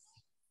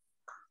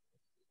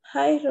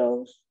 Hi,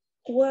 Rose.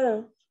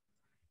 Well,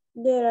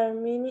 there are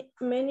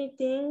many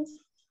things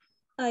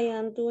I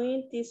am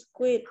doing this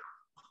week.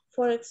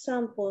 For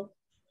example,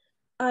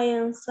 I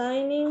am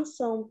signing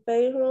some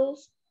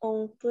payrolls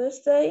on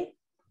Tuesday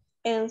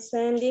and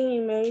sending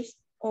emails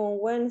on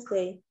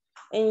Wednesday.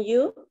 And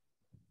you?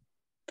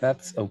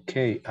 That's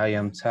okay. I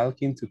am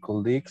talking to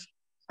colleagues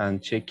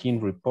and checking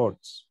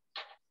reports.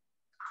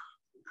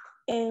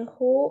 And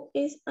who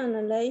is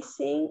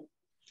analyzing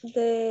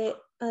the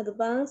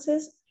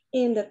advances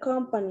in the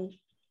company?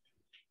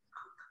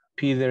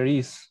 Peter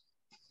is.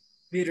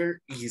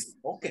 Peter is.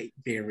 Okay,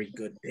 very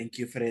good. Thank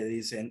you,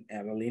 Freddy's and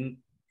Evelyn.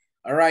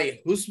 All right,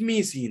 who's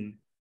missing?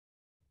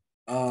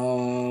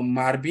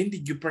 Marvin,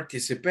 did you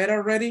participate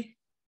already?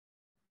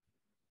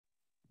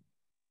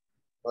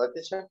 What,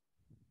 teacher?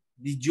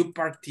 Did you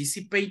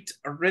participate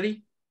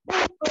already?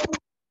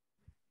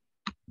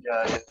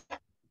 Yeah.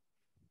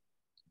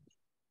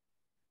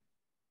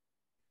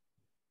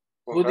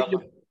 Who did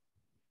you?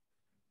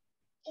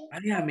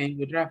 Yeah, man,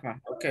 with Rafa.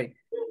 Okay,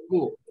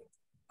 cool.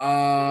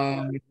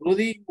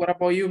 Rudy, what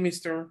about you,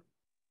 mister?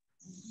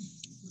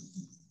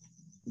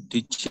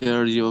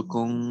 Teacher, yo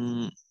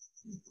con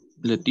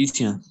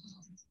Leticia.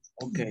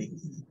 Okay.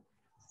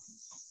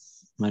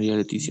 María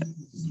Leticia.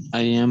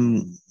 I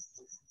am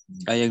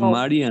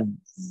Marian.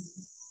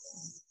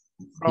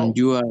 And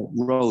you are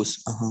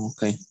Rose.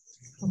 Okay.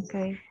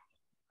 Okay.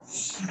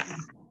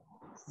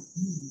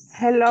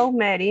 Hello,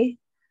 Mary.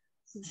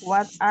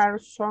 What are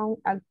some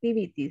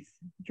activities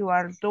you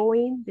are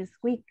doing this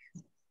week?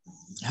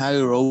 Hi,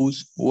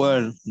 Rose.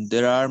 Well,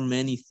 there are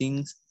many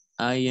things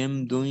I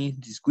am doing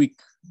this week.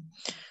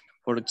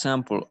 For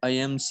example, I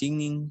am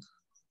signing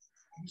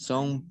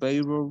some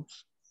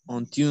payrolls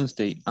on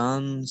Tuesday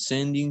and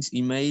sending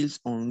emails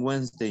on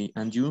Wednesday.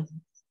 And you?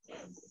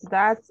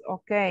 That's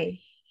okay.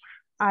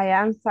 I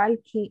am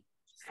talking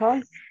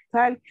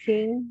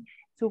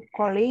to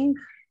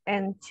colleagues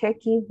and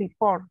checking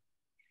reports.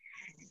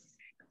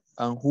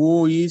 And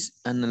who is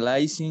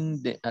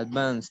analyzing the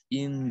advance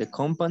in the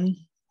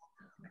company?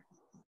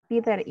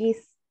 Peter is.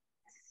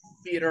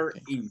 Peter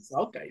is.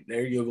 Okay,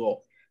 there you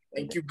go.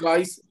 Thank you,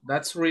 guys.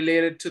 That's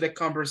related to the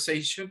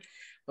conversation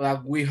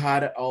that we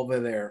had over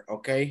there,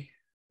 okay?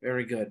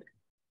 Very good.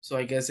 So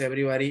I guess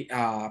everybody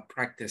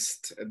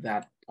practiced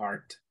that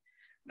part.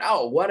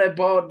 Now, what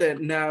about the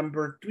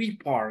number 3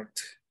 part?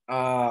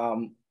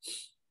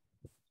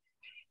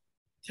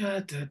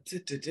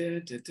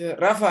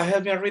 Rafa,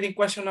 help me reading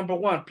question number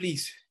 1,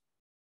 please.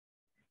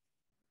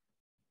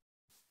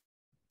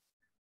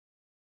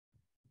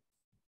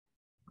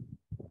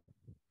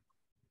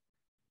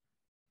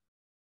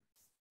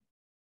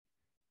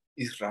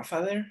 Is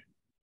Rafa there?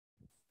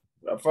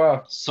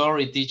 Rafa.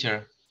 Sorry,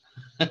 teacher.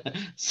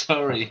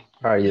 Sorry.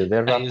 Are you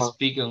there, Rafa? I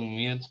speak on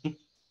mute.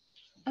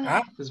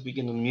 Huh?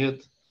 Speaking on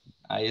mute.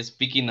 I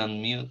speaking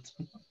on mute.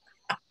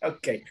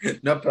 Okay,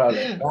 no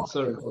problem.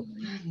 Sorry.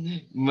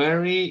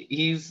 Mary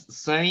is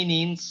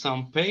signing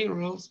some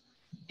payrolls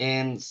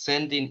and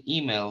sending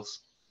emails.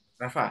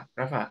 Rafa,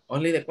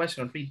 only the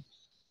question, please.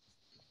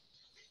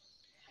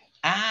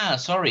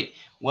 Sorry.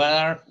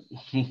 What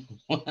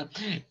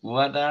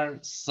are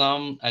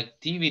some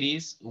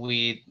activities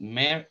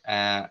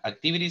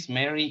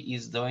Mary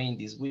is doing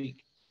this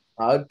week?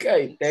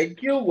 Okay,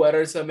 thank you. What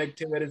are some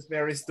activities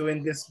Mary is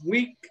doing this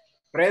week?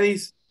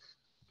 Freddy's?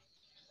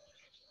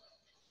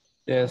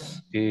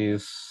 Yes,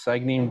 is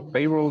signing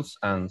payrolls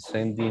and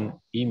sending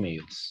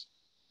emails.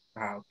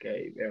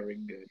 Okay, very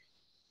good.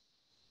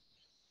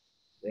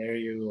 There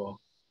you go.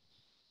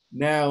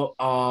 Now,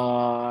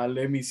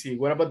 let me see.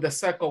 What about the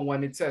second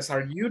one? It says,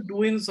 are you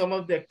doing some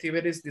of the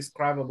activities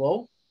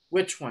describable?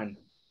 Which one?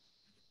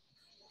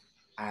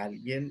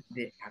 ¿Alguien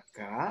de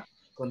acá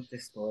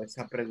contestó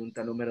esa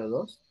pregunta número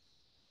 2?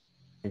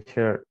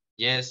 Sure.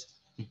 Yes.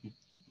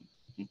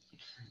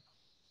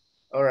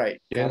 All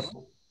right. Yes.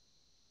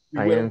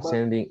 I am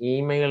sending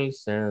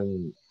emails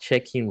and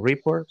checking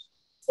reports.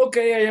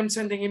 Okay, I am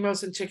sending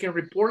emails and checking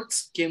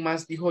reports. ¿Quién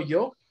más dijo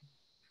yo?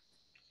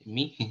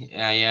 Me.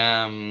 I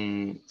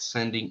am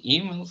sending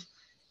emails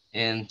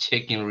and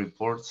checking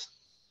reports.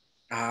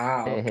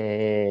 Okay.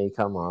 Hey,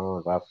 come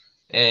on, Raf.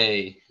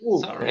 Hey,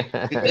 sorry.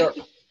 Pero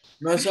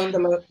no son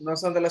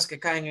de los que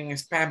caen en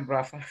spam,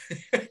 Rafa.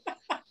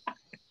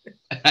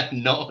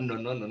 No. No,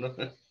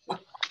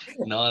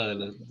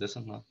 de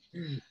esos no.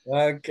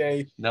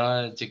 Okay.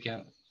 No,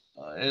 chequea.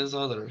 Es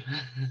other.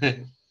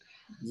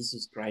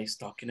 Jesus Christ,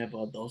 talking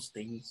about those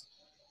things.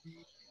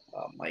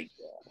 Oh my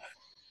God.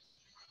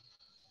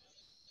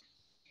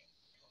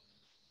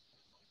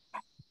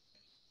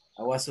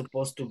 I was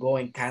supposed to go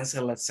and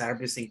cancel a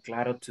service in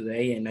Claro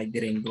today and I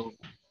didn't go.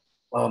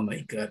 Oh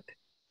my God.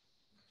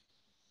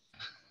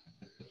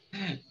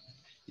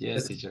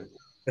 Yes, teacher.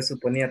 Se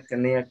suponía que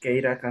tenía que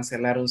ir a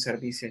cancelar un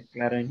servicio en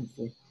Claro y no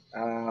fui.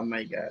 Oh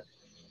my God.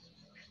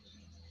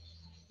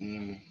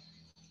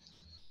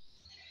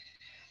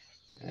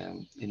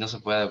 Y no se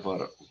puede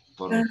por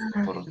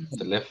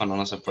teléfono,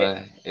 no se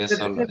puede. Es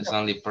solo, es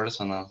only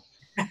personal.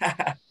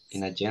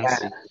 In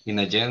agency. In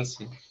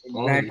agency.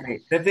 Only.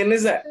 Exactly.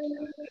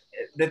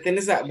 The thing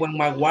is that when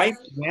my wife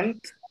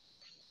went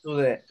to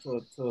the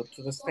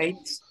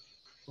States,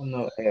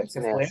 cuando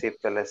se fue.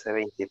 Necesito el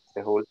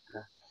S23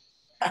 Ultra.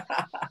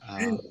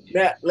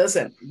 Yeah,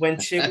 listen, when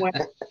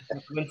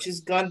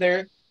she's gone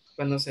there,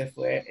 cuando se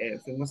fue,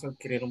 fuimos a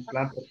adquirir un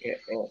plan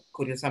porque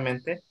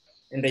curiosamente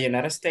en the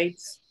United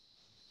States,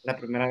 la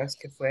primera vez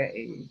que fue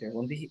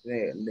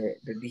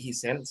de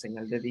Digicel,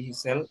 señal de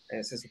Digicel,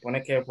 se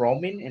supone que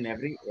roaming in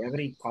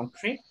every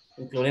country,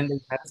 including the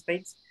United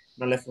States,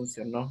 no le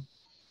funcionó.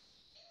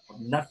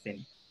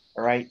 Nothing,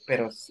 right?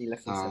 Pero sí le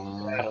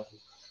funcionó, claro.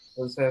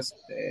 Entonces,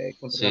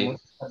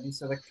 contratamos el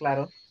servicio de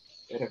Claro,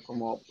 pero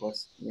como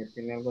pues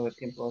tiene algo de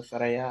tiempo de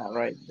estar allá,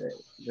 right?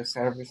 The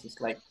service is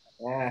like,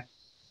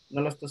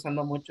 no lo estoy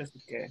usando mucho,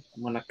 así que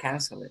I'm gonna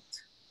cancel it.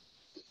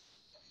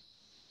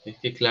 Es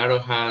que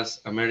Claro has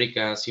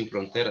América sin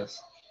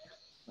fronteras.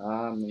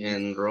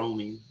 En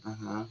roaming.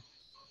 Ajá.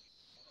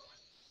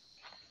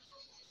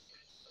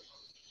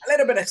 A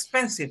little bit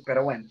expensive,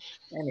 pero bueno.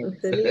 Anyway.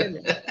 Usted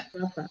dígale,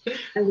 Rafa,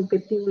 algo que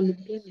tú no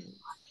tienes.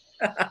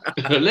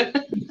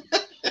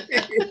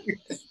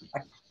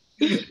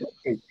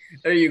 Okay,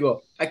 there you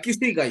go. Aquí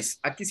sí, guys.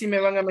 Aquí sí me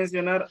van a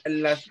mencionar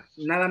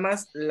nada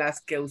más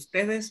las que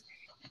ustedes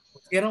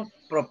pusieron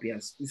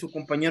propias. Y su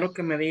compañero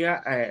que me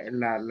diga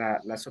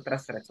las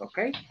otras tres, ¿ok?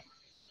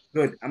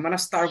 Good. I'm going to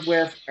start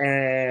with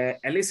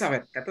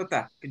Elizabeth.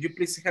 Catuta, could you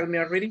please help me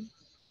out reading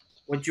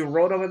what you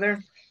wrote over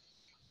there?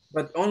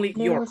 But only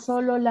 ¿Leo yours.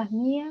 solo las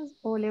mías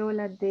o leo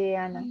las de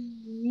Ana?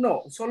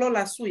 No, solo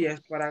las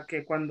suyas para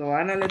que cuando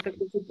Ana le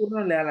toque su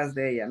turno lea las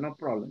de ella. No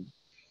problem.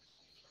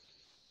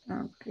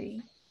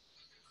 Ok.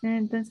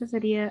 Entonces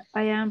sería,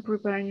 I am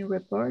preparing a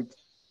report.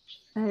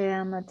 I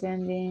am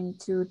attending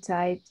 2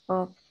 types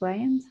of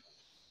clients.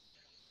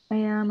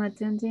 I am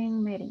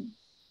attending meetings.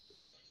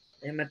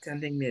 I am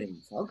attending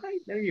meetings.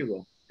 Okay, there you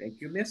go. Thank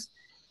you, Miss.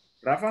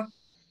 Rafa?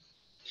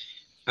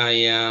 I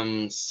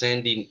am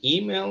sending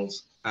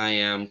emails. I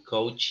am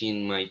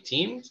coaching my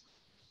teams.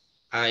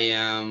 I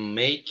am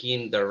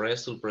making the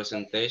result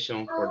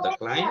presentation for the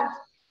client.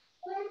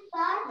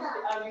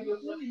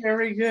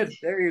 Very good.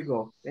 There you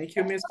go. Thank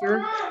you,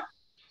 Mr.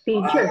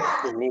 Teacher,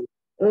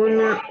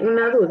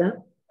 una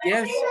duda.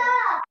 Yes.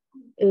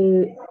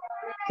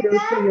 Creo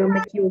que yo me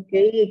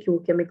equivoqué y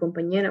equivoqué a mi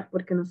compañera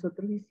porque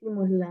nosotros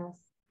hicimos las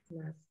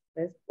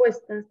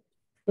respuestas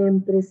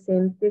en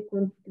presente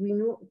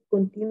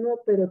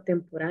continuo pero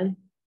temporal.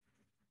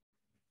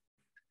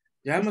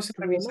 Ya vamos a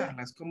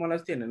revisarlas. ¿Cómo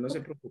las tienen? No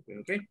se preocupen,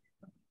 ¿ok?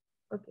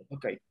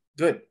 Okay,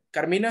 good.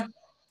 Carmina,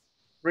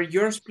 read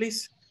yours,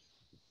 please.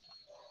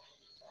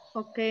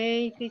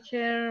 Okay,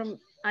 teacher,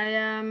 I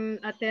am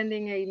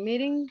attending a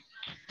meeting.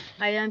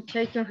 I am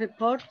taking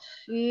reports.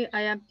 I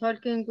am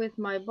talking with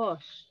my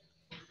boss.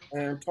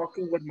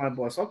 Talking with my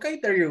boss. Okay,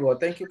 there you go.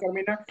 Thank you,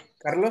 Carmina.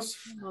 Carlos?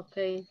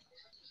 Okay.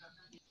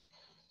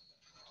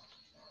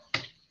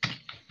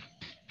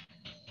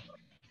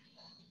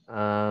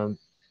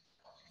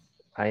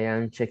 I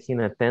am checking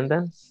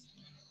attendance.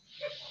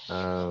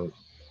 I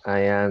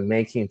am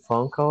making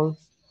phone calls.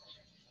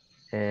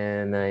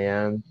 And I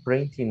am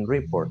printing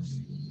reports.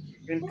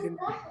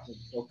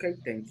 Okay,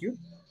 thank you.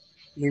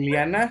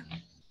 Liliana?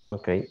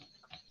 Okay.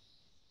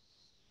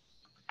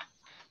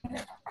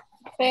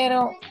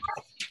 Pero,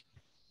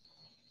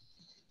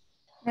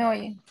 ¿me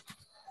oye?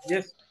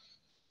 Yes.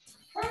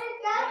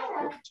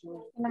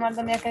 Nomás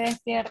tenía que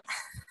despierta.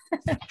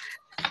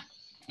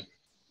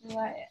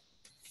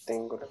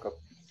 Tengo la copia.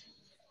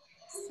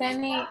 Send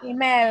me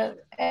email.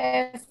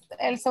 Es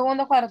el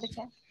segundo cuadro,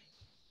 teacher.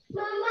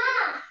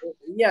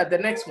 Yeah, the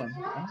next one.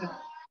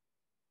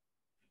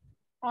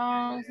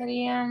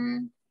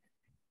 Serían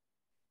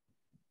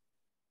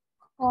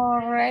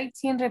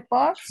correcting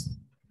reports.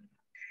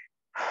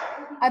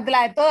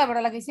 La de todas,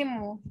 pero la que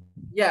hicimos.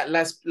 Yeah,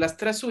 las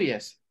tres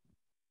suyas.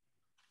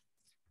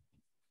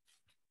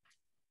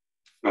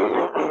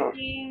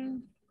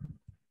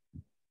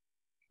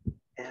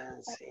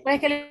 Pues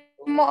que,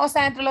 o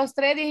sea, entre los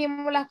tres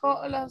dijimos las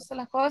cosas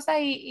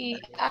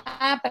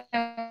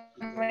pero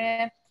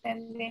me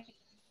entendí.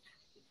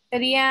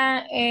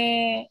 Sería,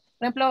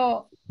 por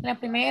ejemplo, la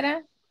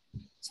primera,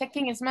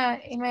 checking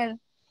email,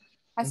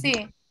 así.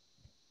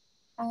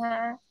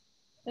 Ajá.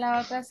 La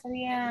otra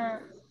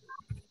sería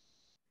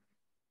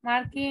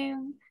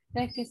marking,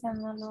 quizás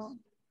no lo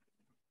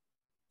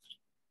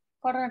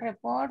corre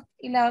report,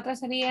 y la otra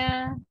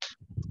sería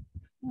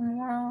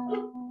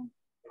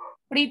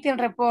printing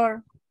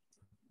report.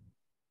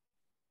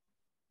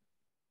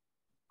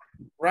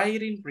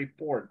 Writing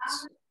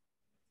reports.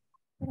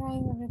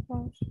 Writing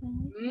reports.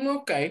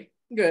 Okay,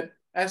 good.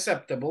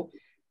 Acceptable.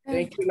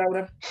 Thank you,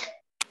 Laura.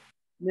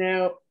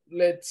 Now,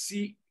 let's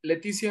see.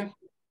 Leticia.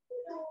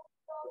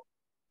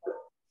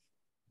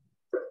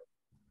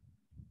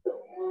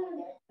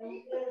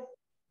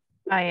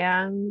 I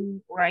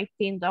am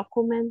writing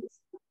documents.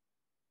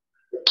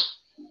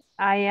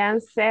 I am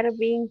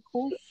serving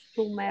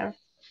customer.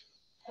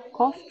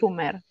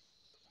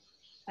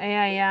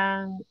 I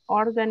am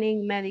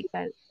ordering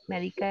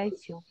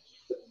medication.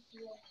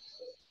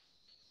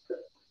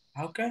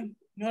 Okay,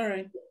 all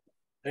right.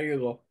 There you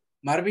go.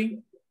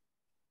 Marvin?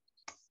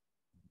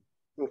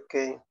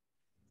 Okay.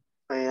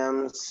 I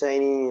am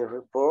signing a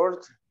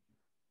report.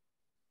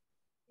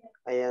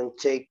 I am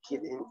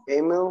checking in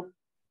email.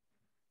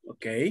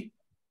 Okay.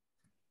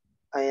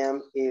 I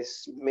am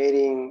is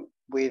meeting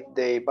with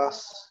the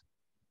boss.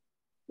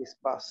 His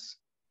boss.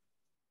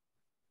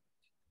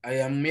 I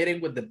am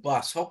meeting with the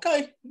boss.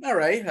 Okay, all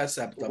right,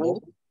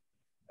 acceptable.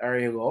 There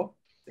you go.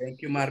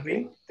 Thank you,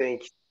 Marvin. Okay,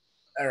 thank you.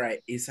 All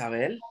right,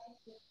 Isabel.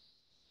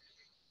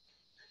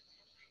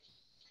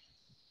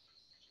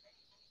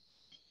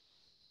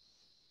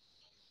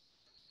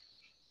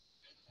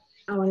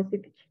 Ahora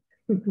sí.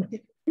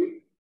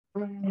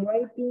 I'm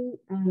writing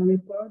a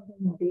report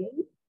this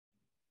day.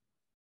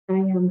 I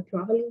am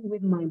traveling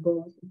with my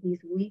boss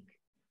this week.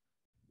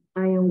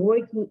 I am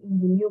working in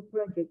the new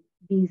project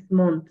this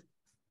month.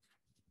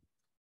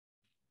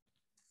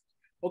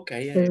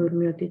 Okay. Se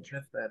durmió,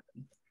 teacher.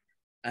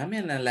 I'm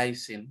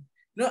analyzing.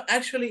 No,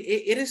 actually,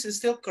 it is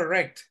still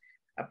correct.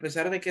 A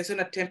pesar de que es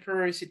una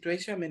temporary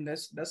situation, I mean,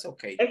 that's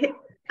okay.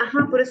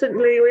 Ajá, por eso le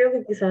digo yo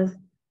que quizás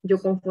yo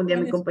confundí a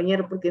mi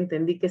compañero porque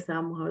entendí que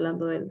estábamos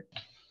hablando de él.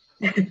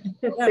 Yeah,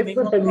 I mean,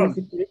 no problem.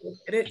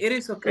 It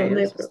is okay.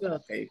 No, It's still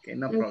okay. Okay,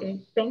 no problem.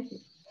 Okay, thank you.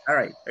 All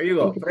right, there you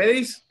go.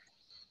 Ready?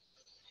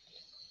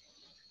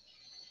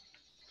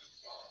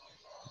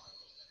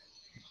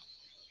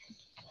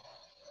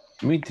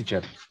 Me,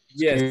 teacher.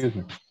 Yes. Excuse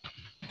me.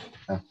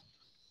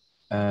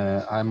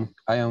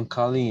 I am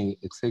calling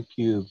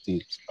executives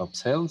of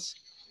sales.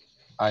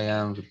 I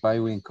am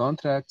reviewing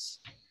contracts.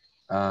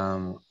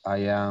 I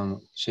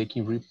am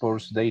checking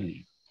reports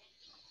daily.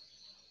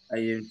 I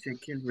am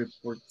checking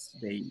reports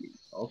daily.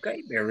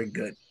 Okay, very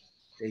good.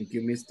 Thank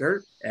you,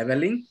 Mr.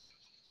 Evelyn.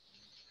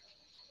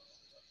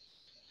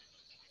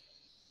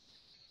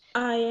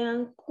 I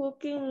am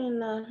cooking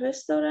in a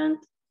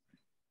restaurant.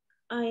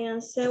 I am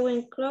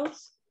sewing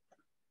clothes.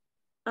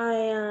 I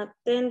am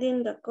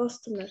attending the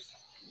customers.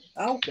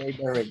 Okay,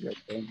 very good.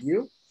 Thank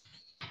you.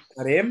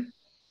 Karim?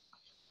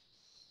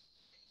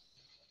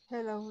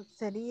 Hello,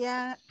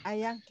 sería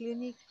I am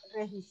cleaning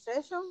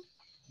registration.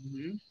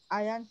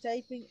 I am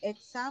typing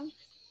exams.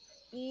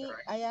 Y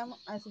I am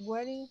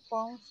answering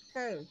phone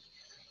calls.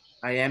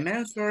 I am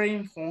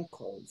answering phone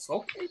calls.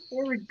 Okay,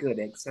 very good.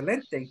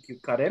 Excellent. Thank you,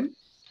 Karim.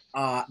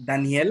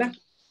 Daniela?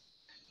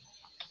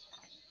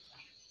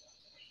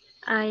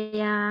 I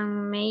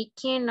am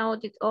making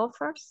audit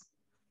offers.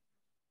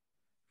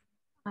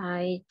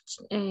 I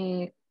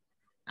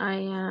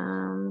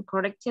am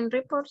correcting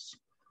reports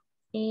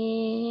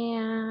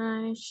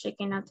and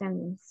checking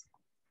attendance.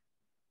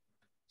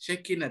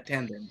 Checking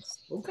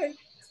attendance. Okay,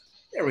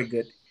 very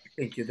good.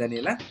 Thank you,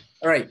 Daniela.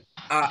 All right.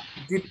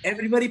 Did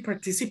everybody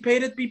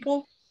participated,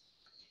 people?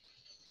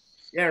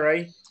 Yeah,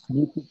 right.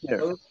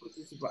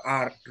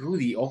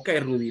 Rudy. Okay,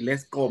 Rudy.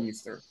 Let's go,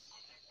 mister.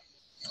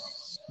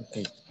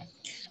 Okay.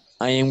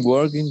 I am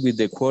working with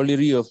the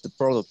quality of the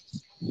product.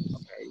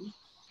 Okay.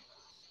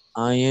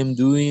 I am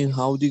doing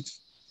audit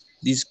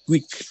this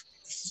week.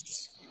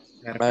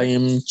 Perfect. I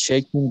am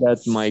checking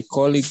that my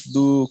colleagues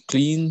do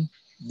clean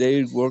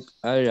their work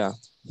area.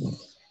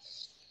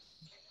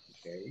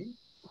 Okay.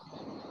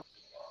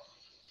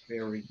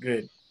 Very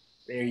good.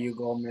 There you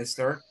go,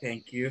 mister.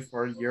 Thank you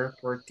for your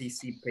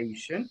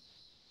participation.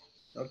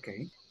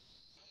 Okay.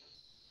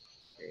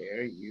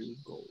 There you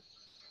go.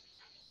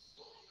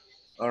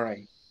 All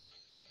right.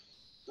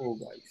 Oh,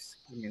 guys.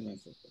 Give me 1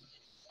 second.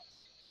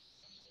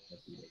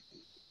 Okay.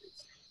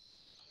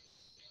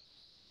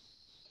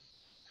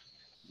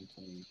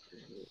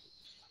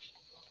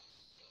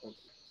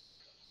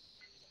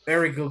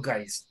 Very good,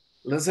 guys.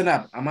 Listen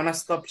up. I'm going to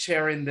stop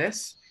sharing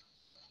this.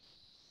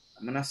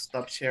 I'm going to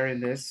stop sharing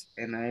this.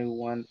 And I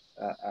want,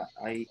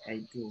 I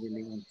do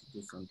really want to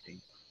do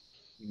something.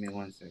 Give me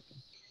 1 second.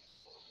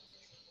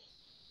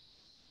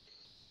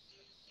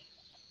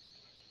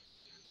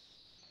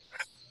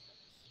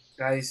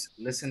 Guys,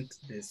 listen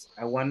to this.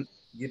 I want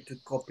you to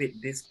copy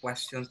these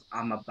questions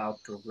I'm about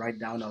to write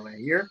down over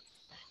here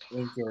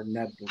in your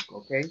notebook,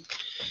 okay?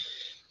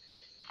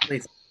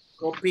 Please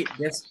copy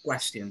this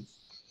question.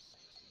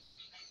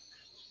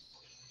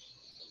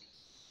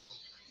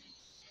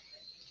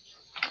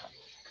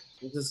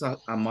 This is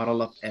a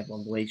model of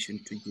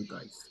evaluation to you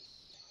guys.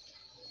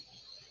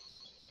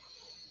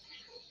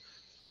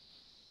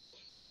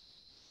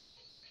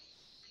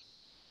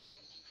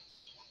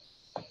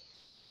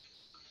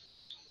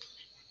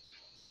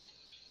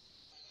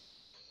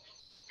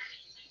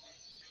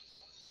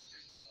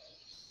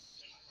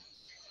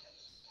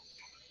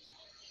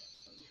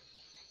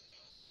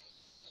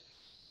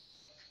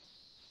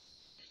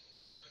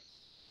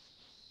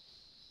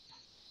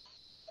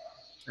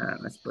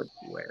 Let's put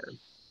where.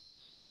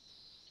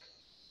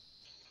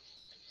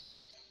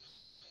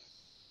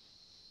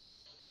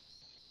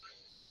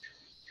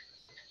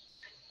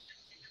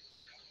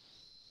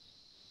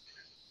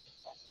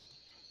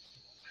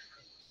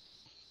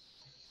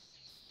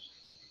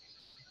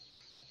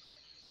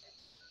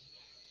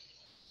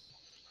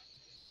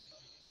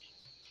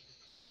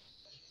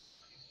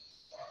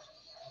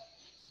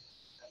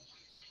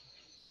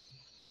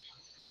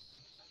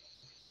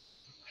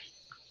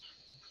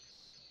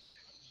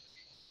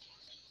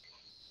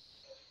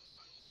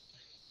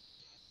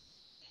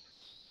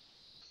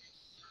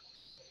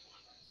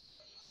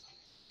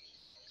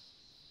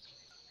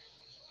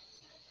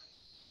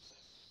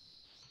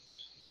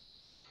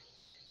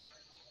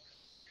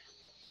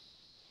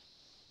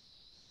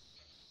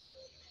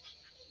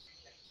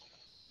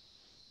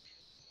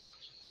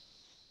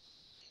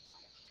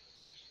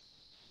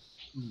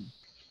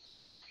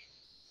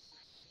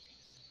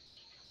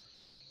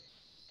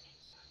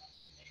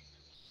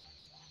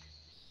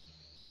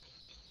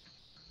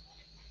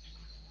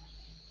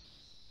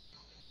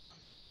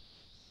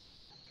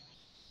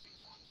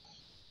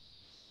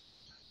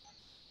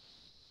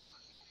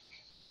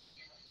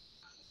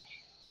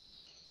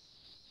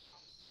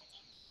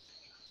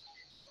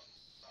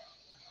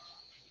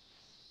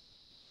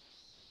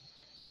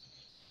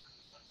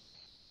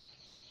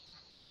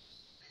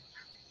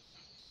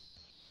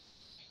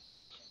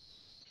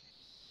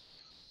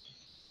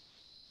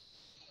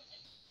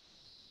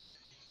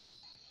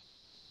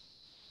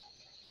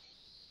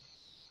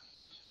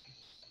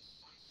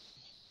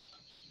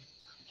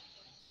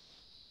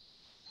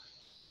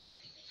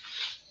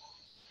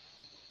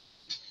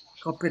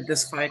 Copy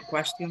these 5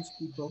 questions,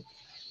 people.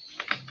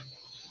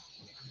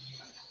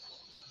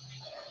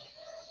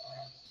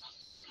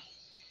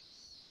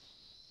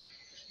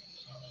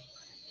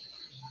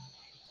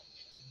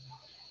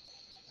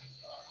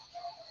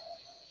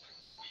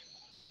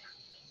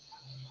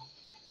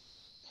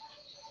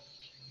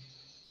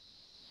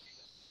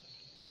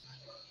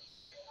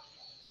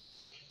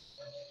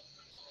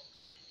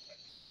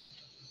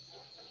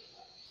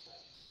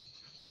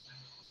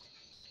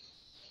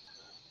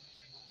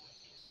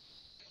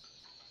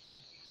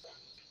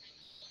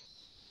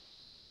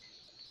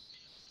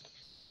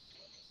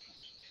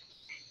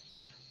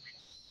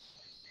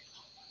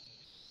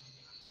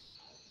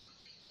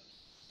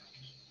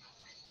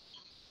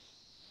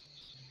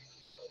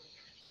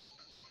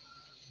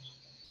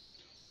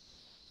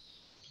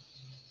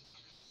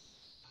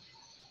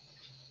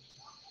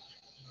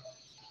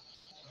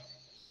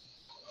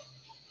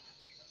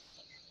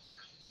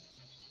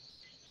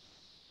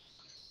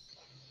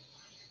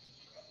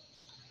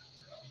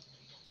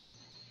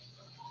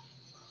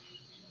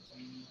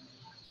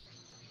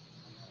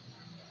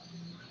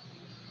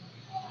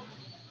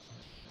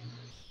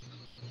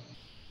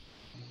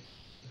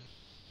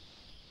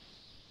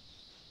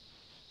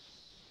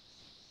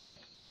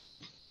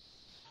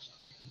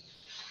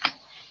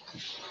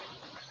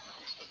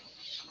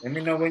 Let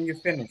me know when you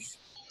finish.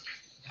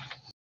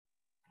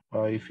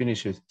 I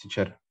finished it,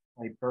 teacher.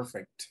 Okay,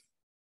 perfect.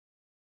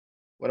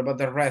 What about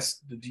the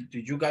rest?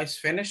 Did you guys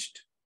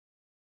finished?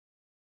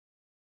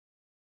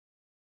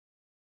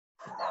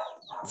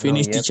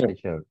 Finish, Not yet, teacher.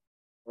 teacher.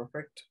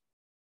 Perfect.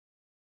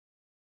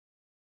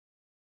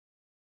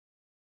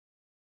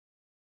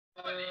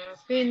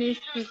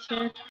 Finish,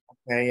 teacher.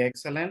 Okay,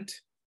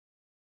 excellent.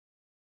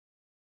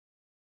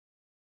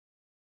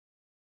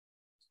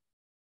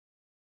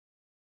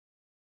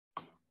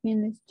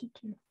 Finish,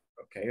 teacher.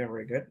 Okay,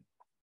 very good.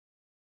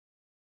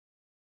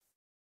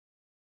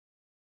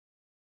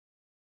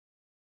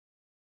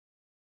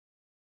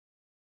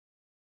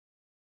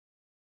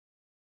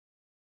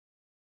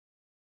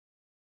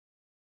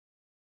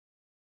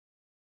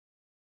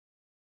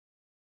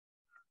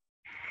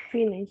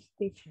 Finish,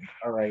 teacher.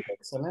 All right,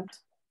 excellent.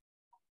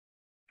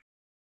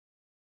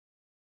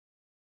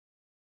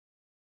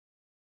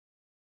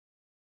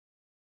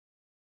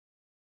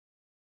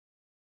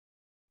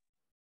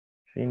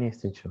 Finish,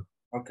 teacher.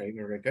 Okay,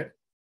 very good.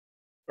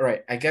 All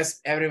right, I guess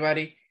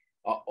everybody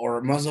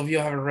or most of you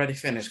have already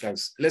finished,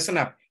 guys. Listen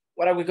up.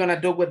 What are we gonna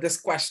do with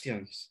these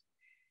questions?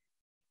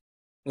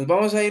 Nos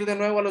vamos a ir de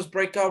nuevo a los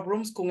breakout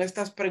rooms con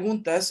estas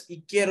preguntas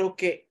y quiero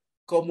que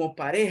como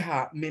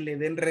pareja me le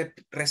den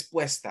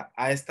respuesta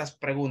a estas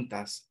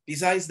preguntas.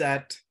 Besides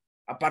that,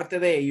 aparte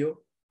de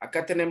ello,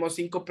 acá tenemos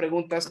 5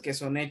 preguntas que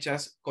son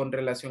hechas con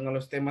relación a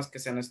los temas que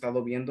se han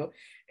estado viendo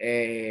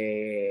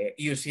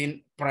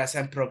using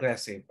present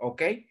progressive,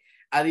 ¿ok?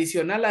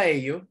 Adicional a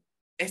ello,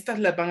 estas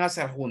las van a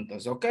hacer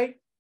juntos, ¿ok?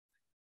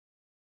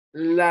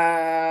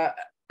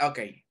 Ok,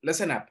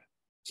 listen up.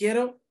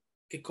 Quiero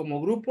que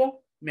como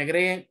grupo me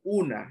agreguen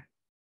una,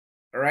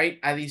 right?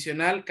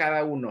 Adicional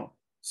cada uno.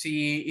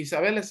 Si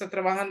Isabel está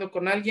trabajando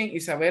con alguien,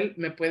 Isabel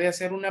me puede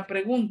hacer una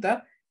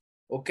pregunta,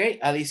 ¿ok?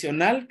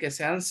 Adicional, que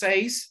sean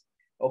 6,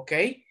 ¿ok?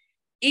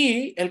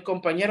 Y el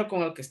compañero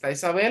con el que está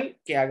Isabel,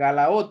 que haga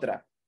la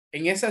otra.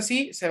 En esa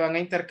sí, se van a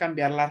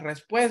intercambiar las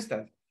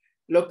respuestas.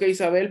 Lo que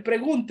Isabel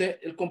pregunte,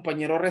 el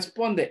compañero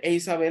responde e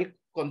Isabel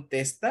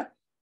contesta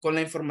con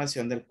la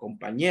información del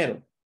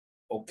compañero,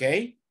 ¿ok?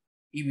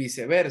 Y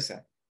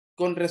viceversa.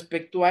 Con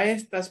respecto a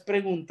estas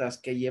preguntas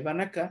que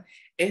llevan acá,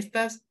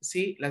 estas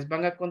sí las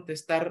van a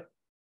contestar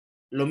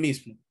lo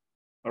mismo,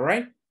 all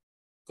right?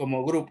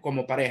 Como grupo,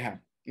 como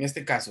pareja, en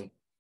este caso.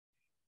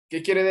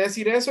 ¿Qué quiere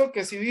decir eso?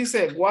 Que si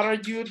dice, what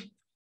are you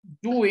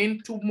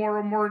doing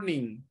tomorrow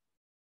morning?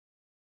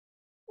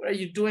 What are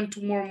you doing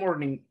tomorrow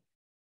morning?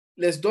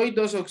 Les doy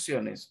dos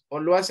opciones. O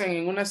lo hacen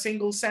en una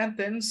single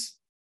sentence.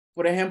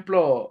 Por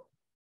ejemplo,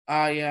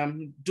 I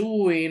am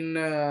doing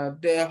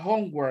the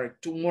homework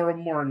tomorrow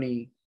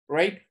morning,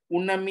 right?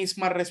 Una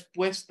misma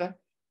respuesta.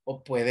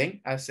 O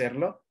pueden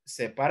hacerlo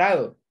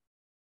separado,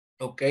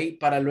 ¿ok?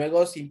 Para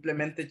luego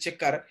simplemente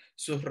checar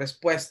sus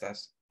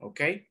respuestas,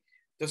 ¿ok?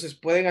 Entonces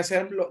pueden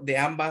hacerlo de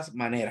ambas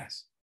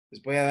maneras.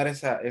 Les voy a dar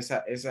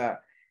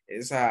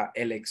esa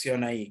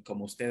elección ahí,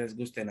 como ustedes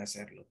gusten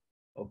hacerlo.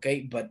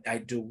 Okay, but I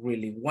do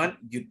really want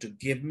you to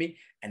give me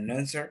an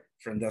answer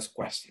from those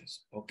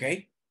questions.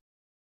 Okay,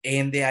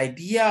 and the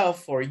idea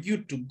for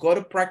you to go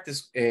to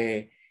practice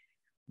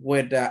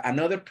with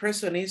another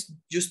person is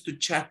just to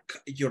check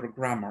your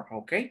grammar.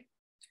 Okay,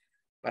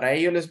 para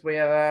ello les voy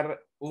a dar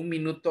 1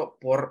 minuto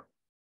por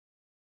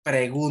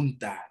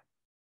pregunta.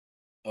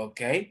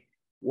 Okay,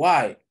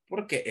 why?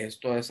 Porque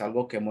esto es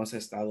algo que hemos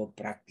estado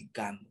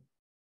practicando.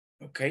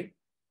 Okay,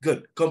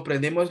 good.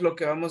 ¿Comprendemos lo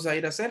que vamos a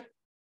ir a hacer?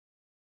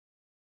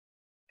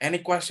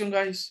 Any question,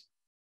 guys?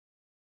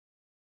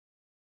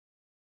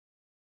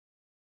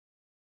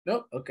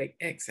 No? Okay,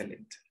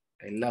 excellent.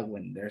 I love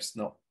when there's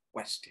no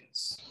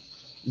questions.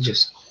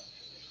 Yes.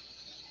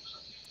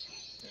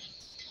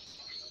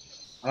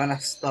 I'm gonna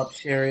stop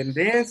sharing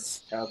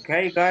this.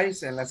 Okay,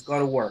 guys, and let's go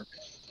to work.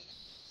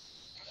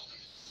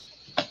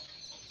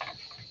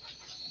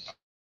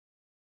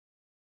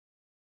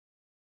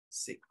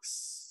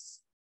 Six.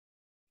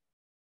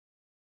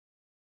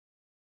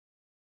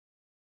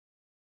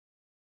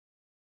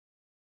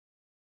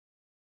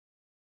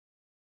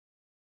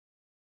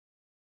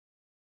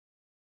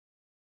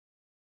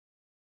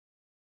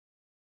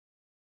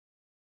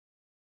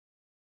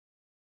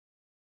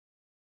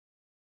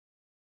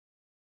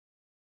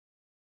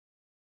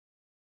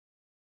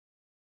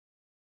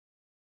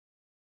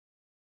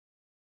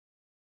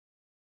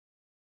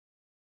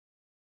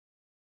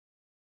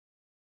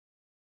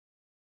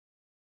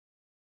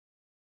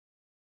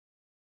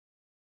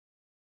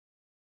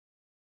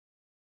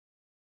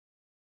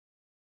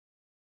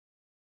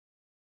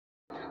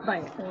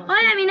 Vaya.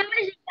 Hola, mi nombre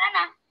es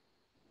Ana.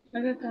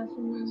 Haga caso,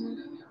 mi amor,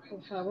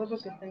 por favor,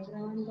 porque están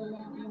grabando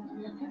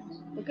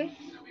 ¿ok?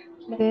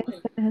 ¿Qué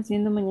estás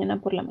haciendo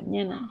mañana por la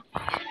mañana?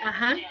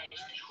 Ajá.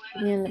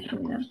 Mañana.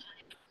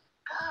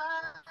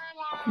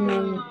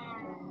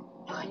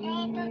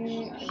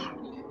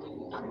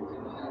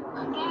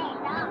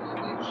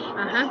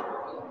 Ajá.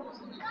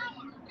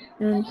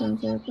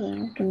 Entonces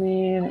podemos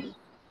poner...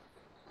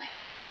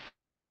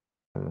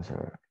 Vamos a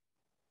ver.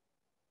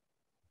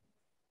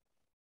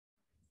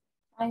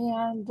 I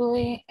am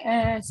doing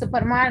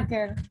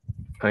supermarket.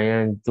 I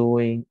am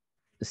doing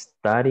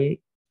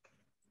study.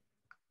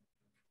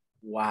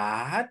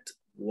 What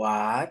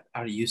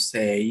are you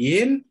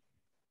saying?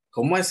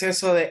 ¿Cómo es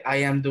eso de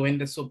I am doing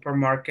the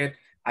supermarket,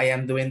 I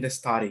am doing the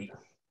study?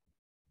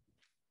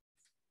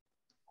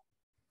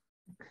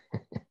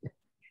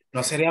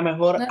 ¿No sería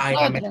mejor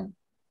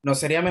no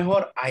sería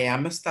mejor I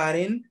am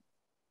studying?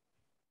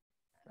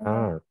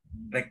 Ah,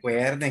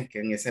 Recuerden que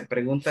en esa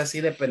pregunta así,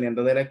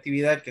 dependiendo de la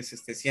actividad que se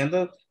esté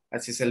haciendo,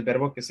 así es el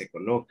verbo que se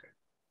coloca.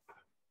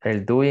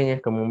 el doing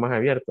es como más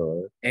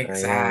abierto, ¿verdad?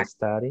 I am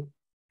study.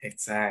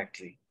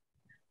 Exactly.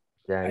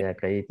 Ya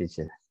caí,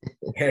 teacher.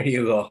 There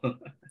you go.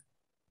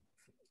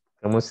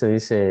 ¿Cómo se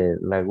dice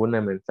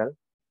laguna mental?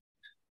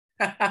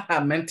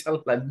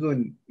 Mental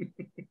lagoon.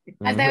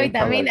 Alta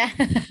vitamina.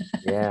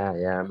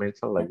 Yeah,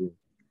 mental lagoon.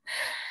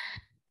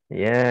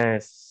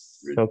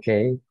 Yes,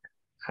 okay.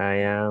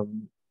 I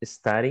am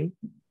studying.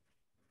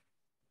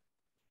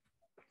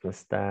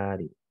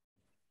 Study.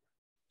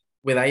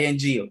 With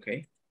ing,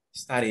 okay?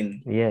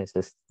 Studying. Yes,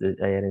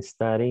 I am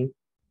studying.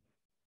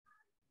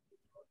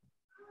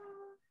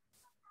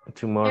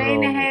 Tomorrow.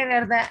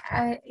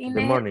 ¿verdad? In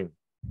the morning.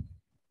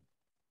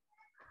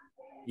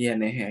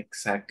 ING,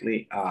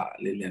 exactly,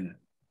 Liliana.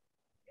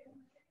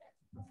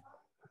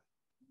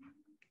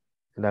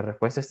 La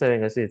respuesta está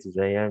bien así.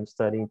 I am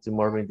studying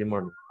tomorrow in the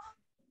morning.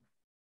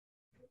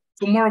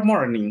 Tomorrow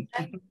morning.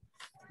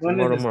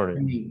 Tomorrow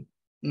morning.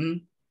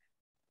 Mm.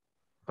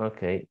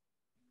 Okay.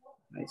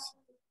 Nice.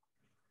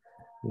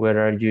 Where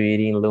are you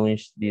eating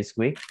lunch this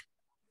week?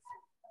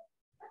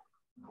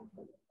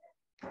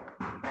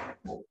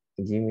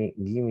 Give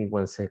me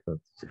 1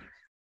 second.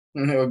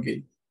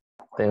 Okay.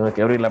 Tengo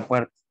que abrir la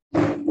puerta.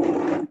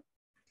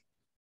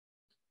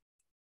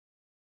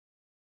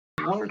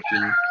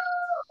 Working.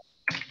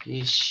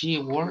 Is she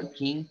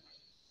working?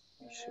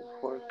 She's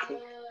working.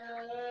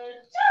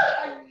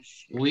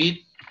 With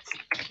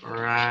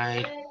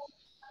right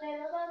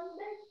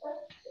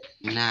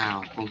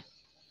now.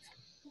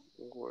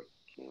 Working.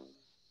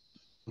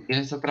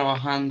 ¿Quién está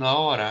trabajando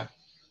ahora?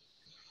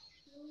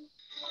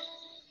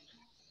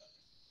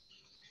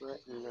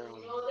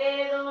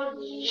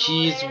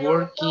 She's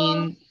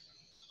working.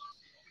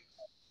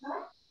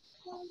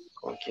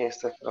 ¿Con quién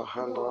estás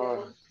trabajando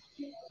ahora?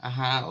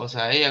 Ajá, o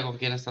sea, ella con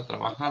quién está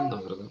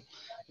trabajando, ¿verdad?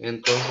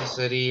 Entonces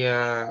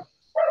sería,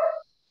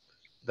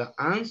 the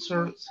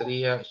answer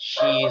sería,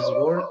 she is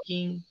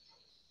working.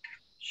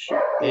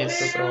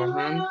 Está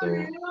trabajando.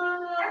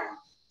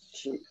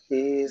 She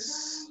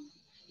is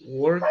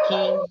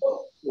Working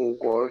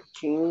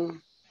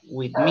working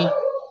with me.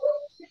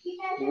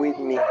 with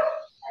me.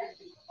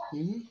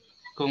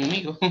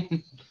 Conmigo.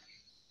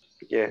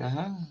 Yeah.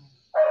 Ajá.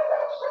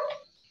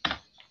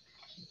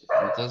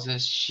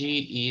 Entonces,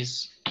 she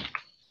is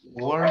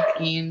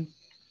working.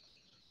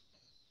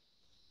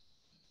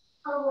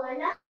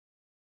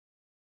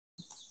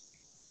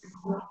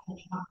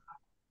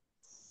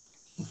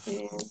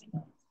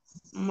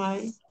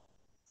 My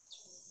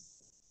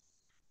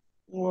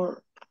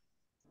work.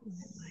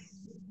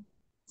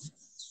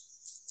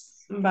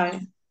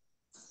 Bye.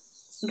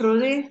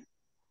 Rudy,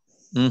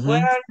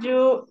 where are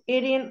you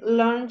eating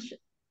lunch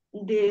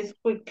this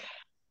week?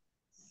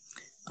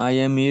 I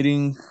am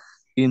eating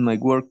in my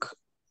work.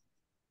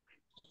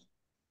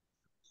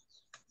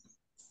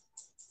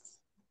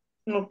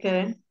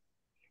 Okay.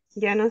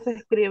 Ya no se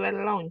escribe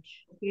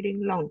lunch,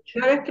 eating lunch.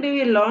 Yo le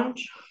escribí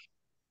lunch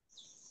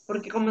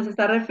porque como se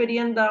está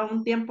refiriendo a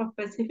un tiempo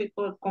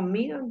específico de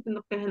comida,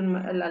 entiendo que es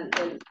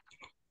el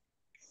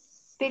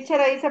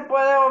teacher, ahí se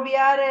puede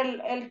obviar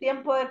el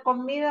tiempo de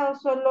comida o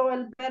solo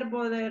el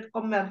verbo de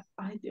comer.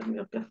 Ay, Dios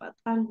mío, qué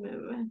fatal me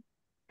ve.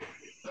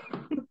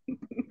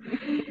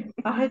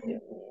 Ay,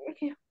 Dios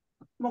mío,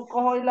 me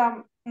cojo y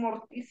la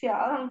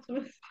morticiada.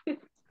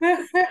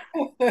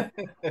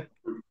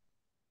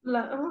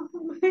 La...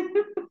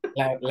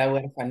 La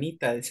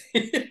huerfanita.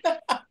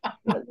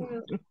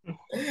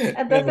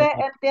 Entonces,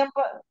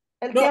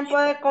 el No, tiempo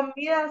de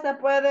comida se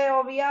puede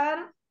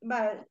obviar.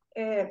 Vale,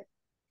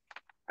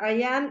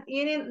 I am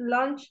eating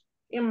lunch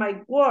in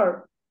my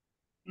work.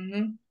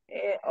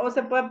 O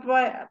se puede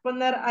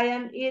poner I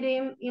am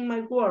eating in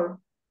my work.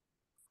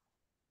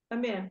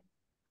 También.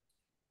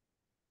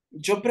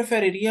 yo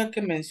preferiría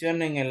que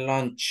mencionen el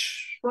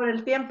lunch. Por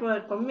el tiempo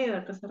de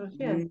comida que se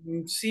refiere.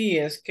 Sí,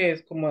 es que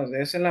es como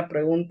es en la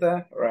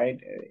pregunta,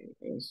 right?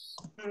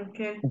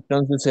 Okay.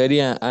 Entonces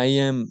sería I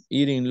am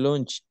eating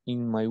lunch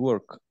in my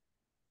work.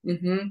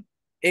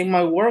 In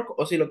my work,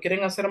 o si lo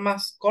quieren hacer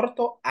más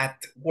corto, at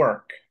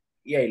work.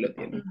 Y ahí lo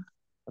tienen.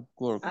 At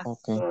work, At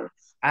okay. work.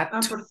 At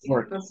Porque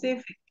work.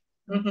 specific.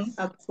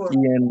 At work. Y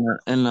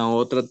en la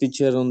otra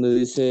teacher donde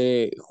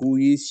dice who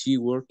is she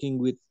working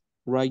with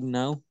right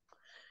now?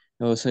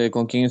 O sea,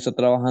 ¿con quién está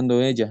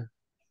trabajando ella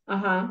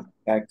Ajá.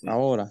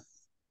 ahora?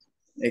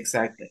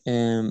 Exacto.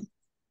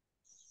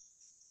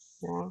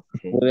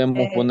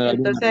 Podemos poner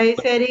alguna Entonces ahí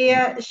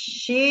sería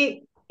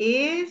she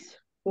is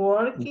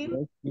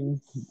working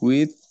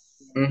with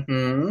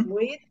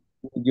with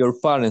your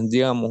parents,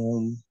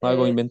 digamos,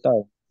 algo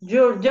inventado.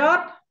 your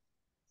job.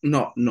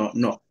 No.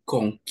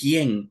 ¿Con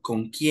quién?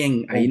 ¿Con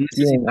quién? ¿Con Ahí quién?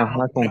 necesitamos.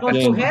 Ajá, ¿con Con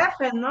quién? su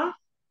jefe, ¿no?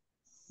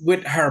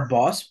 With her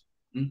boss.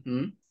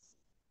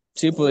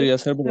 Sí, podría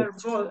ser. Her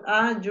boss.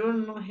 Ah, your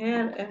no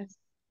her es.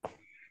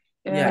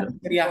 Ya, Her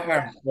sería boss.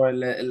 her, por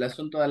el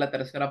asunto de la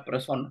tercera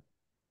persona.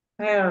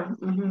 Her.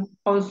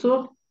 Con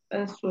su,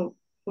 es su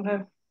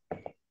jefe.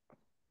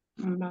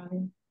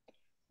 Vale.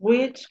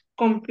 Which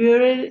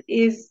computer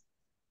is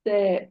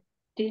the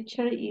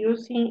teacher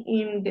using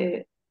in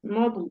the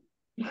module?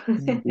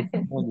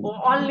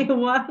 Only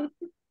one.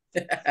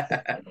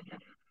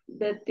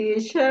 The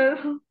teacher.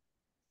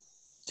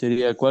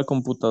 Sería, ¿cuál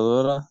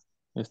computadora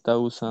está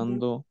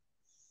usando?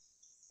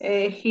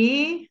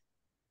 He.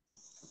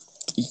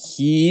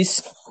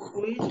 His.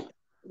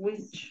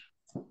 Which.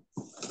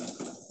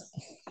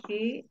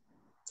 He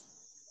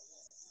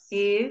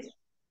is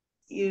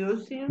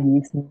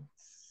using.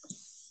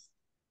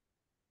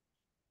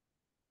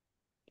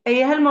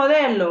 Ella es el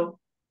modelo.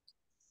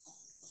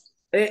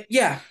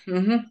 Yeah.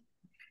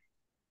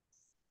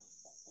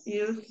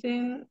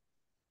 Using.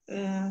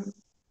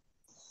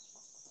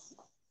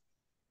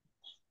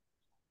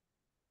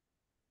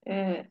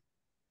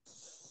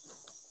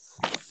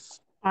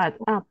 At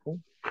Apple.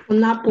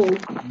 Un Apple.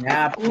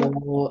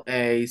 Apple,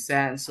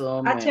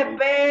 Samsung,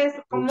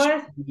 HP, ¿cómo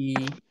es?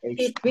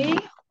 HP,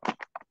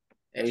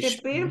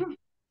 HP.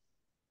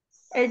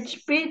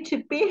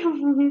 HP.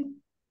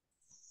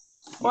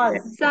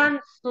 What?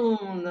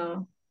 Samsung.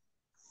 No.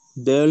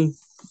 Dell.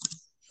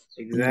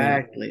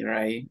 Exactly,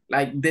 right?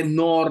 Like the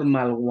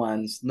normal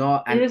ones,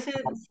 no an Using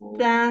Apple.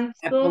 Samsung.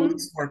 Apple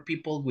is for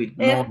people with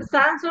Es no.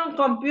 Samsung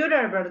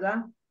computer,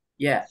 ¿verdad?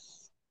 Yeah.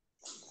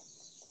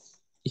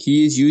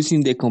 He is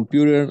using the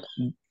computer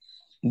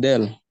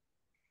Dell.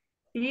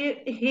 He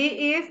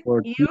is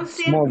For this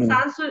using moment.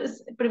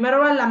 Samsung. Primero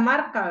va la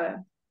marca,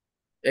 ¿verdad?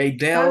 A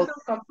Dell.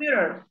 Samsung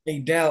computer. A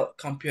Dell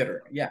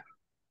computer, yeah.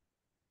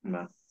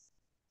 No.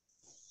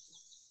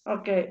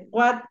 Okay,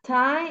 what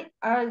time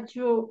are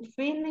you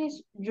finish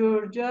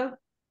your job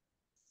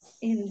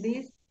in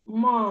this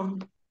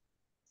month?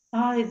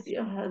 Ay,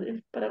 Dios,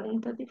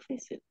 pregunta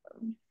difícil.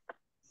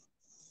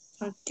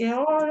 ¿A qué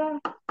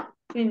hora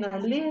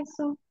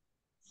Finalizo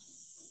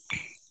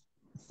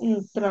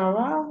un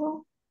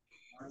trabajo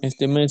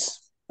Este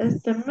mes.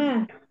 este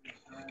mes.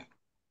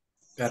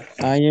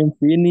 I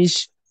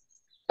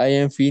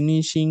am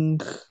finishing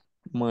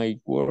my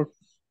work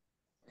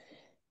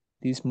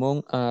this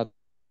month at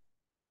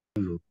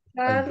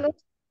Carlos,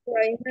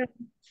 right now.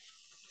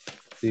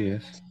 Sí,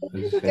 eso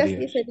Pienso que sería.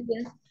 así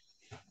sería.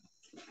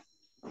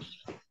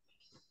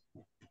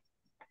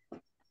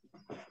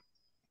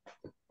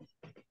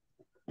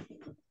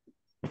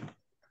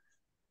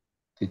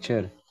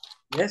 Teacher,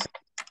 Yes.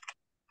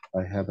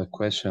 I have a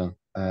question.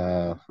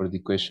 For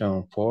the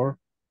question 4,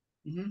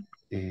 Mhm.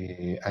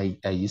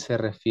 ahí se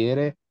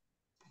refiere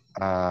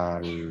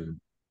al,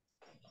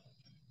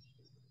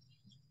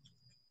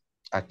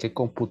 a qué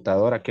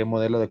computadora, a qué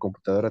modelo de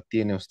computadora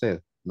tiene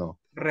usted. No.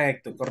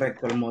 Correcto,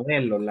 correcto. El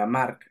modelo, la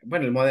marca.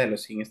 Bueno, el modelo,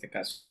 sí, en este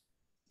caso.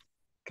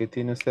 ¿Qué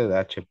tiene usted?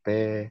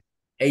 HP,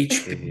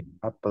 HP.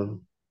 Apple.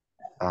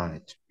 Ah,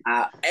 HP.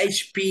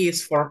 HP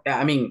is for,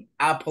 I mean,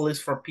 Apple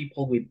is for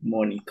people with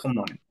money. Come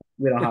on.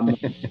 We don't have money.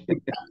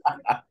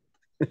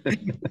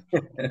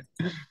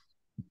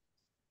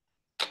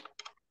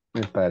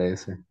 Me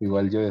parece.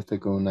 Igual yo estoy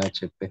con una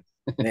HP.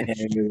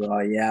 There you go.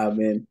 Yeah,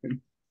 man.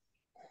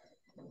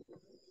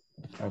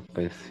 Ah,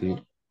 pues sí.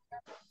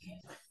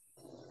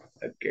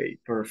 Okay,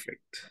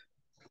 perfect.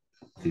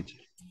 Teacher.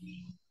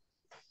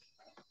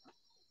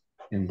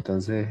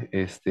 Entonces,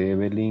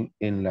 Evelyn,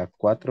 en la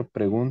 4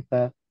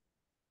 pregunta.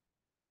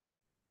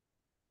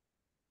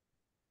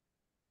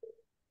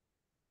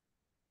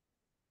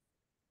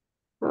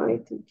 Hi,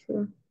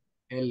 teacher.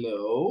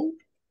 Hello.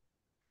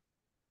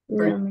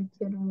 Ya me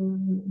quiero...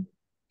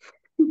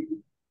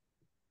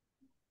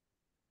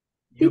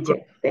 You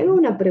Teacher, tengo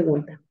una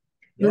pregunta.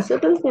 Yeah.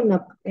 Nosotros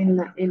en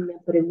la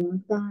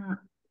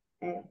pregunta,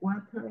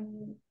 what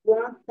time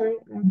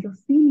are you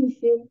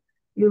finishing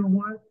your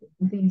work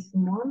this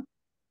month?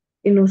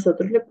 Y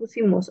nosotros le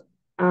pusimos,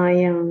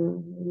 I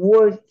am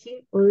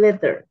working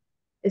letter.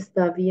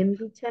 ¿Está bien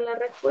dicha la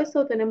respuesta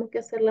o tenemos que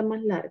hacerla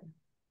más larga?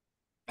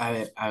 A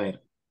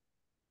ver.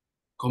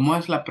 ¿Cómo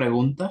es la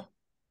pregunta?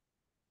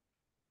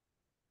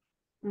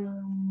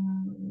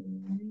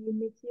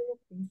 Me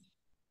equivoqué.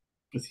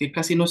 Es que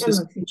casi no se No,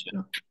 sí, escucha.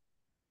 no.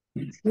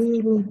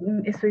 Sí,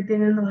 estoy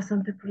teniendo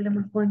bastantes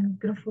problemas con el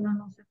micrófono,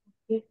 no sé por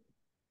qué.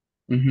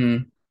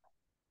 Ujú.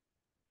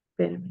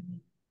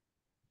 Espérame.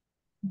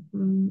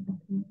 Ujú.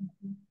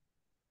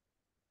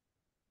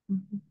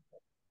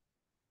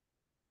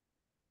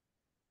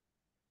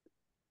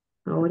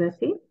 Ahora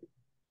sí.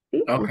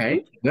 ¿Sí? ¿Me Okay,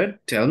 escucha? good.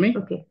 Tell me.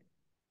 Ok.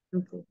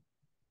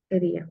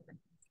 Sería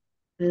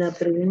la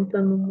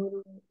pregunta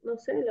número, no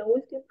sé, la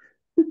última.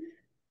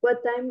 What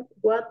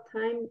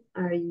time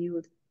are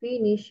you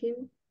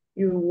finishing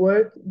your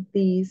work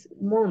this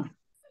month?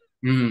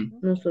 Mm.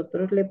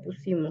 Nosotros le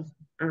pusimos,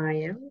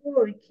 I am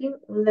working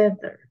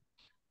letter.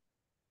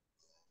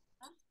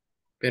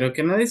 Pero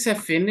que no dice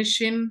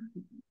finishing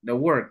the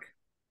work.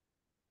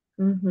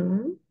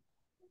 Ujú.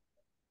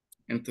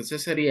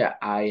 Entonces sería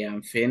I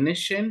am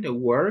finishing the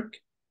work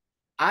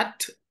at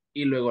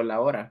y luego la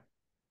hora.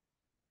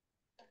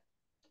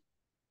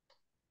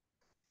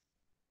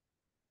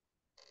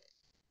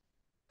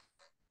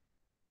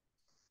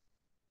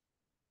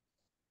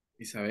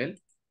 Isabel.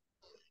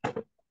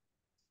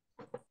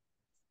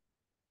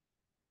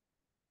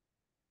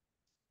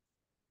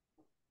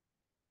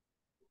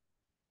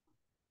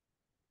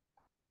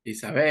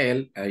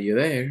 Isabel, are you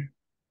there?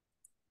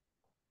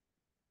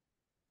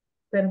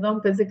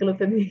 Perdón, pensé que lo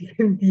tenía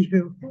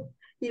entendido.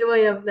 Y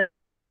voy a hablarle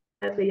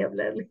y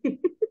hablarle.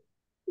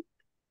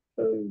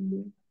 Ay,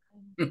 no.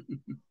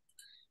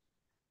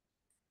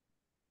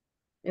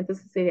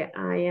 Entonces sería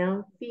I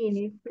am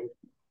finishing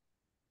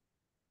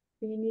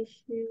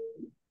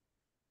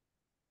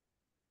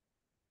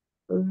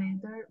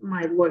letter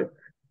my work.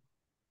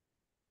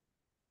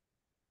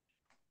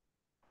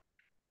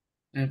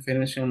 I'm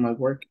finishing my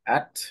work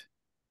at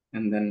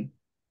and then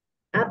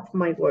At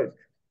my work.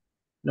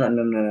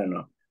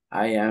 no.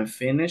 I am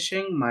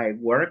finishing my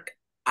work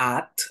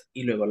at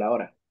y luego la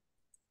hora.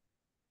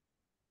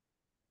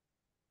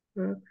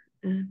 Work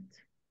at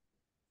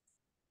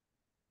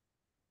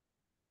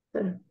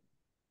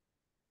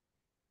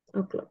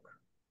o'clock.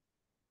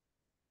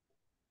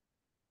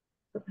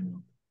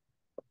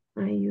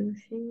 I'm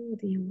using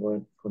the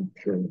work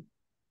computer.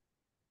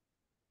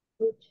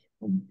 Which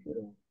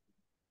computer?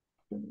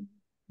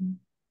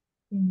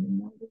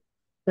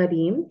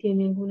 Karim,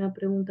 ¿tiene alguna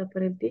pregunta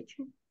para el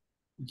teacher?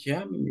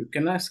 Yeah, I mean, you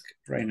can ask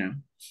right now.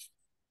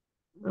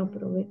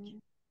 Aproveche.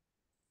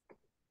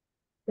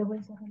 Te voy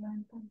a cerrar la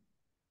ventana.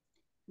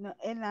 No,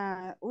 en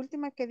la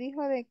última que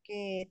dijo de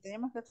que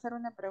tenemos que hacer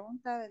una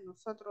pregunta de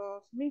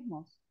nosotros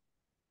mismos.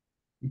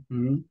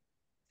 Ujú.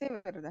 Sí,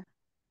 ¿verdad?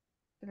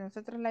 Que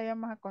nosotros la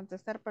íbamos a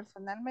contestar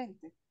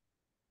personalmente.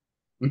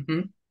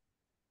 Ujú.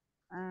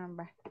 Ah,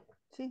 va.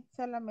 Sí,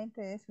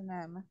 solamente eso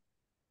nada más.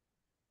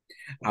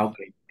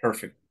 Okay,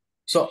 perfect.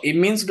 So it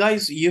means,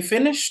 guys, you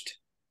finished?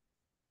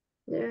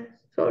 Yeah,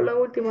 solo la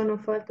última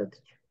nos falta,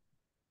 teacher.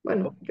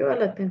 Bueno, yo ya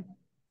la tengo.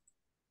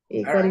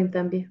 Y All right. Karin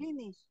también.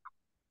 Finish.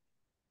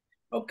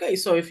 Okay,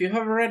 so if you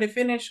have already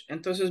finished,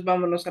 entonces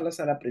vámonos a la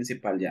sala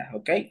principal ya,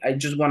 okay? I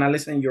just want to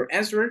listen your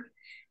answer,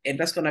 and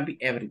that's going to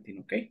be everything,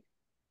 okay?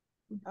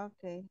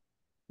 Okay.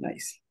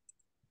 Nice.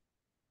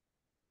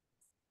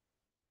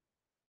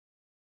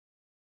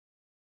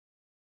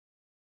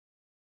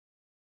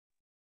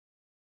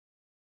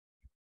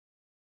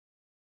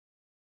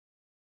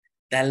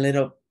 That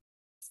little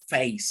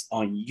face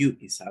on you,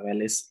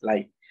 Isabel, is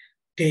like,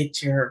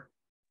 teacher,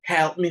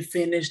 help me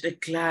finish the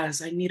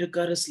class. I need to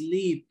go to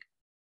sleep.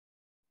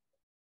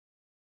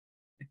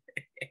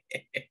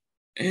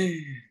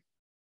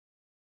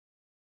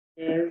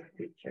 Yes,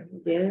 teacher,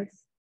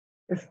 yes.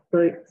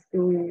 Estoy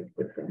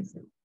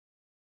pensando.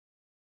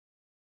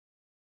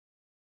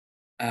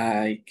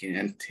 I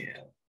can't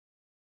tell.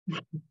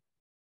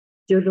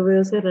 Yo lo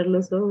veo cerrar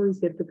los ojos y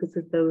siento que se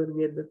está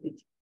durmiendo,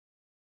 teacher.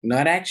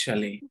 Not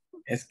actually.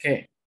 Es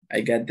que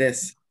I got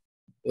this.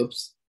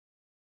 Oops.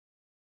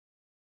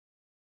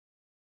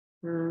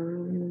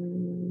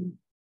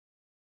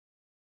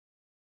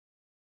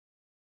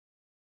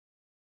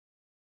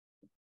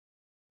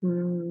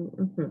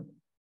 Ujú.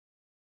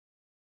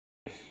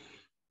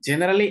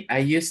 Generally, I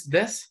use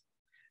this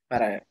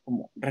para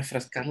como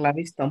refrescar la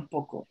vista un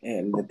poco.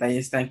 El detalle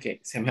está en que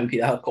se me ha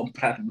olvidado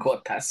comprar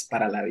gotas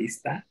para la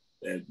vista.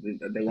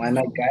 The one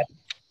I got.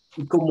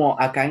 Y como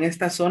acá en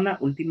esta zona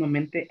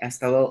últimamente ha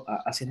estado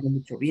haciendo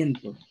mucho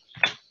viento.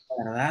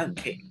 La verdad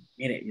que,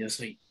 mire, yo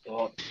soy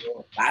todo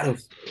raro.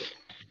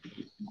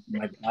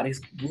 My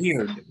body's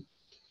weird.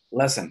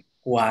 Listen,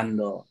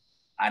 cuando,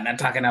 I'm not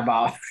talking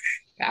about,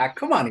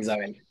 come on,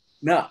 Isabel.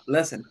 No,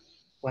 listen,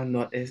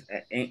 cuando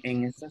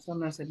en esta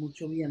zona hace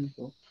mucho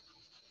viento,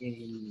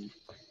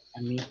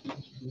 a mí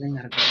me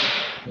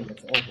enarden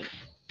los ojos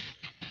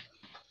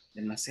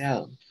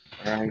demasiado.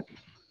 All right,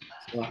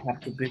 so I have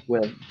to be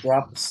with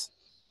drops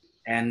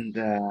and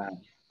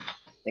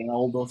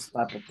all those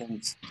type of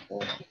things. So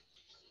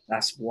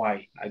that's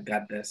why I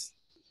got this.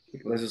 Y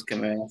por eso es que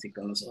me ven así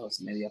con los ojos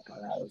medio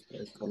apagados,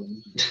 pero es por lo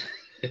mismo.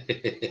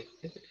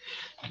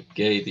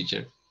 Okay,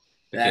 teacher.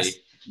 That's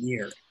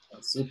weird.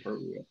 That's super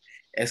weird.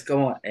 Es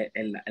como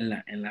en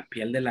la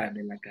piel de la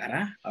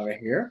cara, over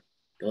here,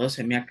 todo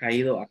se me ha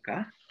caído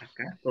acá,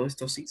 todo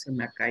esto sí se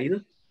me ha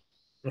caído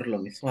por lo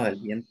mismo del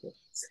viento.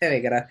 Se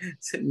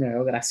me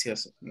ve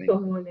gracioso.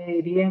 Como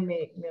le diría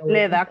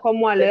Le da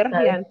como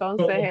alergia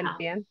entonces el Deja.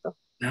 viento.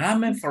 Nah,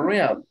 man, for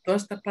real. Toda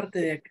esta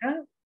parte de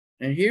acá,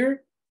 and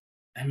here,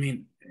 I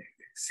mean,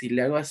 si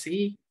le hago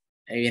así,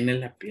 ahí viene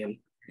la piel.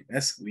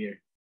 That's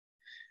weird.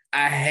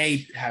 I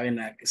hate having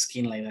a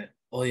skin like that.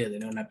 Odio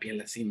tener una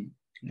piel así.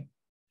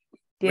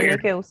 Tiene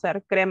que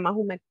usar cremas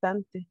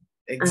humectantes.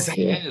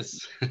 Exactly.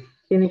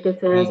 Tiene que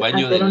ser Un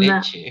baño de hacer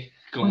leche.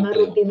 Como una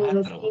rutina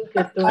de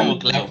Cleopatra. skincare todo Como el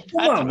día.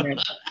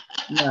 Cleopatra.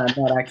 No,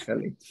 not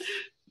actually.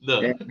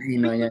 No. Y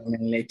no, ya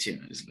en leche,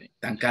 es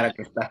tan cara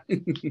que está.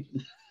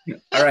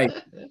 All right.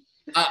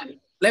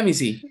 Let me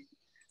see.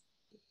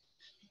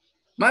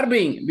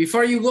 Marvin,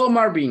 before you go,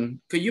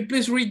 Marvin, could you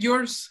please read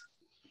yours?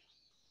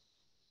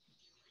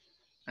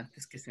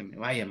 Antes que se me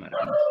vaya,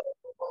 Marvin.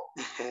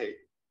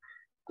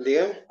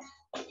 Dígame.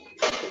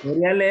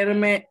 ¿Podría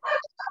leerme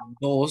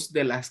dos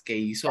de las que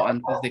hizo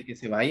antes de que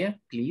se vaya,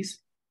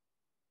 please?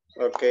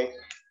 Okay.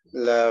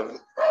 La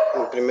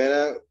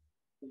primera,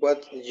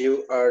 what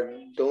you are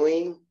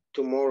doing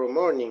tomorrow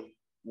morning.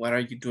 What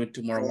are you doing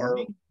tomorrow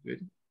morning?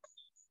 Good.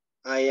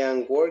 I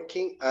am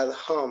working at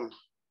home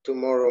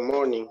tomorrow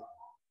morning.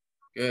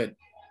 Good.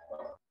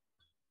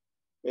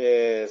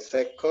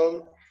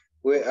 Second,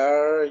 where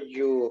are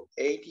you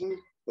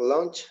eating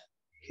lunch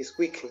this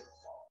weekend?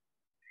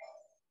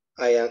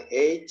 I am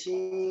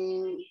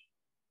eating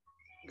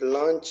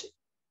lunch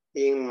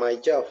in my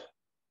job.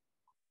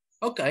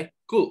 Okay,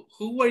 cool.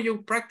 Who were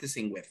you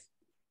practicing with?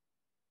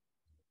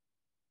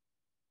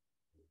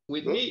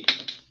 With me.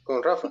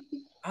 Con Rafa.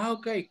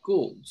 Okay,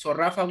 cool. So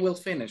Rafa will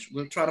finish.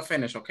 We'll try to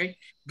finish, okay?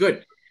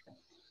 Good.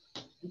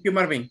 Thank you,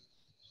 Marvin.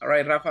 All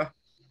right, Rafa.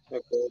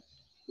 Okay.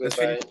 Let's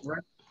Goodbye.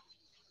 finish.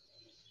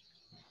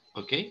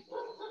 Okay.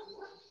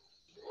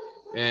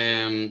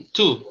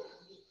 Two.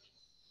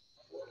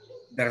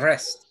 The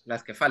rest,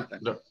 las que faltan.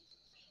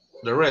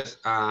 The rest.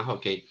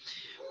 Okay.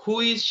 Who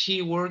is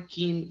she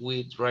working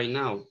with right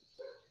now?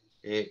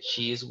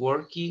 She is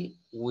working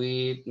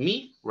with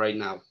me right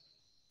now.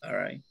 All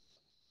right.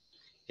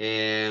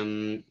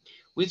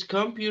 Which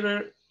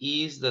computer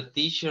is the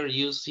teacher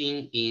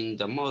using in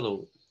the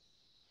model?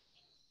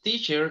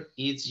 Teacher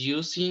is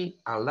using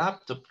a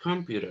laptop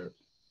computer.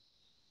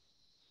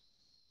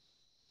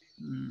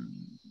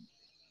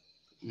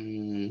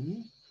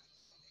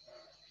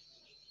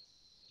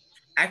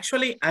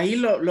 Actually,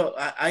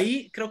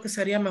 ahí creo que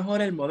sería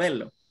mejor el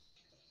modelo.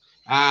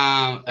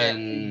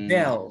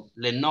 Dell.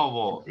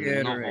 Lenovo.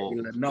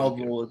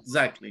 Lenovo,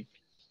 exactly.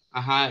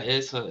 Ajá,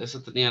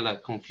 eso tenía la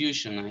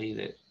confusion ahí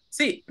de...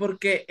 Sí,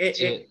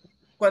 porque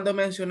cuando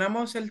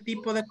mencionamos el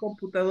tipo de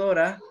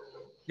computadora,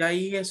 de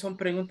ahí son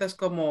preguntas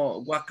como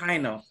what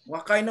kind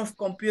of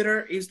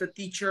computer is the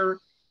teacher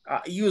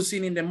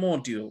using in the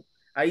module?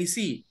 Ahí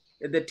sí,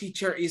 the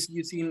teacher is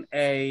using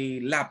a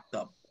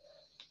laptop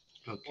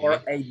Okay.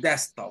 or a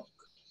desktop.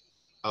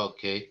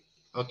 Okay.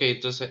 Okay,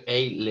 entonces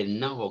a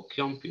Lenovo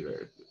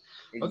computer.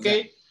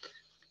 Exactly.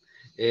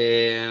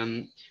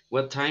 Okay.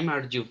 What time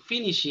are you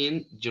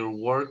finishing your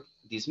work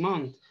this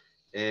month?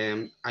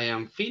 I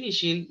am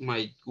finishing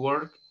my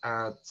work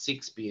at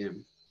 6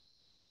 p.m.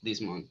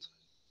 this month.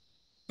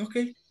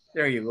 Okay,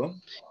 there you go.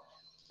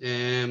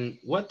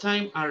 What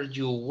time are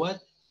you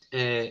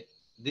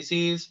this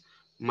is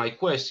my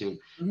question.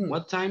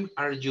 What time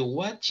are you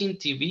watching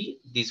TV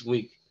this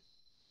week?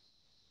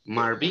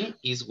 Marvin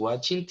is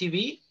watching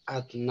TV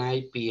at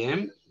 9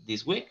 p.m.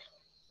 this week.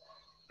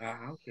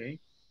 Okay.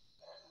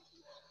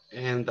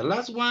 And the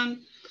last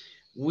one,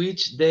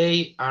 which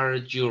day are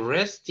you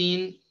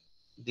resting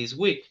this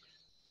week?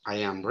 I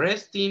am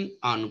resting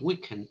on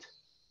weekend.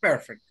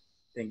 Perfect.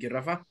 Thank you,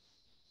 Rafa.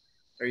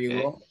 There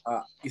you go.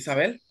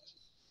 Isabel,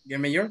 give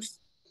me yours.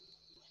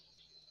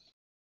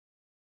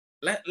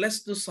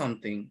 Let's do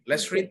something.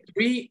 Let's read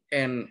 3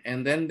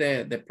 and then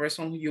the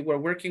person you were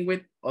working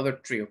with,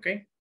 other 3,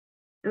 okay?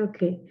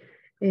 Okay.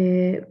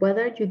 What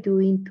are you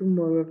doing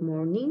tomorrow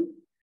morning?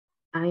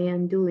 I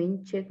am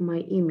doing check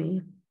my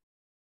email.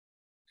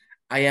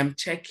 I am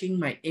checking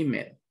my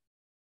email.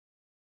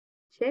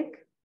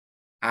 Check?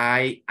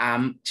 I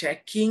am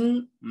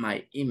checking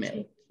my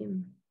email.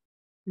 Checking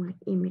my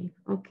email.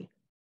 Okay.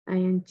 I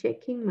am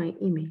checking my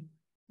email.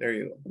 There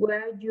you go.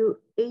 Where are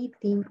you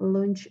eating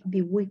lunch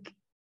the week?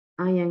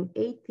 I am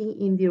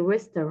eating in the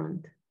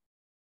restaurant.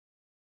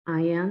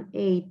 I am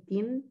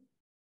eating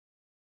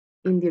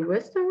in the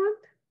restaurant.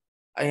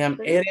 I am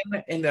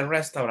eating in the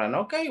restaurant.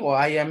 Okay, well,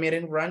 I am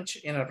eating lunch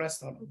in a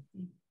restaurant.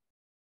 Okay.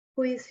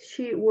 Who is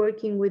she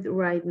working with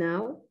right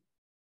now?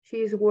 She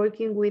is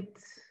working with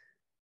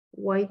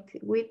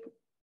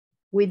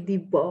the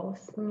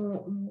boss.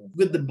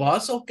 With the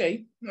boss,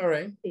 okay, all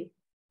right.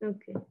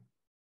 Okay.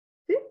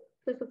 ¿Sí?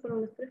 Esos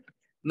fueron los 3.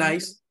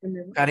 Nice.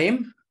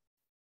 Karim?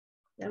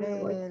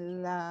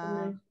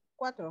 La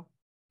 4.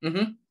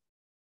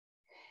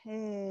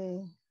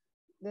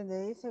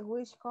 Donde dice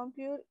which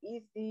computer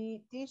is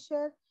the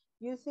teacher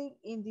using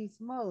in this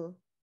model.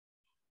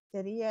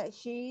 Sería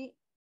he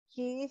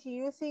is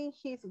using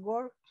his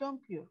work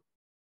computer.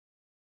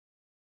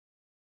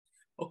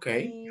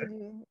 Okay.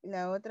 Y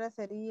la otra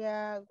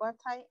sería what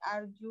time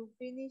are you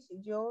finish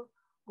your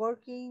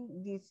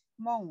working this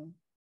month?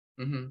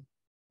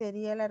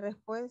 Sería la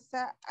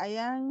respuesta I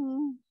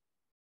am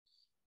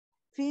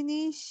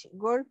finished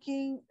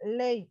working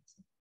late.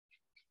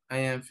 I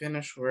am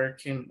finished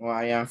working, or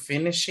I am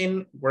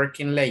finishing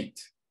working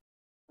late.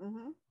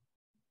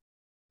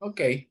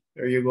 Okay,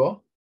 there you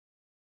go.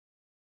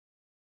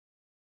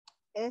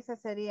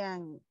 Esas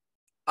serían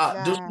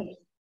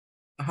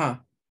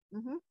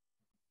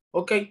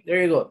Okay,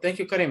 there you go. Thank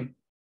you, Karim.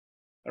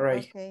 All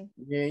right. Okay.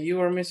 Yeah, you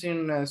were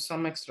missing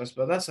some extras,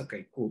 but that's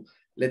okay. Cool.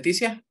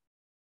 Leticia?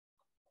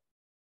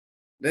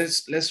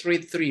 Let's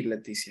read 3,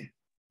 Leticia.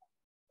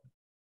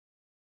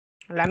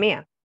 La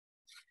mía.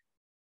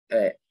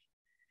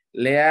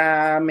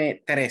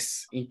 Léame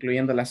 3,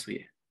 incluyendo la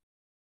suya.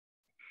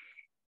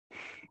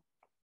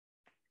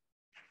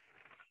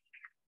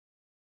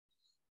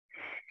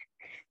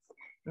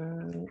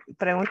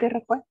 Pregunta y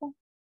respuesta.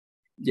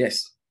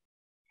 Yes.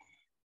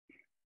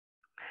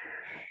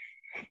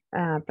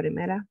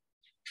 Primera.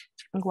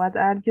 What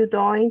are you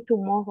doing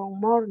tomorrow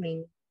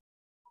morning?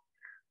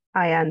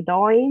 I am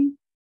going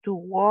to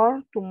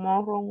work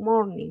tomorrow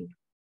morning.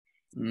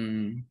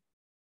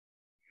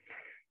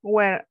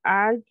 Where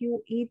are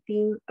you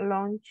eating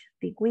lunch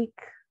this week?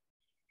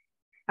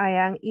 I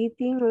am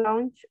eating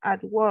lunch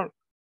at work.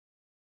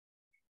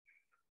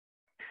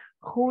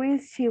 Who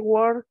is she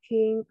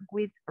working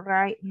with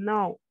right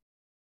now?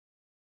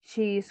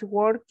 She is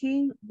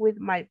working with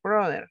my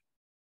brother.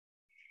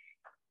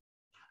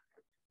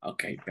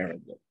 Okay, very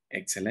good.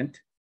 Excellent.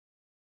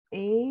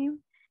 And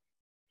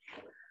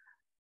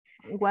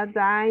what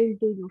time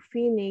do you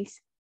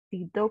finish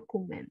the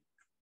document?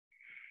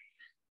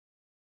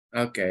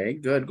 Okay,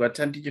 good. What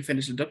time did you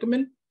finish the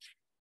document?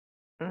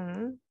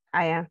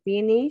 I am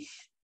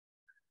finished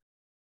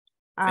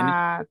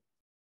at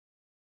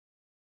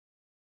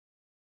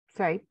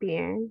 6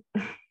 p.m.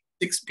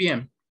 6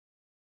 p.m.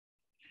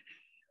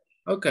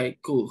 Okay,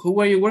 cool. Who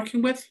were you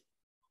working with?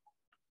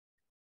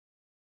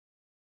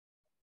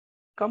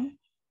 ¿Cómo?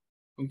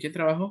 ¿Con quién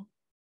trabajó?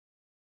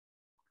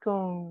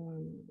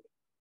 Con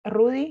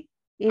Rudy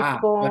y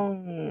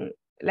con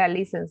la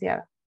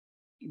licenciada.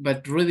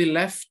 But Rudy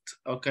left,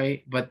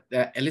 okay. But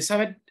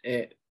Elizabeth,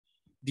 did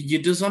you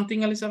do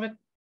something, Elizabeth?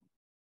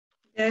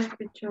 Yes,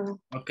 teacher.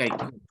 Okay,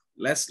 cool.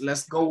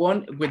 Let's go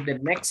on with the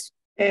next.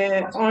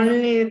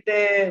 Only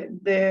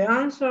the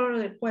answer,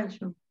 the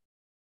question.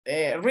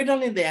 Read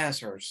only the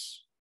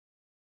answers.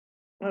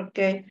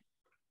 Okay.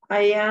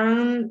 I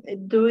am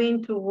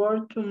doing to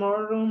work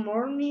tomorrow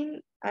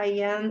morning. I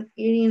am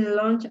eating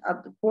lunch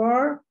at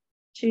work.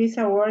 She's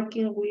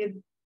working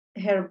with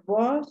her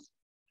boss.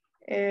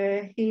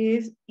 He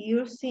is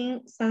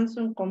using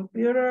Samsung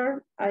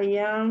computer. I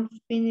am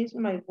finished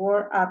my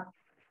work at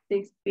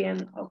 6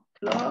 p.m.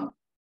 o'clock.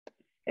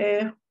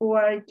 Who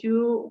are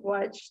you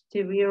watch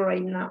TV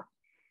right now?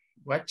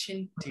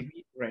 Watching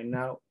TV right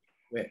now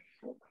with.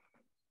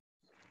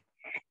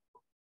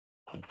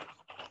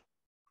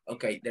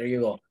 Okay, there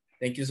you go.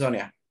 Thank you,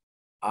 Sonia.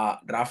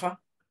 Rafa?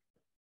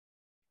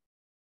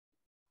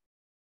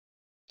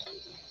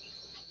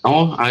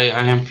 No, I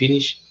am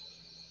finished.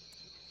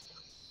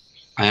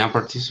 Ya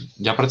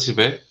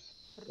participé.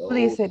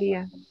 Sí,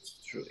 sería.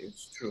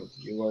 It's true.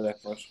 You were the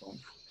first one.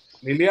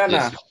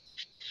 Liliana.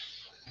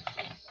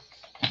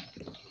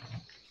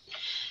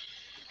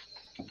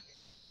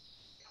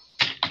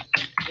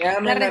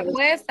 Yes. La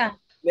respuesta.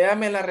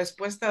 Léame la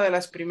respuesta de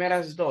las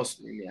primeras dos,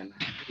 Liliana.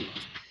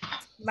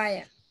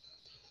 Vaya.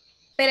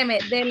 Espéreme,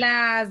 de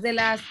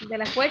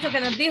las cuestiones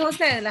que nos dijo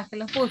usted, de las que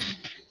nos puso.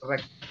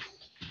 Correcto.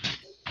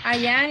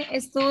 I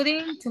am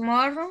studying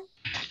tomorrow.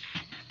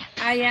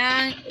 I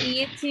am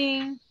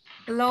eating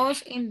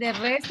lunch in the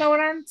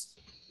restaurant.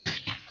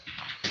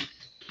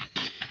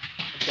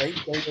 Okay,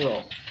 there you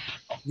go.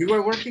 You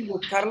were working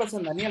with Carlos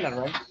and Daniela,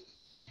 right?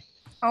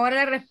 Ahora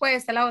la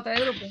respuesta, la otra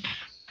del grupo.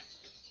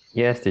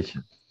 Yes,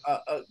 teacher.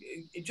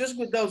 Just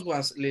with those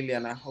ones,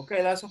 Liliana.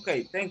 Okay, that's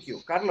okay. Thank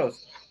you.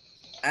 Carlos,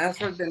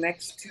 answer the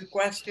next two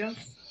questions.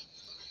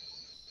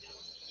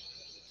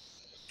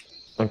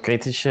 Okay,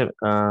 teacher.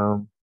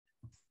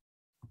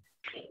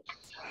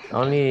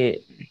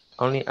 Only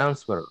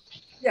answer.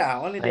 Yeah,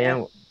 only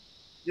the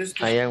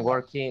I am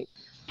working.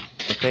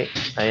 Okay,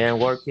 I am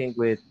working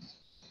with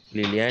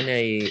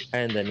Liliana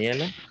and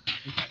Daniela.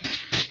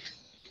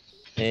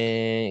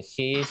 And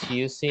he is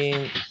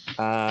using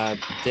a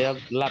Dell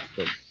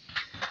laptop.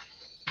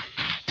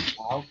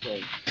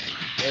 Okay,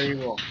 there you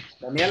go.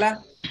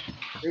 Daniela,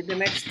 read the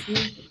next two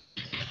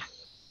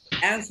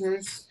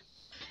answers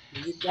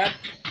you got.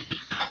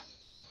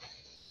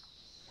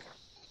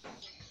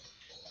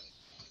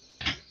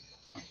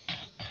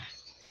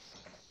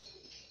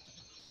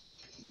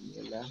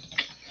 Daniela.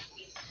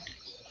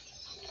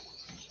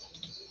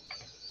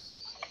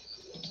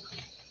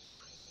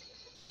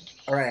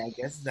 All right, I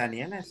guess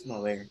Daniela is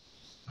not there.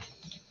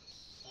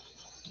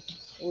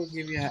 We'll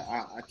give you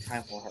a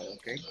time for her,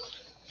 okay?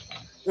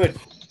 Good.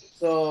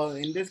 So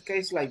in this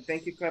case, like,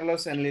 thank you,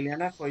 Carlos and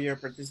Liliana, for your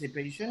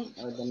participation.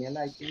 Daniela,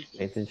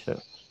 I think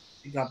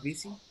you got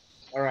busy.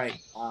 All right.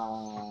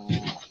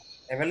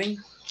 Evelyn?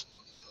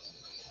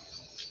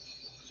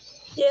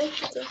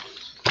 Yes.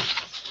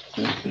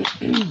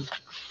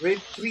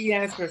 Read three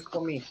answers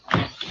for me.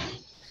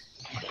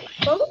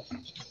 ¿Cómo?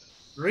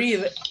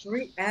 Read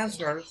three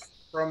answers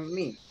from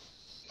me.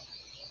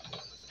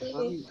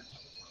 Okay.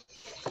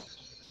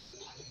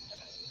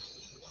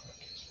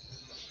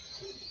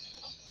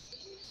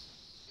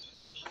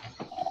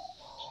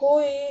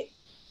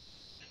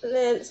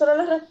 Solo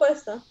la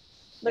respuesta,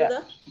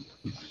 ¿verdad?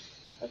 Yeah.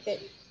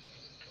 Okay.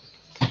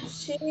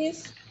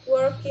 She's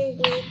working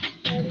with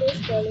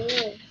Carlos right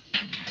now.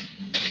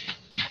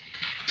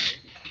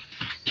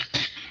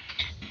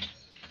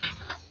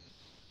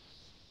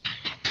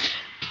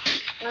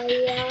 I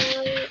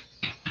am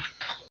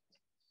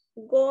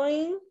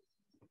going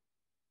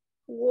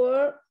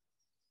work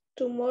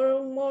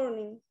tomorrow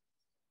morning.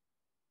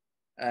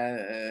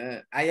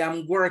 I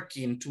am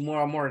working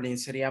tomorrow morning.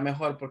 Sería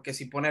mejor porque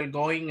si pone el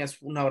going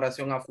es una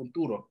oración a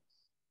futuro.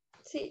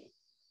 Sí.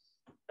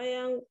 I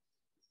am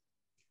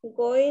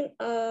going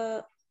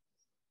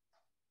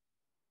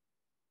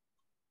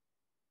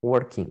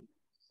working.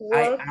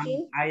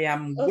 I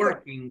am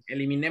working.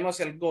 Eliminemos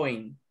el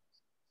going.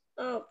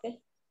 Okay.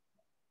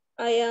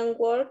 I am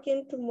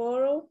working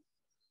tomorrow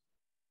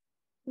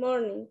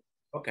morning.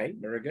 Okay,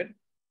 very good.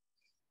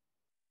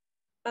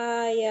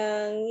 I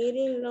am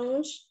eating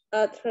lunch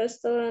at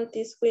restaurant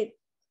this week.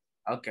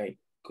 Okay,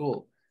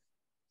 cool.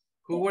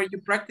 Who were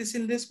you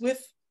practicing this with?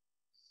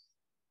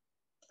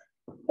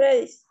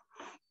 Freddy.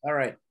 All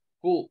right,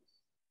 cool.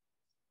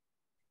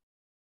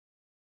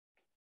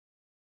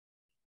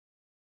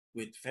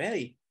 With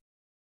Freddy.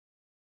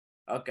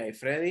 Okay,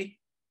 Freddy.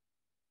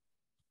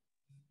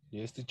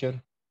 Yes,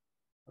 teacher.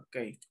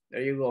 Okay,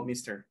 there you go,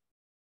 mister.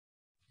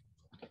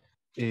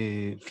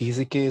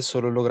 Fíjese que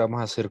solo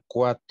logramos hacer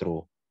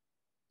 4.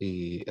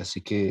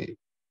 Así que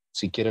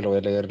si quiere lo voy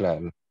a leer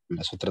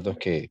las otras 2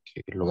 que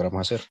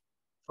logramos hacer.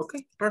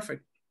 Okay,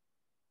 perfect.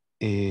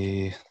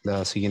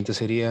 La siguiente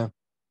sería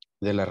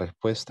de la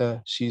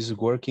respuesta, she's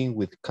working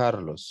with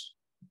Carlos.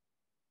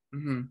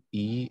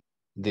 Y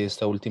de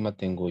esta última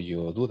tengo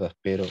yo dudas,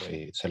 pero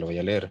se lo voy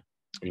a leer.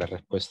 La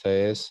respuesta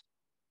es,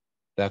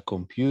 the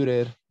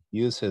computer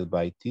used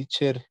by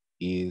teacher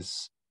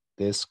is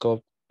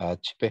desktop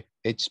HP.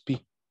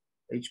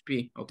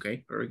 HP,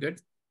 okay, very good.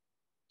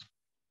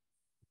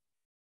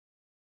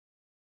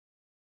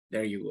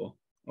 There you go.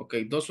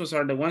 Okay, those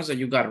are the ones that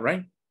you got,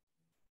 right?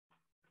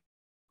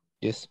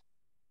 Yes.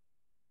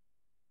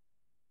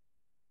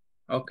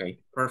 Okay,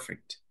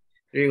 perfect.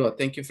 There you go.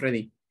 Thank you,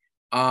 Freddy.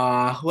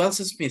 Who else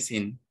is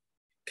missing?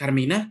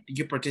 Carmina, did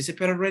you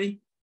participate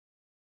already?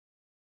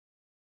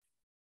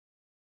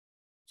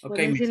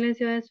 Okay, ¿Pon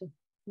silencio eso?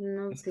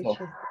 No, let's go.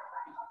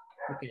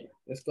 Okay,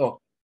 let's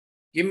go.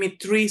 Give me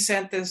 3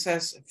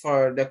 sentences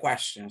for the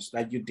questions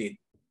that you did.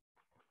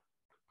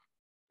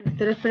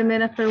 3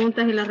 primeras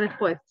preguntas y las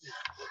respuestas.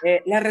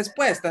 Las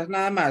respuestas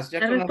nada más. Ya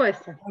La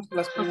respuesta.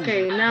 las preguntas.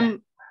 Okay,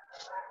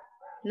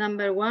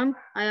 number 1,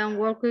 I am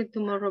working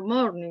tomorrow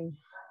morning.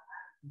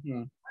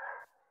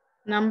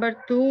 Number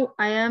 2,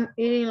 I am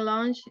eating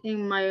lunch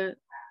in my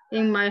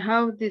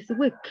house this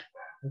week.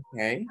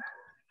 Okay.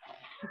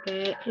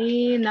 Okay.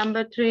 And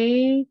number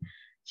 3,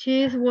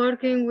 she's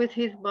working with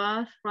his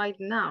boss right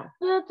now.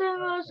 Yo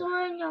tengo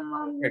sueño,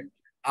 mami.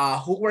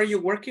 Who were you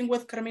working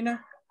with,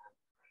 Carmina?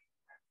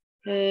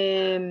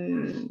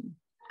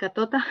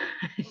 Catota.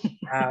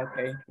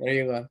 Okay. There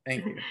you go.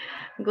 Thank you.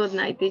 Good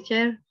night,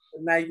 teacher.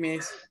 Good night,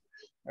 miss.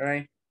 All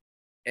right.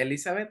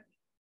 Elizabeth.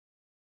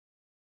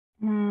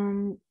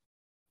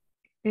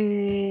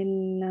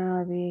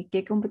 La de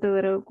qué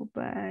computadora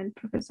ocupa el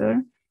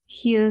profesor.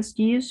 He is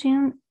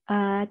using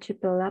a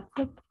HP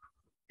laptop.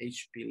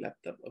 HP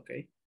laptop,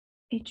 okay.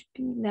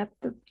 HP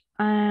laptop.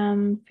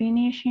 I'm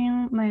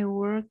finishing my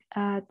work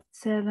at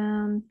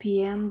 7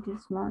 p.m.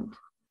 this month.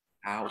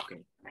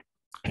 Okay.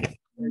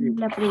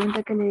 La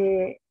pregunta que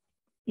le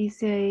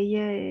hice a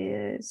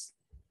ella es,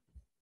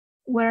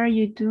 what are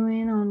you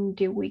doing on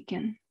the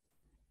weekend?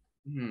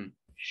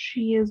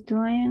 She is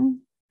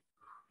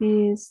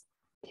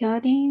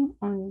studying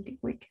on the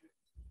weekend.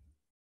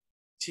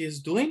 She is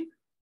doing?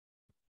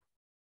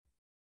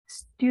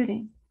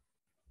 Student.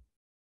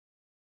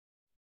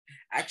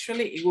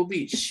 Actually, it will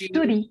be she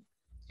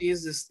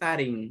is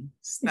studying.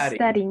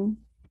 Studying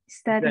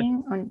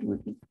on the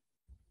weekend.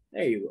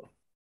 There you go.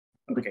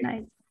 Okay. Good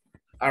night.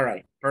 All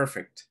right,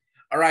 perfect.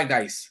 All right,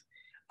 guys.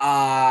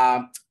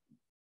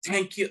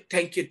 Thank you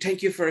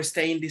for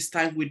staying this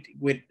time with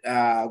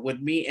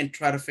me and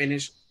try to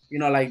finish,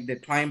 like the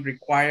time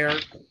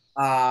required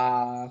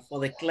for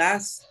the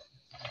class.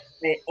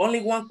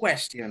 Only one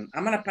question.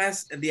 I'm gonna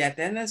pass the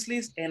attendance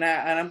list, and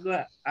I'm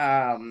gonna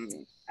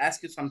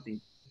ask you something.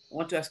 I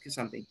want to ask you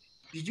something.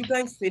 Did you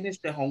guys finish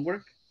the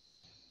homework?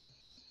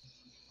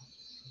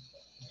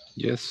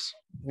 Yes.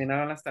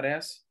 ¿Terminaron las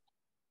tareas?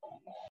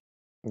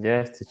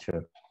 Yes,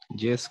 teacher.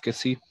 Yes, que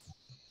sí.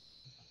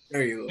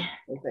 There you go.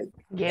 Okay.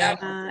 Yeah.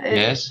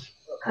 Yes.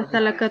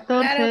 Hasta la 14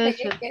 Claro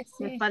hecho, que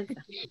sí. me falta.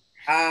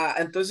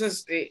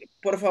 Entonces,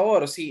 por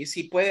favor,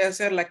 si puede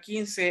hacer la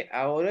 15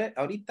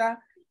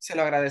 ahorita, se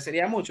lo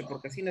agradecería mucho,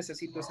 porque sí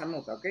necesito esa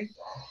nota, ¿ok?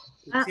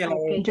 Sí,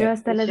 Okay. Yo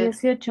hasta las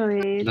 18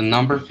 The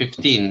number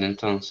 15,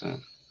 entonces.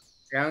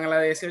 Si van a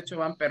la 18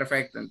 van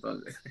perfecto,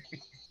 entonces.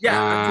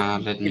 Ya,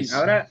 Let me see.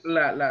 ahora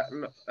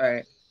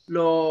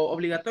lo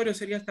obligatorio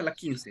sería hasta la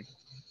 15,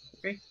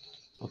 ¿ok?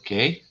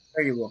 Okay.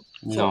 There you go.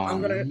 So No.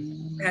 I'm gonna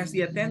pass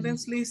the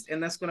attendance list,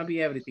 and that's gonna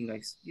be everything,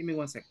 guys. Give me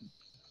 1 second.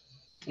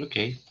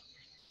 Okay.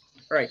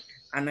 All right,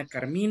 Ana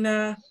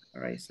Carmina.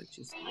 All right, so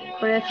just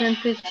Present,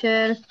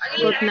 teacher.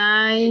 Good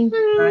night.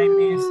 good night,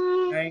 miss.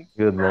 Night.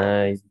 Good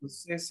night.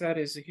 Cesar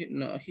is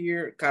not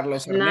here.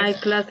 Carlos Night,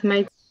 Ernesto.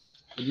 classmate.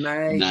 Good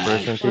night.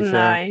 Present, Good teacher.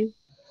 night.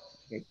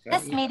 Okay,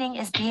 This meeting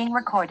is being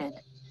recorded.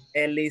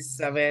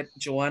 Elizabeth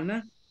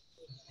Joanna.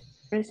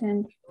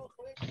 present.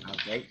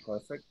 Okay,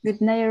 perfect.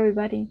 Good night,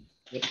 everybody.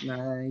 Good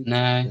night.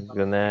 Night.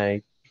 Good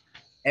night.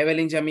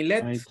 Evelyn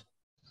Jamilet.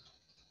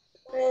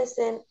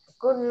 Present.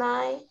 Good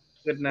night.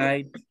 Good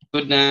night.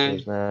 Good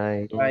night. Good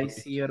night. Bye.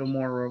 See you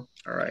tomorrow.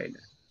 All right.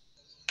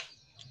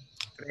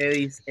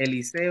 Freddy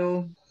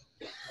Eliseo.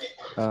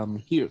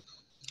 Here.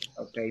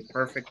 Okay,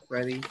 perfect,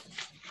 Freddy.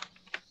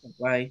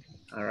 Bye.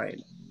 All right.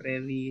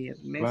 Freddy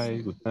Ernesto. Bye.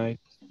 Good night.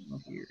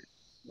 Not here.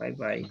 Bye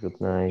bye. Good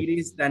night.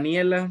 Iris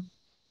Daniela.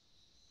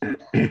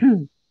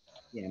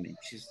 Yeah, man,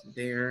 she's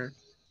there.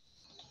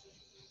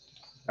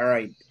 All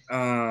right.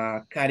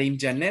 Karim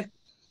Janet.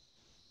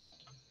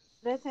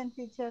 Present,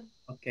 teacher.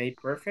 Okay,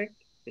 perfect.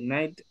 Good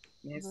night,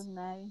 miss. Good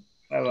night.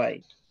 Bye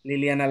bye.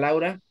 Liliana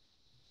Laura.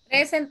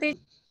 Present,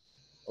 teacher.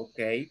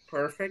 Okay,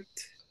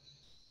 perfect.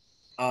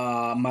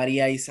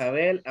 Maria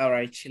Isabel. All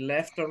right, she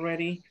left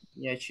already.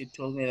 Yeah, she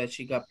told me that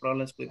she got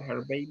problems with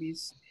her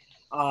babies.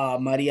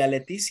 Maria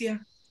Leticia.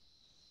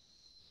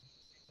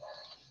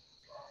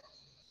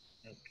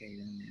 Okay,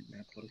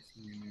 Daniela, por si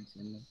me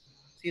mencionó.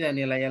 Sí,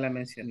 Daniela, ya la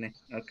mencioné.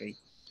 Okay,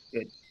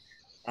 good.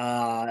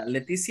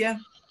 Leticia.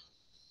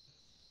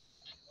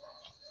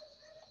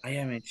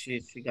 I mean, she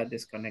got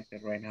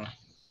disconnected right now.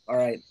 All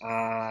right,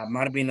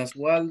 Marvin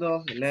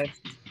Oswaldo, he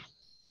left.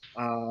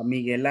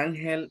 Miguel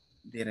Ángel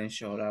didn't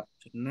show up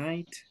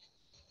tonight.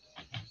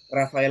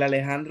 Rafael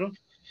Alejandro.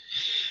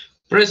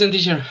 Present,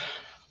 teacher.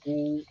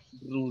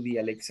 Rudy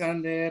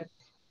Alexander.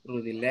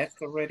 Rudy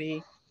left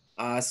already.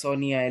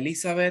 Sonia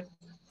Elizabeth.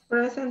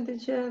 Present,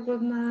 teacher.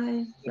 Good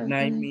night. Good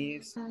night, Present.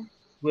 miss.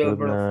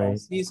 Wilbur Good night.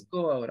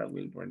 Francisco. Ahora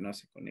Wilbur no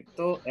se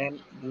conectó. And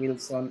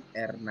Wilson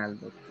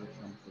Hernaldo, que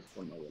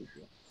tampoco no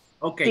volvió.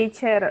 Ok.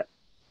 Teacher.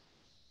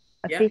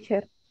 Yeah.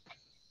 Teacher.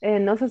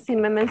 No sé si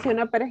me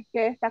mencionó, pero es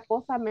que esta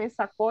cosa me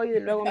sacó y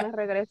luego me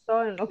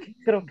regresó en lo que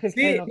creo que...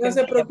 Sí, no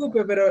se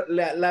preocupe, pero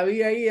la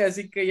vi ahí,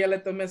 así que ya le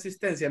tomé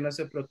asistencia, no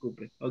se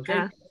preocupe. Ok.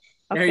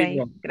 Ok, There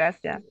you go.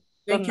 gracias.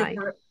 Thank Good you night.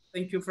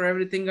 Thank you for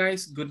everything,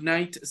 guys. Good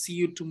night. See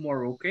you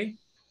tomorrow, okay?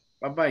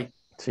 Bye-bye.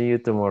 See you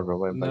tomorrow.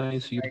 Bye bye.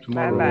 Nice. See you Bye.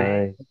 tomorrow.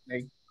 Bye-bye.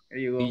 Okay, there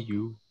you go. See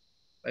you.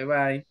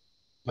 Bye-bye.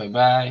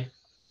 Bye-bye.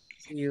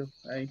 See you.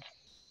 Bye.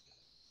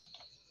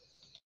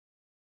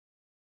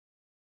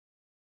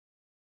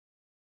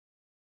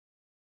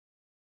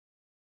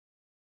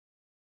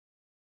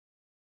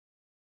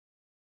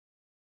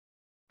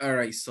 All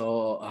right,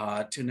 so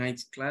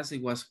tonight's class,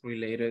 it was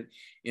related,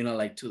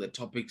 like to the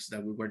topics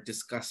that we were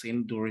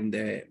discussing during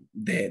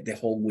the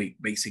whole week,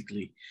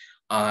 basically.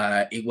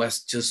 It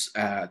was just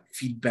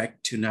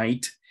feedback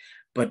tonight,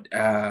 but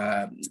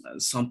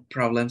some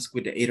problems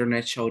with the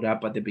internet showed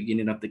up at the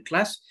beginning of the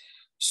class.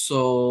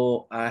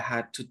 So I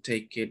had to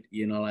take it,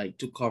 like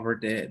to cover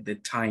the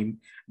time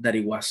that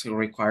it was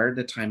required,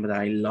 the time that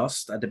I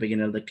lost at the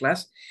beginning of the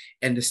class,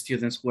 and the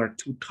students were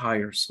too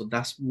tired. So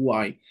that's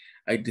why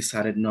I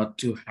decided not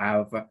to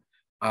have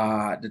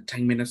the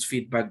 10 minutes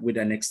feedback with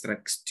an extra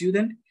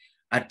student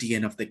at the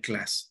end of the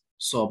class.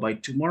 So by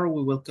tomorrow,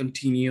 we will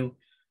continue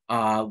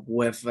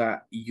with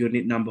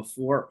unit number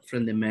 4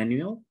 from the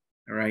manual.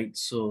 All right.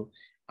 So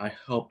I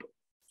hope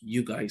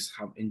you guys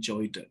have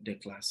enjoyed the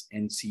class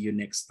and see you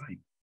next time.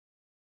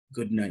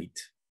 Good night.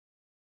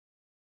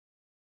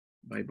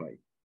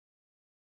 Bye-bye.